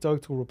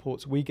anecdotal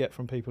reports we get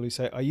from people who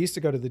say, I used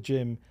to go to the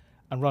gym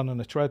and run on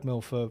a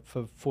treadmill for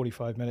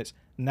 45 minutes.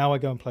 Now I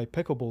go and play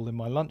pickleball in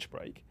my lunch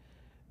break.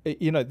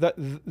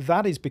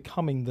 That is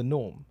becoming the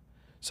norm.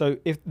 So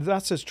if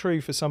that's as true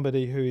for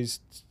somebody who is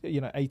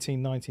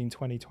 18, 19,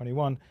 20,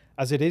 21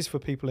 as it is for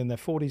people in their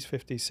 40s,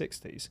 50s,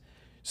 60s.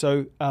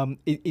 So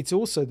it's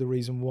also the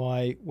reason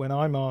why when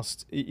I'm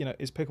asked,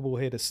 is pickleball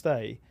here to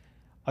stay,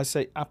 I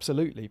say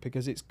absolutely,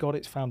 because it's got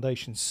its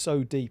foundation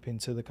so deep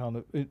into the kind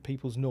of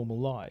people's normal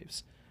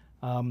lives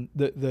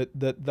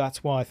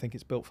that's why I think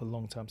it's built for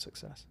long-term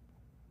success.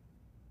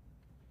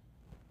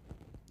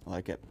 I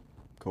like it.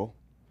 Cool.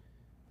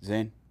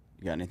 Zane,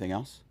 you got anything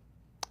else?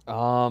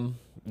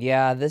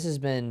 Yeah, this has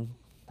been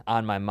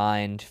on my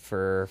mind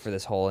for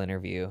this whole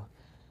interview.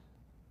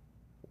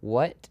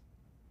 What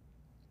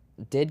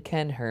did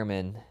Ken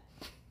Herman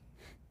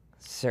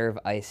serve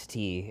iced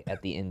tea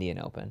at the Indian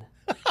Open?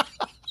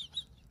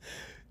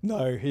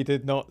 No, he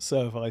did not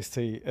serve iced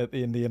tea at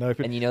the Indian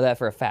Open. And you know that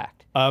for a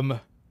fact?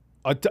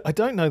 I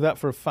don't know that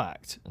for a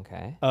fact.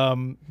 Okay.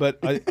 But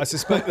I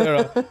suspect there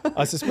are.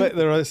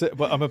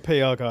 But I'm a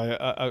PR guy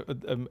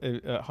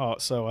at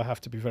heart, so I have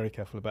to be very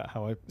careful about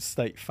how I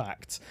state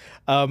facts.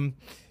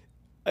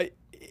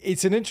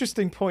 It's an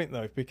interesting point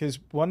though, because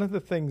one of the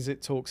things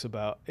it talks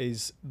about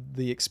is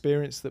the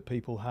experience that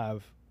people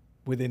have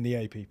within the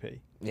APP.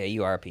 Yeah,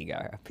 you are a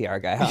PR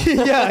guy, huh?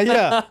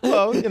 yeah.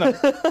 Well, going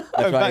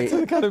back to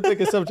the kind of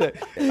bigger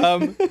subject.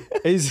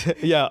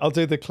 I'll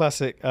do the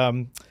classic.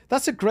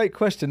 That's a great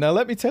question. Now,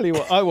 let me tell you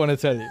what I want to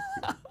tell you.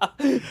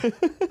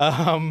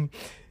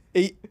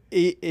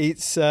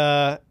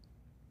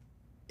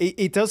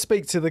 It does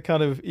speak to the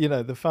kind of,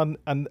 the fun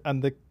and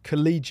the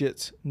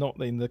collegiate,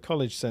 not in the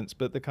college sense,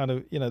 but the kind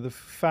of, the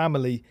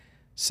family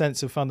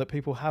sense of fun that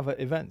people have at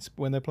events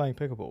when they're playing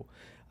pickleball.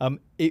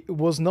 It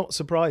was not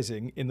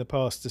surprising in the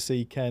past to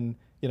see Ken,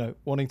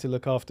 wanting to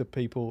look after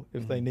people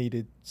if they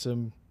needed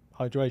some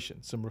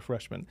hydration, some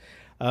refreshment.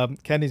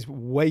 Ken is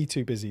way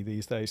too busy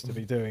these days to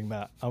be doing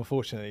that,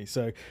 unfortunately.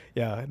 So,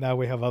 yeah, now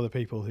we have other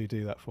people who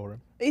do that for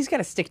him. He's got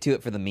to stick to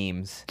it for the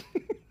memes.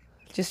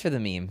 Just for the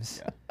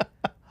memes.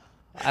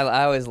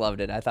 I always loved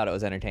it. I thought it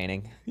was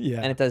entertaining. Yeah.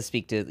 And it does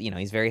speak to,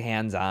 he's very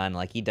hands-on.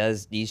 Like,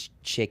 he's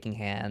shaking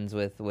hands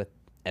with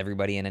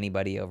everybody and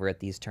anybody over at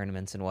these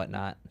tournaments and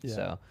whatnot. Yeah.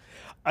 So,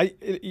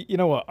 you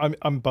know what?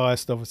 I'm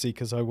biased, obviously,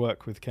 because I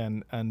work with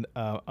Ken, and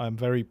I'm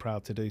very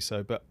proud to do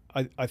so. But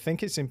I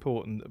think it's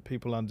important that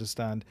people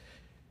understand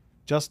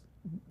just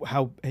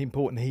how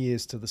important he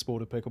is to the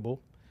sport of pickleball.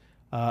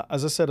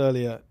 As I said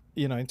earlier,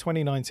 in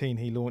 2019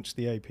 he launched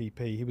the APP.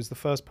 He was the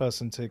first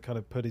person to kind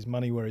of put his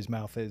money where his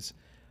mouth is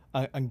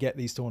and get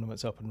these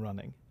tournaments up and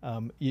running.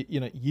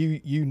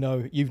 You've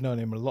known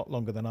him a lot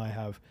longer than I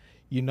have.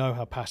 You know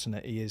how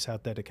passionate he is, how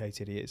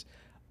dedicated he is.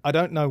 I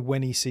don't know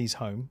when he sees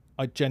home.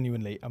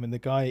 The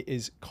guy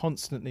is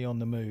constantly on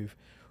the move,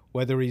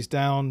 whether he's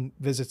down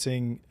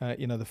visiting,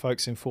 the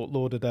folks in Fort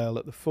Lauderdale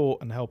at the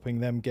fort and helping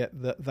them get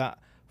that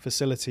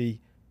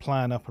facility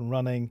plan up and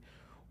running,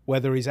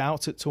 whether he's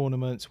out at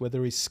tournaments,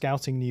 whether he's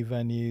scouting new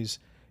venues,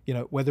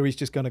 whether he's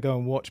just going to go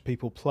and watch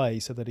people play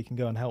so that he can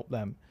go and help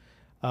them.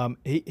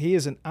 He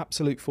is an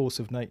absolute force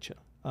of nature.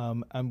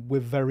 And we're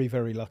very,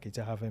 very lucky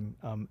to have him,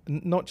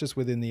 not just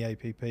within the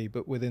APP,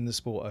 but within the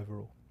sport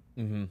overall.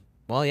 Mm-hmm.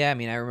 Well, yeah, I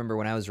mean, I remember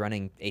when I was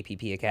running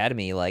APP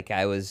Academy, like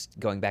I was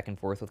going back and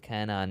forth with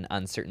Ken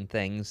on certain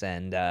things,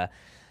 and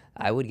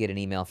I would get an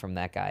email from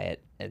that guy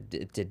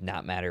it did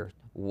not matter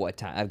what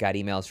time. I've got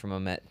emails from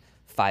him at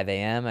 5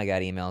 a.m. I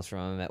got emails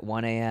from him at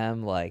 1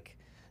 a.m. Like,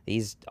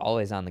 he's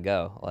always on the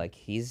go. Like,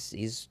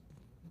 he's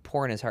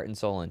pouring his heart and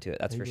soul into it,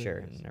 that's for sure,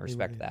 and I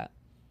respect that.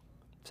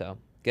 So,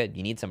 good.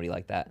 You need somebody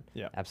like that.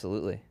 Yeah.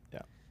 Absolutely.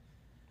 Yeah.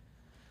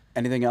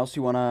 Anything else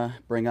you want to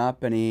bring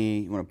up?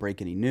 You want to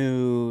break any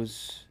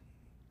news?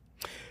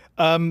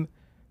 I'll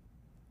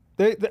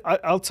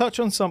touch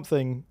on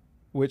something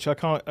which I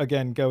can't,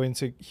 again, go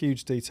into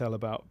huge detail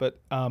about, but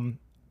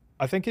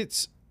I think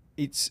it's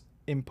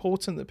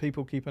important that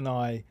people keep an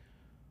eye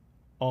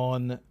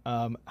on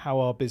how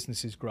our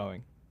business is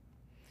growing.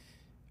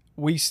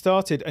 We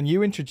started, and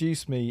you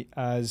introduced me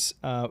as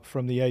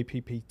from the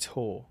APP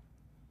tour,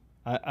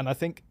 and I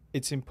think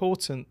it's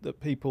important that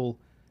people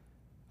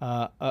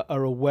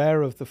are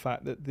aware of the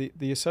fact that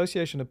the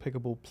Association of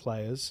Pickleball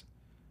Players,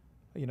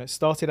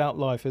 started out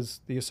life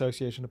as the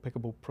Association of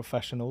Pickleball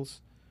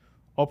Professionals,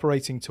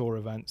 operating tour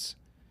events,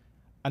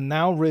 and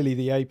now really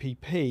the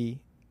APP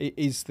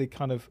is the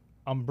kind of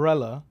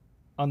umbrella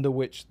under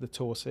which the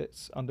tour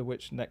sits, under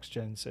which Next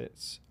Gen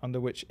sits,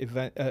 under which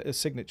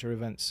signature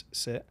events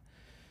sit,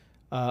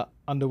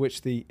 under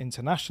which the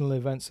international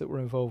events that we're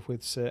involved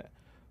with sit.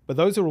 But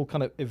those are all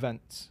kind of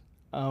events.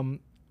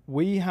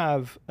 We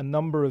have a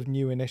number of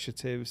new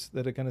initiatives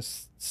that are going to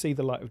see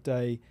the light of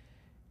day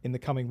in the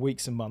coming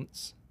weeks and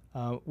months,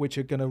 which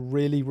are going to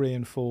really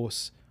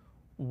reinforce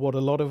what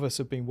a lot of us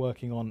have been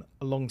working on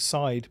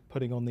alongside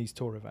putting on these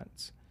tour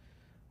events.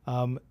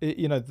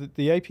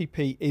 The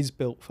APP is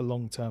built for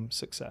long-term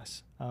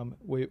success.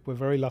 We're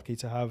very lucky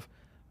to have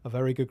a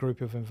very good group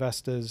of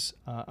investors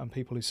and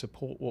people who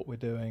support what we're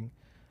doing.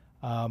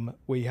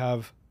 We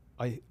have,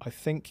 I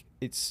think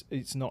it's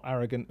not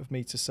arrogant of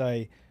me to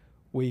say,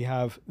 we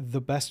have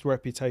the best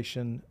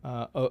reputation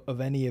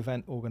of any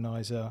event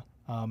organizer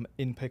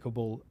in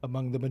pickleball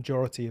among the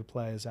majority of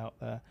players out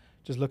there.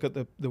 Just look at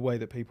the way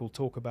that people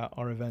talk about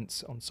our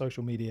events on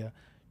social media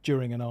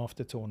during and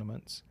after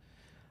tournaments.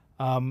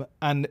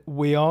 And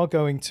we are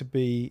going to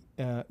be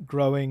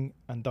growing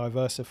and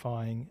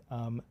diversifying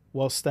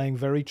while staying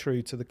very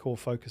true to the core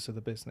focus of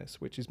the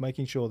business, which is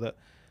making sure that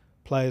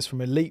players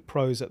from elite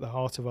pros at the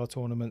heart of our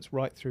tournaments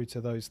right through to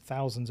those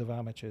thousands of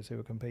amateurs who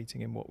are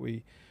competing in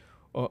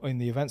in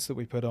the events that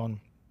we put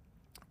on.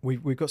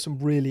 We've got some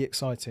really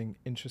exciting,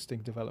 interesting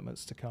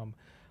developments to come.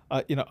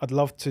 I'd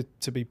love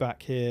to be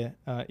back here,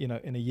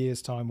 in a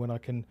year's time when I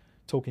can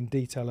talk in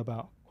detail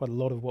about quite a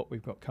lot of what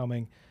we've got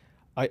coming.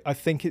 I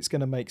think it's going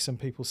to make some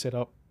people sit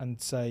up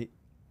and say,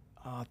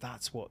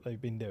 that's what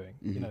they've been doing.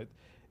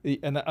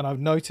 Mm-hmm. And I've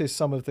noticed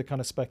some of the kind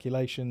of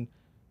speculation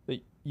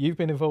that you've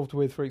been involved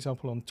with, for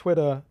example, on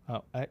Twitter,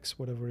 X,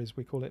 whatever it is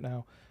we call it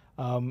now,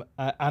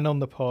 and on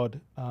the pod,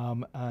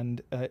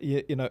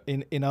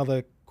 in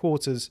other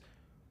quarters,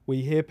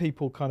 we hear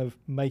people kind of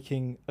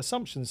making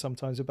assumptions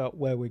sometimes about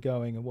where we're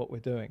going and what we're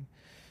doing.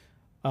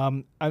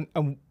 And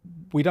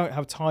we don't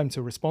have time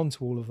to respond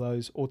to all of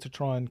those or to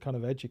try and kind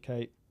of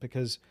educate,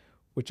 because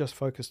we're just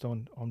focused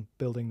on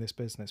building this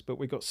business. But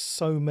we've got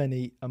so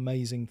many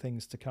amazing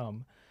things to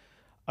come.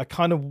 I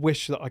kind of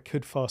wish that I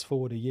could fast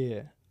forward a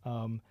year.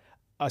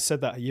 I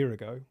said that a year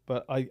ago,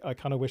 but I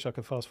kind of wish I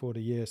could fast forward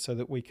a year so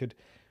that we could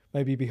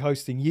maybe be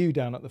hosting you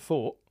down at the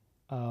Fort,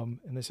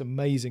 in this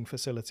amazing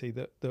facility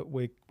that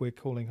we're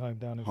calling home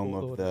down in Home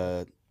Fort of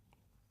Lauderdale.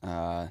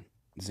 the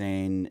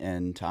Zane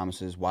and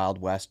Thomas's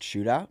Wild West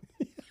shootout.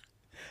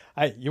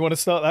 Hey, you want to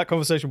start that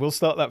conversation? We'll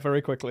start that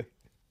very quickly.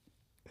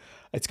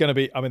 It's going to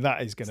be,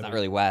 that is going to be. It's not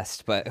really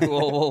West, but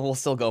we'll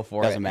still go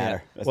for it. Doesn't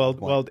matter. Yeah.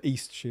 Wild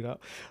East shootout.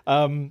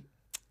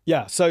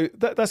 So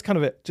that's kind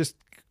of it. Just,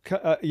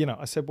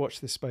 I said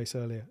watch this space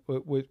earlier.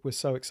 We're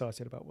so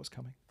excited about what's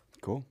coming.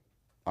 Cool.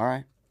 All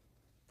right.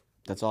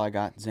 That's all I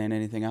got. Zane,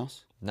 anything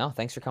else? No,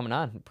 thanks for coming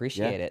on.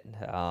 Appreciate it.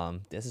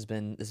 This has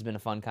been a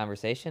fun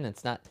conversation.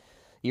 It's not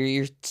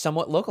you're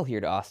somewhat local here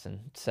to Austin,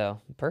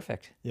 so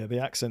perfect. Yeah, the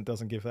accent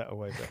doesn't give that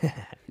away. But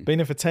been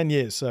here for 10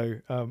 years, so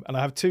and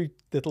I have 2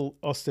 little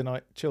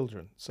Austinite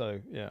children, so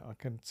yeah, I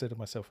consider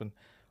myself an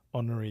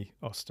honorary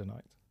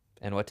Austinite.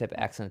 And what type of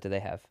accent do they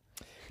have?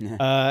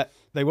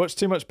 They watch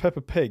too much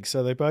Peppa Pig,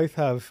 so they both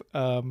have.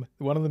 One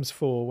of them's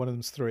 4, one of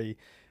them's 3.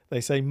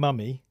 They say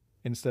 "mummy"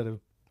 instead of.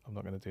 I'm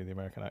not going to do the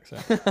American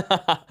accent.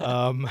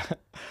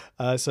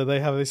 So they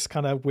have this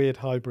kind of weird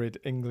hybrid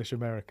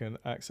English-American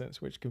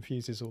accents, which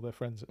confuses all their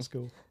friends at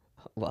school.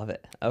 Love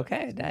it.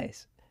 Okay,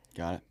 nice.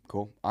 Got it.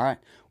 Cool. All right.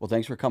 Well,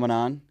 thanks for coming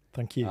on.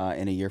 Thank you.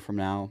 In a year from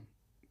now,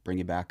 bring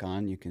you back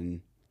on. You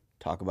can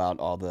talk about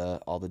all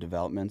the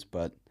developments,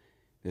 but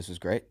this was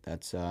great.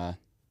 That's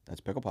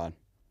PicklePod.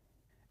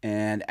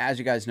 And as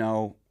you guys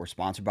know, we're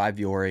sponsored by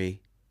Vuori.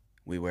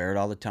 We wear it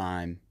all the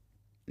time.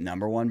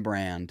 #1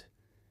 brand.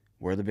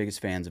 We're the biggest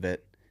fans of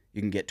it.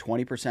 You can get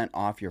 20%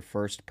 off your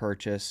first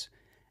purchase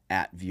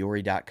at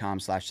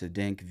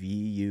vuori.com/thedink,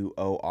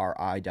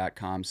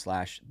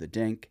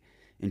 VUORI.com/thedink.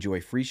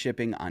 Enjoy free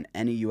shipping on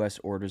any U.S.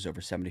 orders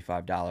over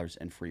 $75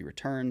 and free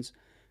returns.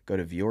 Go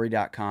to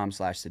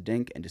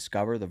Vuori.com/thedink and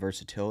discover the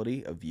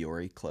versatility of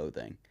Vuori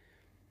clothing.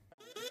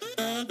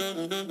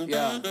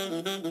 Yeah.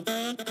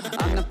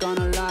 I'm not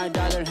gonna lie,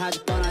 rather had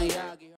fun, yeah.